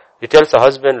say. It tells the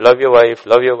husband, love your wife,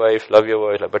 love your wife, love your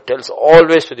wife, but tells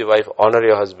always to the wife, honor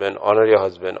your husband, honor your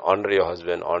husband, honor your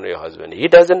husband, honor your husband. He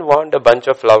doesn't want a bunch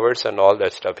of flowers and all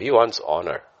that stuff. He wants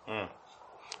honor.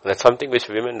 That's something which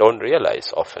women don't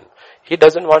realize often. He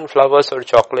doesn't want flowers or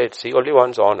chocolates. He only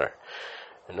wants honor.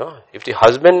 If the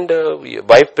husband,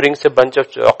 wife brings a bunch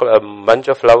of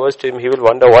flowers to him, he will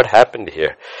wonder what happened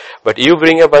here. But you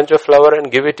bring a bunch of flower and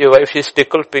give it to your wife, she's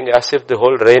tickled pink as if the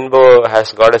whole rainbow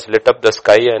God has lit up the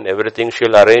sky and everything.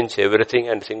 She'll arrange everything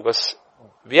and think,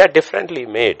 we are differently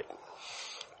made.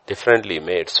 Differently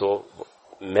made. So,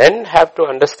 men have to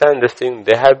understand this thing.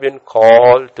 They have been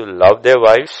called to love their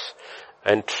wives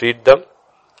and treat them,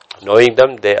 knowing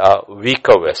them they are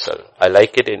weaker vessel. I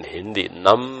like it in Hindi,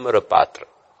 namra patra.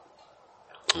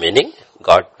 Meaning,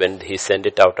 God, when He sent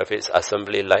it out of His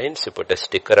assembly lines, He put a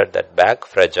sticker at that back,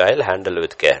 fragile, handle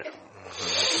with care.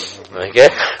 Okay?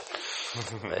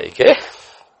 Okay?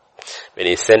 When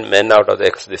He sent men out of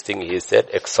this thing, He said,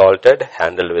 exalted,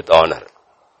 handle with honor.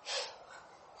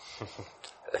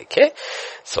 Okay?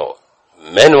 So,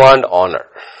 men want honor.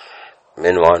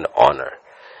 Men want honor.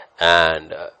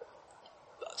 And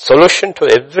solution to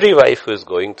every wife who is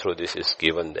going through this is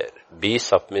given there. Be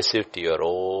submissive to your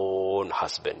own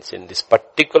husbands. In this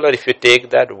particular, if you take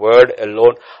that word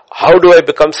alone, how do I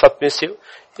become submissive?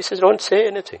 He says, don't say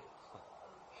anything.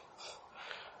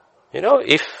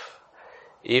 If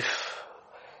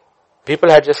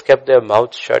people had just kept their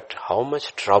mouths shut, how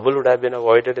much trouble would have been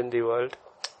avoided in the world?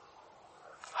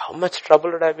 How much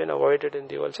trouble would have been avoided in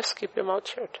the world? Just keep your mouth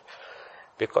shut.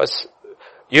 Because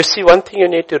you see, one thing you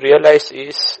need to realize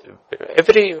is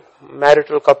every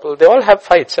marital couple, they all have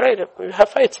fights, right? You have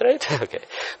fights, right? Okay.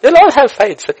 They'll all have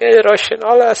fights, okay? Roshan,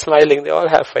 all are smiling, they all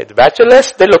have fights.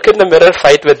 Bachelors, they look in the mirror,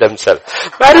 fight with themselves.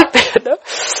 Married,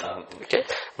 okay?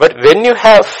 But when you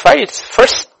have fights,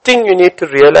 first thing you need to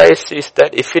realize is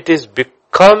that if it is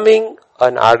becoming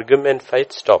an argument,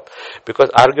 fight, stop. Because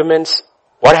arguments,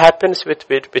 what happens with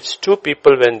two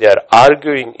people when they are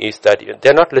arguing is that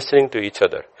they're not listening to each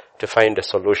other to find a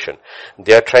solution.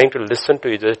 They are trying to listen to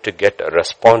each other to get a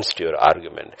response to your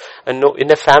argument. And no,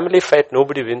 in a family fight,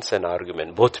 nobody wins an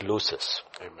argument. Both loses.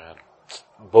 Amen.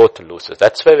 Both loses.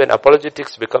 That's why when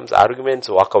apologetics becomes arguments,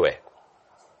 walk away.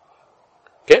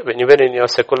 Okay? When even in your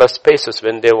secular spaces,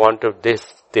 when they want to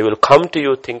they will come to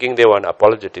you thinking they want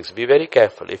apologetics. Be very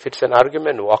careful. If it's an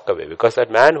argument, walk away. Because that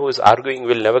man who is arguing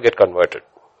will never get converted.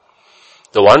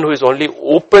 The one who is only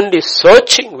openly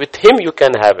searching, with him you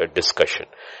can have a discussion.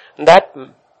 And that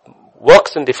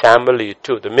works in the family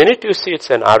too. The minute you see it's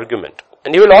an argument,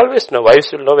 and you will always know,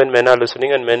 wives will know when men are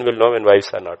listening and men will know when wives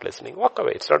are not listening. Walk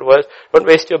away. It's not worth, don't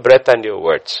waste your breath and your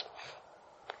words.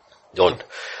 Don't.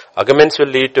 Arguments will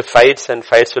lead to fights and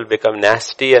fights will become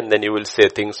nasty and then you will say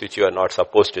things which you are not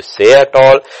supposed to say at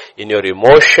all. In your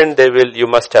emotion, you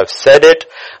must have said it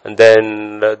and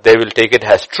then they will take it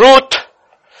as truth.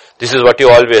 This is what you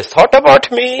always thought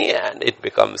about me and it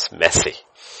becomes messy.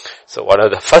 So one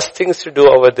of the first things to do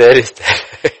over there is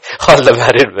that all the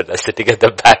married men are sitting at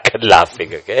the back and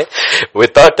laughing, okay?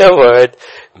 Without a word,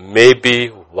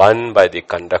 maybe won by the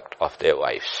conduct of their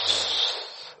wives.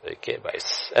 Okay,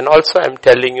 wives. And also I'm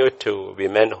telling you to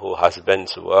women who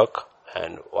husbands work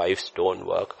and wives don't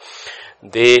work,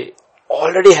 they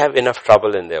already have enough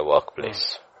trouble in their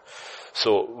workplace.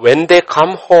 So when they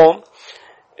come home,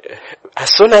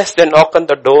 as soon as they knock on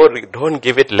the door, don't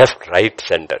give it left, right,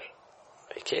 center.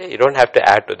 Okay, you don't have to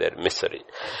add to their misery.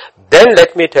 Then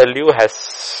let me tell you, as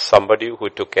somebody who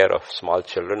took care of small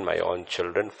children, my own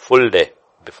children, full day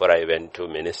before I went to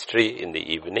ministry in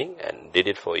the evening and did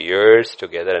it for years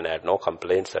together and I had no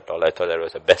complaints at all. I thought that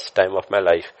was the best time of my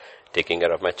life, taking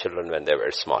care of my children when they were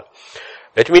small.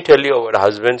 Let me tell you about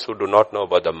husbands who do not know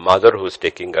about the mother who's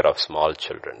taking care of small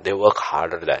children. They work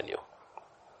harder than you.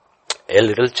 A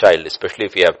little child, especially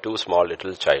if you have two small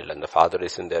little child and the father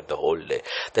is in there the whole day,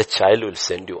 the child will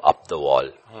send you up the wall.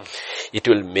 It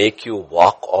will make you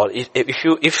walk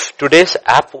if today's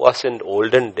app was in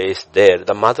olden days there,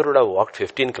 the mother would have walked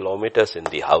 15 kilometers in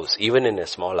the house, even in a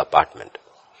small apartment.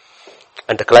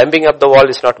 And the climbing up the wall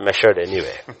is not measured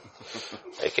anyway.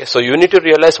 Okay, so you need to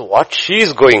realize what she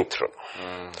is going through.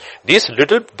 These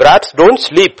little brats don't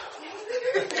sleep.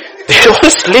 They don't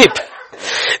sleep.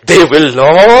 They will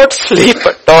not sleep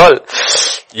at all.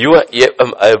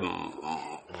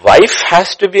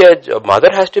 Mother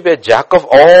has to be a jack of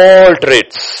all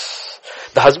trades.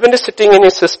 The husband is sitting in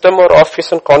his system or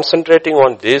office and concentrating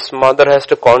on this. Mother has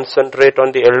to concentrate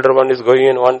on the elder one is going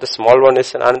in one, the small one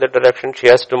is in another direction. She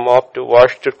has to mop, to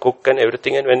wash, to cook and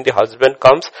everything. And when the husband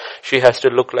comes, she has to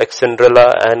look like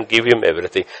Cinderella and give him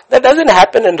everything. That doesn't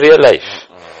happen in real life.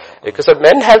 Because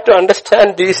men have to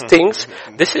understand these things.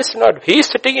 This is not, he is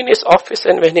sitting in his office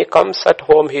and when he comes at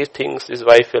home, he thinks his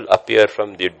wife will appear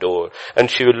from the door and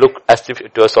she will look as if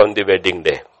it was on the wedding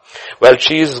day. Well,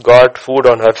 she's got food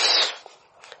on her,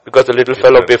 because the little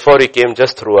fellow before he came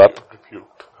just threw up.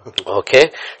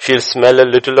 Okay, she'll smell a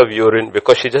little of urine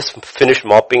because she just finished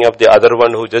mopping up the other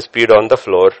one who just peed on the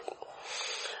floor.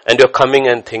 And you're coming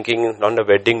and thinking on a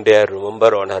wedding day,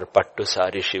 remember on her pattu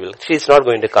sari, she's not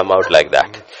going to come out like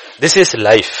that. This is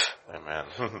life.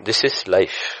 Amen. This is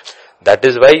life. That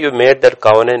is why you made that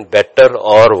covenant better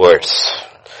or worse.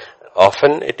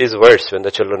 Often it is worse when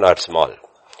the children are small.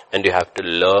 And you have to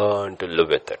learn to live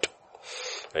with it.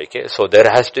 Okay, so there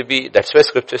has to be, that's why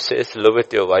scripture says, live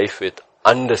with your wife with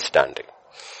understanding.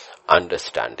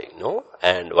 Understanding, no?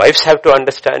 And wives have to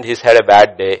understand he's had a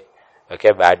bad day.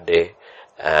 Okay, bad day.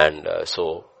 And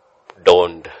so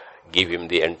don't give him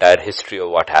the entire history of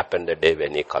what happened the day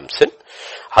when he comes in.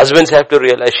 Husbands have to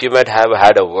realize she might have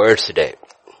had a worse day.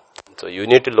 So you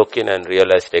need to look in and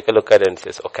realize, take a look at it and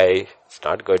says, okay, it's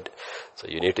not good. So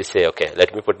you need to say, okay,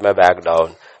 let me put my bag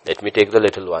down. Let me take the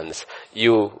little ones.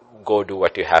 You go do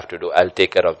what you have to do. I'll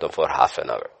take care of them for half an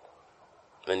hour.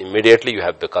 And immediately you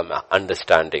have become an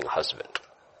understanding husband.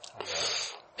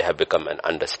 You have become an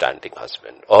understanding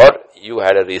husband. Or you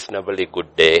had a reasonably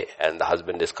good day and the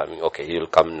husband is coming, okay, he'll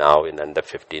come now in under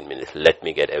 15 minutes. Let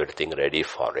me get everything ready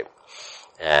for him.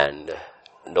 And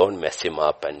don't mess him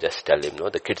up and just tell him, no,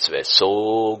 the kids were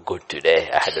so good today.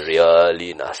 I had a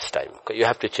really nice time. You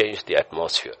have to change the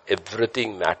atmosphere.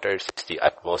 Everything matters. It's the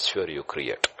atmosphere you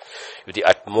create. If the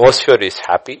atmosphere is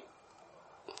happy,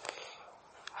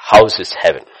 house is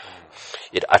heaven.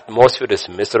 If atmosphere is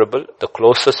miserable, the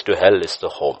closest to hell is the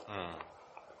home.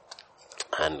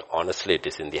 And honestly, it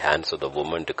is in the hands of the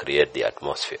woman to create the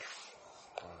atmosphere.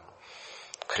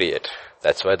 Create.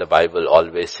 That's why the Bible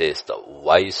always says the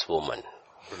wise woman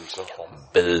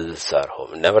builds her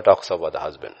home. It never talks about the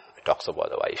husband. It talks about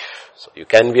the wife. So you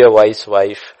can be a wise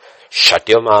wife. Shut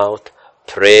your mouth.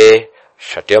 Pray.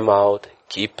 Shut your mouth.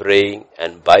 Keep praying.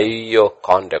 And by your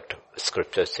conduct,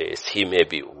 scripture says, he may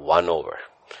be won over.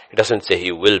 It doesn't say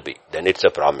he will be. Then it's a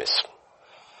promise.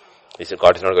 He said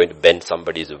God is not going to bend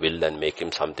somebody's will and make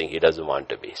him something he doesn't want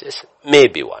to be. He says, may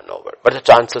be won over. But the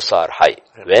chances are high.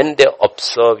 When they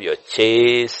observe your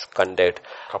chaste conduct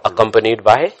accompanied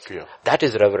by fear, that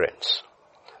is reverence.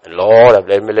 And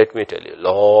let me tell you,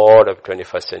 Lord of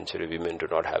 21st century women do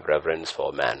not have reverence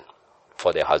for man,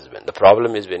 for their husband. The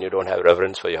problem is when you don't have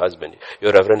reverence for your husband,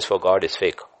 your reverence for God is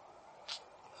fake.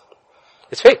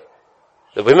 It's fake.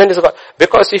 The women is God.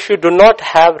 Because if you do not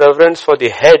have reverence for the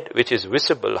head which is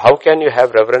visible, how can you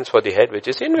have reverence for the head which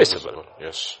is invisible?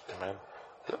 Yes. Amen.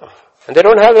 No. And they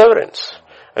don't have reverence.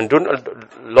 And do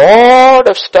lot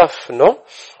of stuff, no?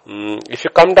 If you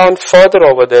come down further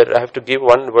over there, I have to give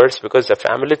one verse because the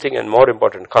family thing and more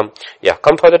important. Come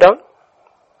further down.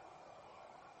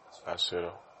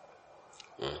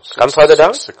 Come further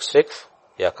down. 6.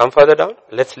 Yeah, come further down.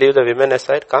 Let's leave the women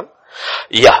aside. Come.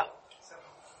 Yeah.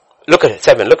 Look at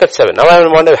 7. Now I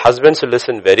want husbands to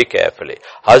listen very carefully.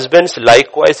 Husbands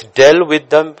likewise deal with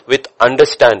them with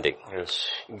understanding. Yes.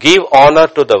 Give honor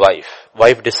to the wife.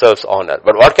 Wife deserves honor.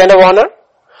 But what kind of honor?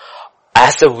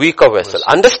 As a weaker vessel.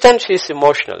 Understand she is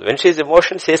emotional. When she is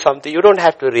emotional, say something, you don't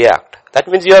have to react. That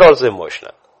means you are also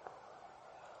emotional.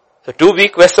 So 2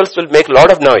 weak vessels will make a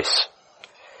lot of noise.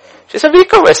 She's a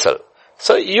weaker vessel.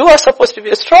 So you are supposed to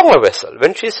be a stronger vessel.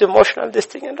 When she is emotional, this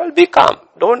thing and all, be calm.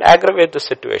 Don't aggravate the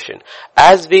situation.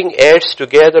 As being heirs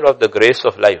together of the grace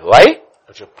of life. Why?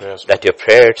 That your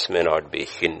prayers may not be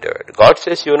hindered. God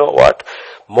says, you know what?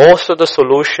 Most of the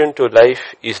solution to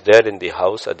life is there in the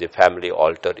house at the family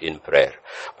altar in prayer.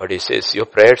 But He says, your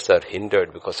prayers are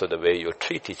hindered because of the way you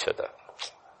treat each other.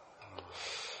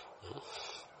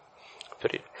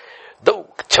 The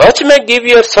church may give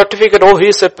you a certificate, oh,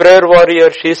 he's a prayer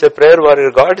warrior, she's a prayer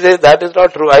warrior. God says that is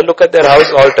not true. I look at their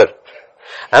house altar.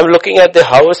 I'm looking at the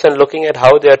house and looking at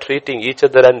how they are treating each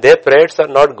other, and their prayers are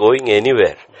not going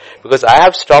anywhere. Because I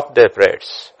have stopped their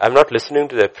prayers. I'm not listening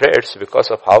to their prayers because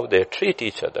of how they treat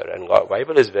each other. And God,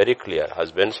 Bible is very clear.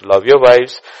 Husbands, love your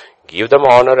wives. Give them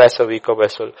honor as a weaker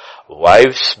vessel.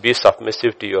 Wives, be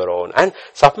submissive to your own. And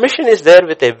submission is there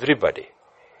with everybody.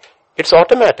 It's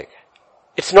automatic.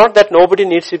 It's not that nobody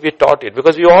needs to be taught it,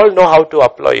 because we all know how to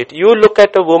apply it. You look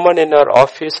at a woman in her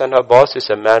office and her boss is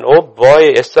a man. Oh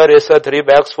boy, yes sir, 3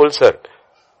 bags full sir.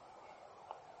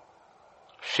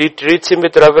 She treats him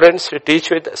with reverence, she teaches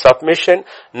with submission,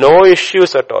 no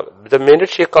issues at all. The minute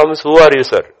she comes, who are you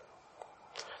sir?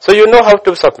 So you know how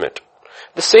to submit.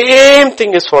 The same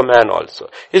thing is for man also.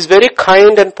 He's very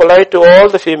kind and polite to all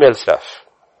the female staff.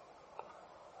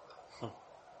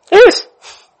 Yes.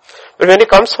 But when he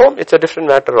comes home, it's a different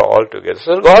matter altogether.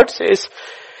 So God says,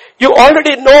 you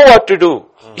already know what to do.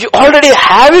 You already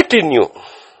have it in you.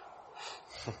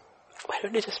 Why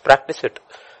don't you just practice it?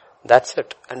 That's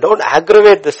it. And don't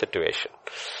aggravate the situation.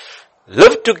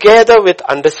 Live together with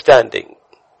understanding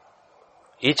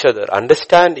each other.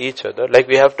 Understand each other. Like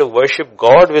we have to worship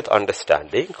God with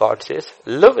understanding. God says,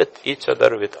 live with each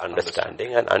other with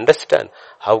understanding and understand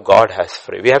how God has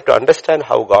framed. We have to understand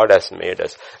how God has made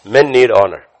us. Men need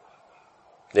honor.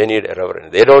 They need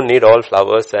reverence. They don't need all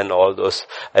flowers and all those,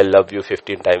 I love you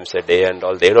 15 times a day and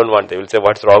all. They don't want. They will say,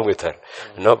 what's wrong with her?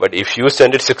 But if you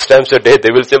send it 6 times a day,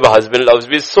 they will say, my husband loves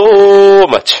me so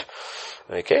much.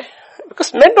 Okay?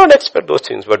 Because men don't expect those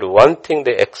things. But one thing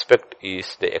they expect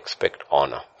is they expect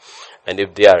honor. And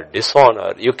if they are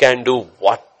dishonored, you can do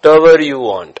whatever you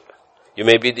want. You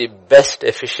may be the best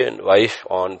efficient wife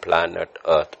on planet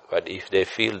Earth. But if they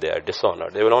feel they are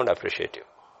dishonored, they will not appreciate you.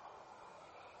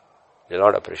 They will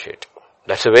not appreciate you.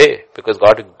 That's the way, because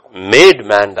God made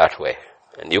man that way.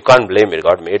 And you can't blame it.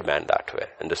 God made man that way.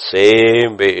 And the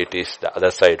same way it is the other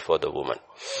side for the woman.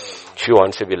 She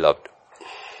wants to be loved.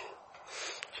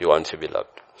 She wants to be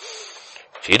loved.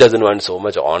 She doesn't want so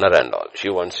much honor and all. She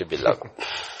wants to be loved.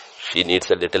 She needs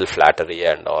a little flattery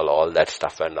and all that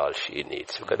stuff and all she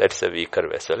needs. Because that's a weaker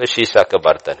vessel. Shisha ke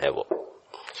bartan hai wo.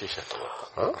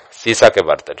 Shisha ke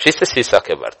bartan. She's a shisha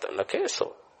ke bartan. Okay,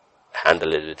 so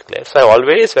handle it with care. So I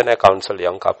always, when I counsel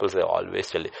young couples, I always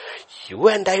tell you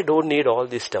and I don't need all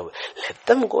this stuff. Let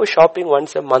them go shopping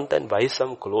once a month and buy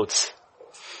some clothes.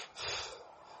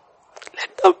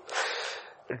 Let them.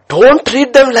 Don't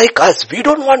treat them like us. We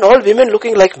don't want all women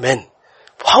looking like men.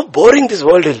 How boring this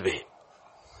world will be.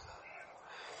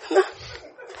 No?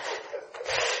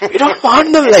 We don't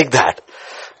want them like that.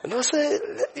 Say,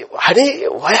 honey,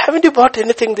 why haven't you bought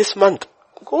anything this month?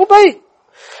 Go buy.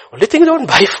 Only thing don't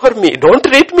buy for me. Don't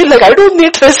treat me like I don't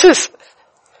need dresses.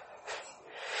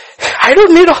 I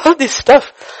don't need all this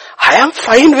stuff. I am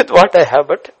fine with what I have,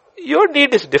 but your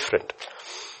need is different.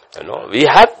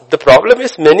 The problem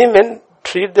is many men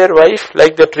treat their wife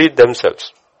like they treat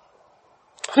themselves.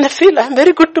 And they feel, I'm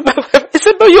very good to my wife. I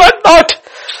said, no, you are not.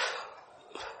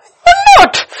 You are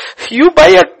not. You buy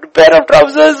a pair of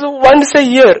trousers once a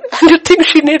year, and you think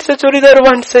she needs a churidar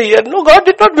once a year. No, God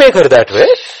did not make her that way.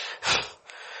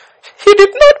 He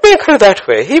did not make her that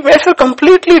way. He made her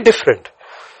completely different.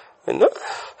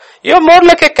 You're more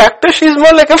like a cactus, she's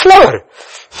more like a flower.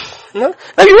 Now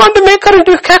you want to make her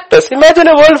into a cactus. Imagine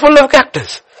a world full of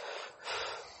cactus.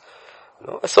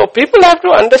 So people have to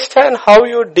understand how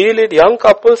you deal it. Young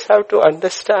couples have to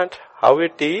understand how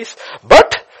it is.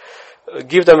 But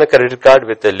give them a credit card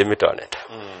with a limit on it.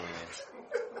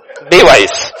 Be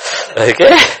wise.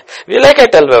 Okay? Like I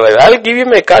tell my wife, I'll give you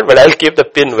my card, but I'll keep the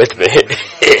pin with me.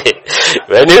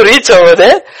 When you reach over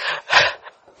there,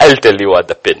 I'll tell you what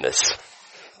the pin is.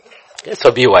 Okay,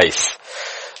 so be wise.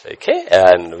 Okay,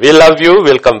 and we love you,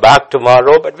 we'll come back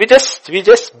tomorrow, but we're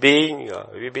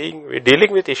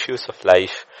dealing with issues of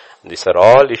life. These are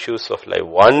all issues of life.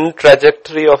 One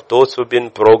trajectory of those who've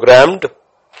been programmed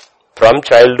from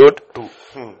childhood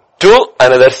to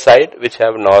another side, which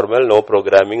have normal, no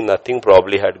programming, nothing,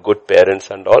 probably had good parents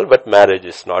and all, but marriage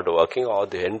is not working, or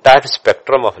the entire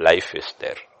spectrum of life is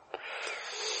there.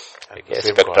 Okay,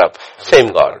 spectrum.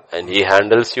 Same God. And He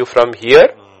handles you from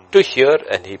here to here,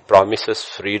 and He promises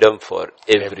freedom for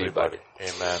everybody.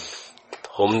 Amen.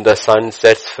 Whom the Son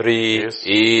sets free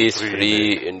is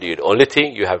free indeed. Only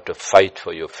thing, you have to fight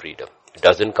for your freedom. It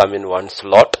doesn't come in one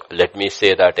slot. Let me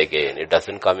say that again. It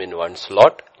doesn't come in one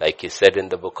slot. Like He said in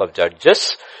the book of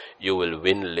Judges, you will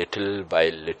win little by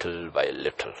little by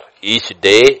little. Each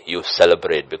day you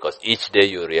celebrate, because each day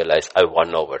you realize, I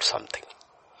won over something.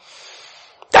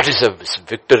 That is a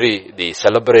victory, the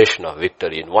celebration of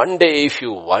victory. In one day, if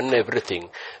you won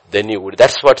everything, then you would.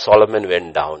 That's what Solomon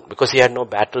went down, because he had no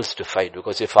battles to fight,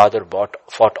 because his father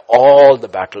fought all the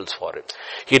battles for him.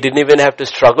 He didn't even have to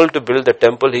struggle to build the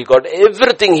temple. He got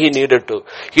everything he needed to.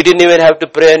 He didn't even have to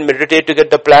pray and meditate to get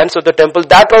the plans of the temple.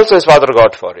 That also his father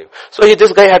got for him. So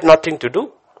this guy had nothing to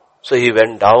do. So he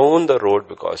went down the road,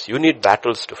 because you need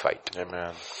battles to fight.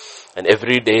 Amen. And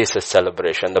every day is a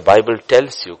celebration. The Bible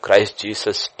tells you Christ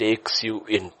Jesus takes you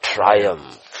in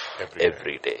triumph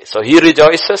every day. So he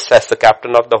rejoices as the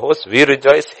captain of the host. We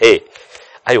rejoice, hey,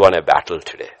 I won a battle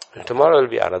today. And tomorrow will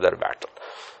be another battle.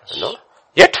 You know?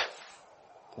 Yet,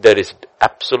 there is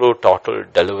absolute total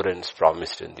deliverance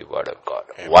promised in the word of God.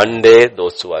 Amen. One day,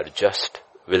 those who are just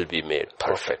will be made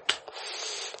perfect.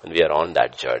 And we are on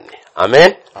that journey.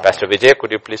 Amen. Pastor Vijay,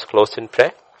 could you please close in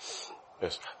prayer?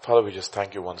 Yes. Father, we just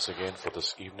thank you once again for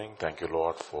this evening. Thank you,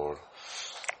 Lord, for,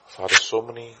 Father, so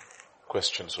many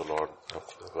questions, O Lord, that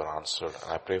were answered.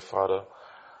 And I pray, Father,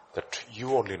 that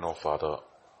you only know, Father,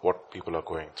 what people are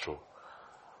going through.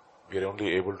 We are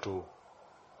only able to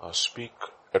speak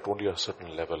at only a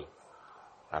certain level.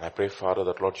 And I pray, Father,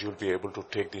 that, Lord, you'll be able to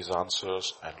take these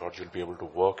answers, and, Lord, you'll be able to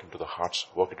work into the hearts,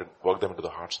 work them into the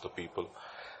hearts of the people,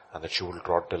 and that you will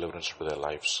draw deliverance into their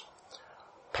lives.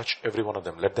 Touch every one of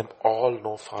them. Let them all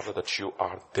know, Father, that you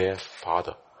are their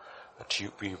Father. That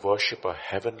we worship a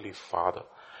heavenly Father.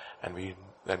 And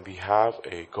we have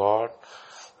a God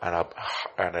and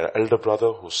an elder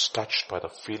brother who's touched by the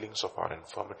feelings of our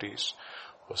infirmities,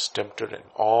 was tempted in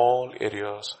all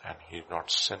areas, and he did not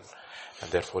sin.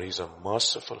 And therefore he's a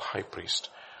merciful high priest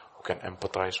who can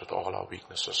empathize with all our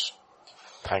weaknesses.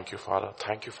 Thank you, Father.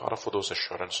 Thank you, Father, for those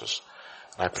assurances.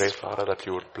 And I pray, Father, that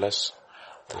you would bless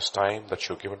this time that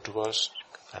you've given to us.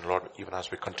 And Lord, even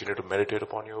as we continue to meditate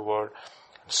upon your word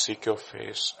and seek your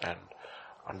face and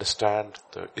understand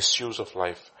the issues of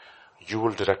life, you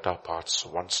will direct our paths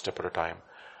one step at a time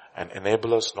and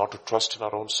enable us not to trust in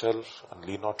our own self and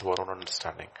lean not to our own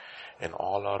understanding. In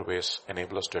all our ways,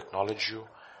 enable us to acknowledge you,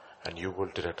 and you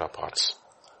will direct our paths.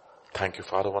 Thank you,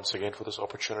 Father, once again for this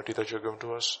opportunity that you're given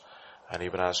to us. And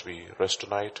even as we rest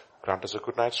tonight, grant us a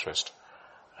good night's rest.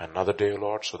 Another day,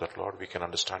 Lord, so that, Lord, we can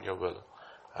understand your will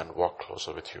and walk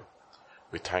closer with you.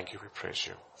 We thank you, we praise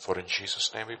you. For in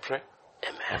Jesus' name we pray.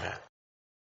 Amen. Amen.